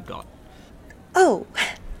got. Oh.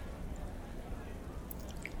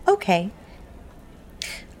 Okay.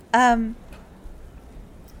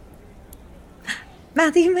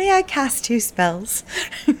 Matthew, may I cast 2 spells?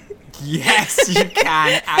 Yes, you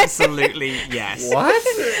can. Absolutely, yes. What?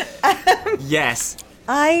 Yes.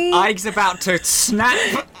 Ike's about to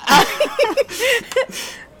snap.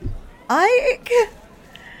 Ike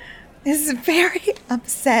is very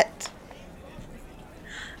upset.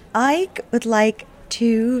 Ike would like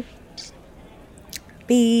to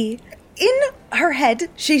be... In her head,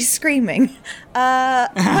 she's screaming quite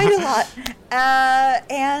a lot.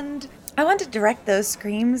 And I want to direct those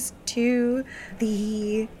screams to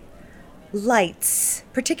the lights,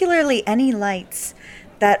 particularly any lights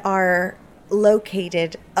that are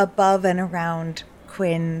located above and around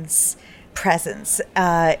Quinn's presence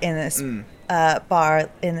in this bar,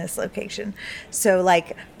 in this location. So,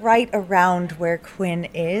 like, right around where Quinn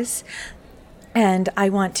is, And I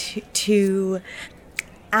want to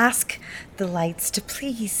ask the lights to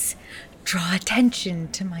please draw attention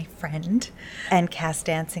to my friend and cast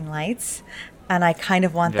dancing lights. And I kind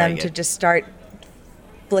of want them to just start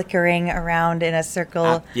flickering around in a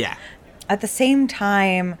circle. Yeah. At the same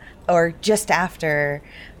time, or just after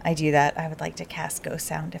I do that, I would like to cast Ghost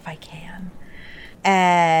Sound if I can.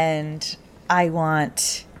 And I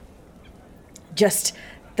want just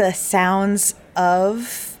the sounds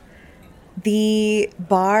of the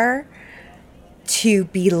bar to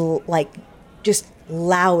be like just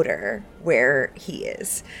louder where he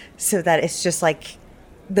is, so that it's just like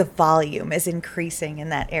the volume is increasing in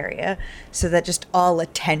that area, so that just all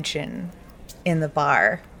attention in the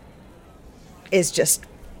bar is just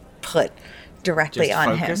put directly Just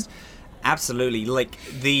on focused. him. Absolutely. Like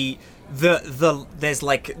the there's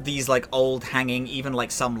like these like old hanging, even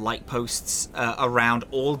like some light posts around,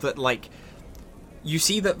 all that like you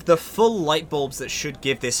see that the full light bulbs that should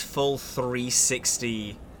give this full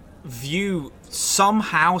 360 view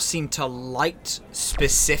somehow seem to light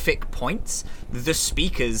specific points. The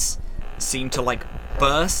speakers seem to like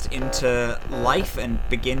burst into life and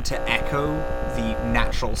begin to echo the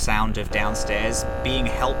natural sound of downstairs, being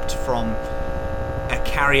helped from a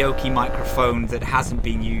karaoke microphone that hasn't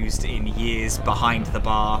been used in years behind the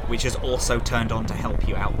bar, which is also turned on to help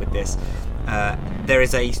you out with this. There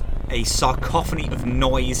is a sarcophony of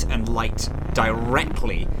noise and light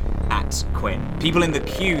directly at Quinn. People in the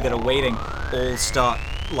queue that are waiting all start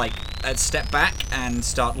like step back and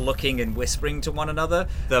start looking and whispering to one another.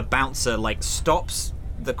 The bouncer like stops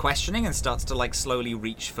the questioning and starts to like slowly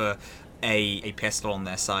reach for a pistol on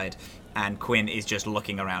their side, and Quinn is just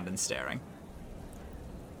looking around and staring.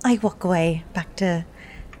 I walk away back to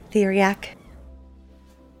Theriac.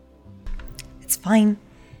 It's fine.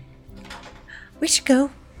 We should go.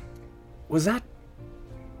 Was that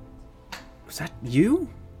you?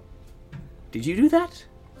 Did you do that?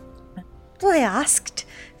 Well, I asked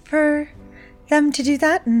for them to do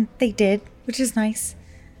that, and they did, which is nice.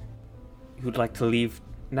 You would like to leave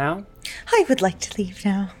now? I would like to leave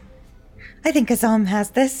now. I think Azhaam has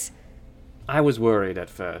this. I was worried at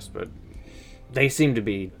first, but they seem to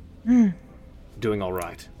be doing all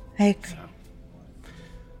right. I agree.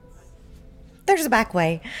 There's a back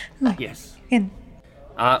way. Yes. And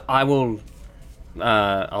I will.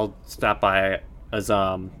 I'll stop by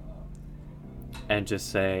Azhaam and just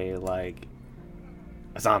say, like,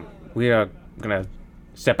 Azhaam, we are gonna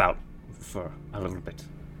step out for a little bit.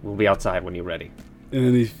 We'll be outside when you're ready.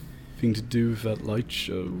 Anything to do with that light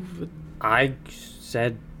show? I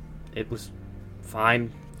said it was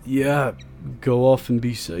fine. Yeah, go off and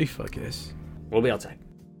be safe, I guess. We'll be outside.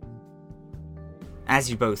 As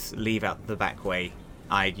you both leave out the back way,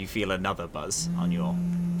 you feel another buzz on your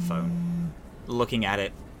phone. Looking at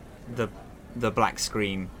it, the black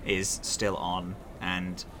screen is still on,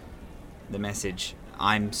 and the message,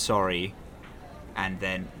 "I'm sorry," and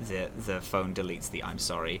then the phone deletes the "I'm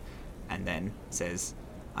sorry," and then says,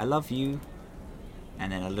 "I love you,"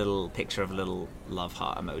 and then a little picture of a little love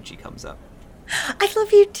heart emoji comes up. I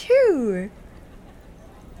love you too.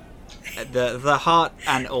 The heart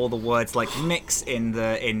and all the words like mix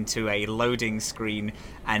into a loading screen,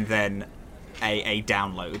 and then a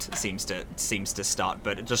download seems to start,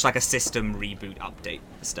 but just like a system reboot update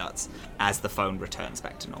starts as the phone returns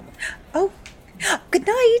back to normal. Oh, good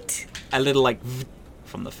night. A little like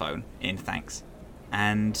from the phone in thanks,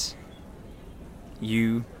 and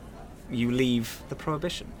you leave the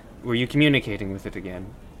prohibition. Were you communicating with it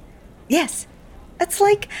again? Yes, it's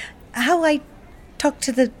like how I talked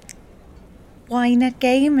to the Ynet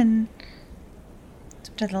game and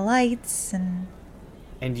to the lights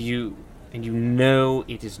And you know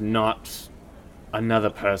it is not another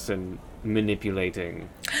person manipulating.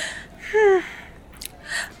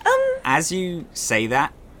 As you say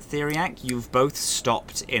that, Theriac, you've both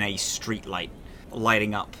stopped in a street light,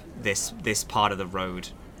 lighting up this part of the road.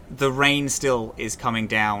 The rain still is coming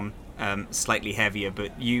down, slightly heavier,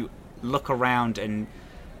 but you look around, and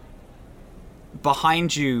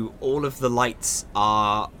behind you, all of the lights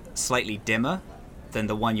are slightly dimmer than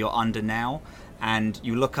the one you're under now, and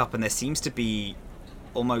you look up and there seems to be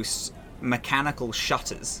almost mechanical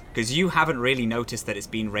shutters, because you haven't really noticed that it's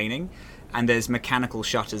been raining, and there's mechanical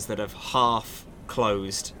shutters that have half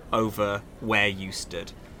closed over where you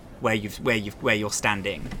stood, where you're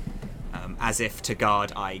standing, as if to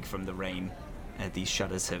guard Ike from the rain. These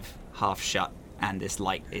shutters have half shut, and this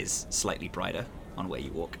light is slightly brighter on where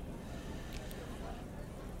you walk.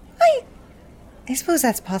 I suppose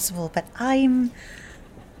that's possible, but I'm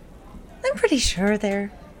pretty sure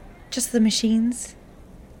they're just the machines.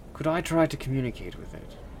 Could I try to communicate with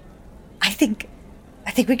it? I think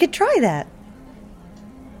we could try that.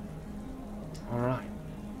 All right.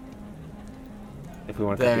 If we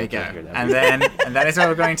want to There we go. And that is where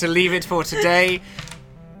we're going to leave it for today.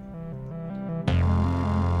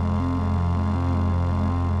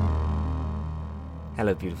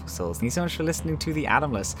 Hello, beautiful souls. Thank you so much for listening to The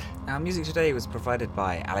Adamless. Our music today was provided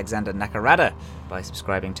by Alexander Nakarada by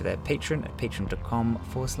subscribing to their Patreon at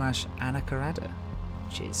patreon.com/Anakarada,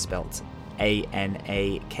 which is spelt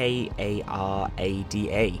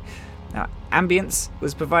Anakarada. Now, ambience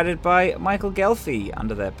was provided by Michael Gelfi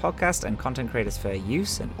under their podcast and content creators fair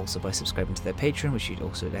use, and also by subscribing to their Patreon, which you'd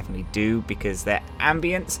also definitely do because their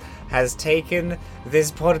ambience has taken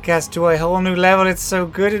this podcast to a whole new level. It's so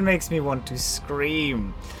good it makes me want to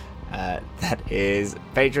scream. That is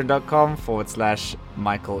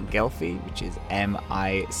patreon.com/Michael Gelfi, which is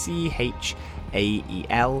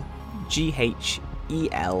MichaelGhelfi.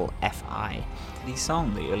 The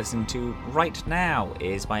song that you're listening to right now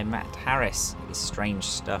is by Matt Harris. It is Strange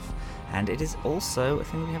Stuff, and it is also a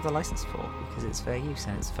thing that we have the license for because it's fair use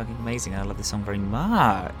and it's fucking amazing. I love this song very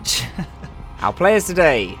much. Our players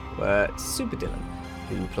today were Super Dylan,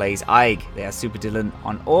 who plays Ig. They are Super Dylan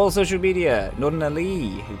on all social media. Norden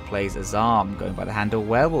Ali, who plays Azhaam, going by the handle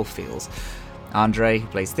Werewolf Feels. Andre, who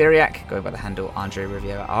plays Theriac, going by the handle Andre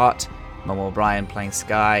Riviera Art. Momo O'Brien playing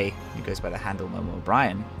Skye, who goes by the handle Momo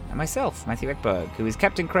O'Brien. And myself, Matthew Ekberg, who is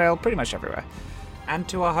Captain Krail pretty much everywhere. And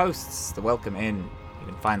to our hosts, the Welcome In. You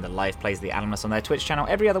can find the live plays of The Adamless on their Twitch channel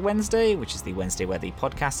every other Wednesday, which is the Wednesday where the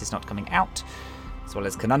podcast is not coming out, as well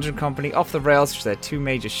as Conundrum Company, Off the Rails, which are their two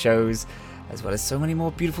major shows, as well as so many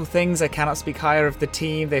more beautiful things. I cannot speak higher of the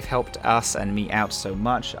team. They've helped us and me out so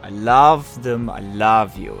much. I love them. I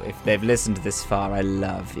love you. If they've listened this far, I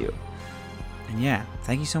love you. And yeah,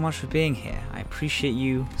 thank you so much for being here. I appreciate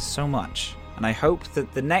you so much. And I hope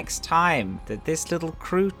that the next time that this little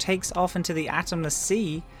crew takes off into the Atomless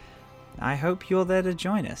Sea, I hope you're there to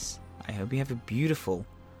join us. I hope you have a beautiful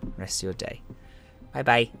rest of your day.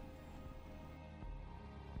 Bye-bye.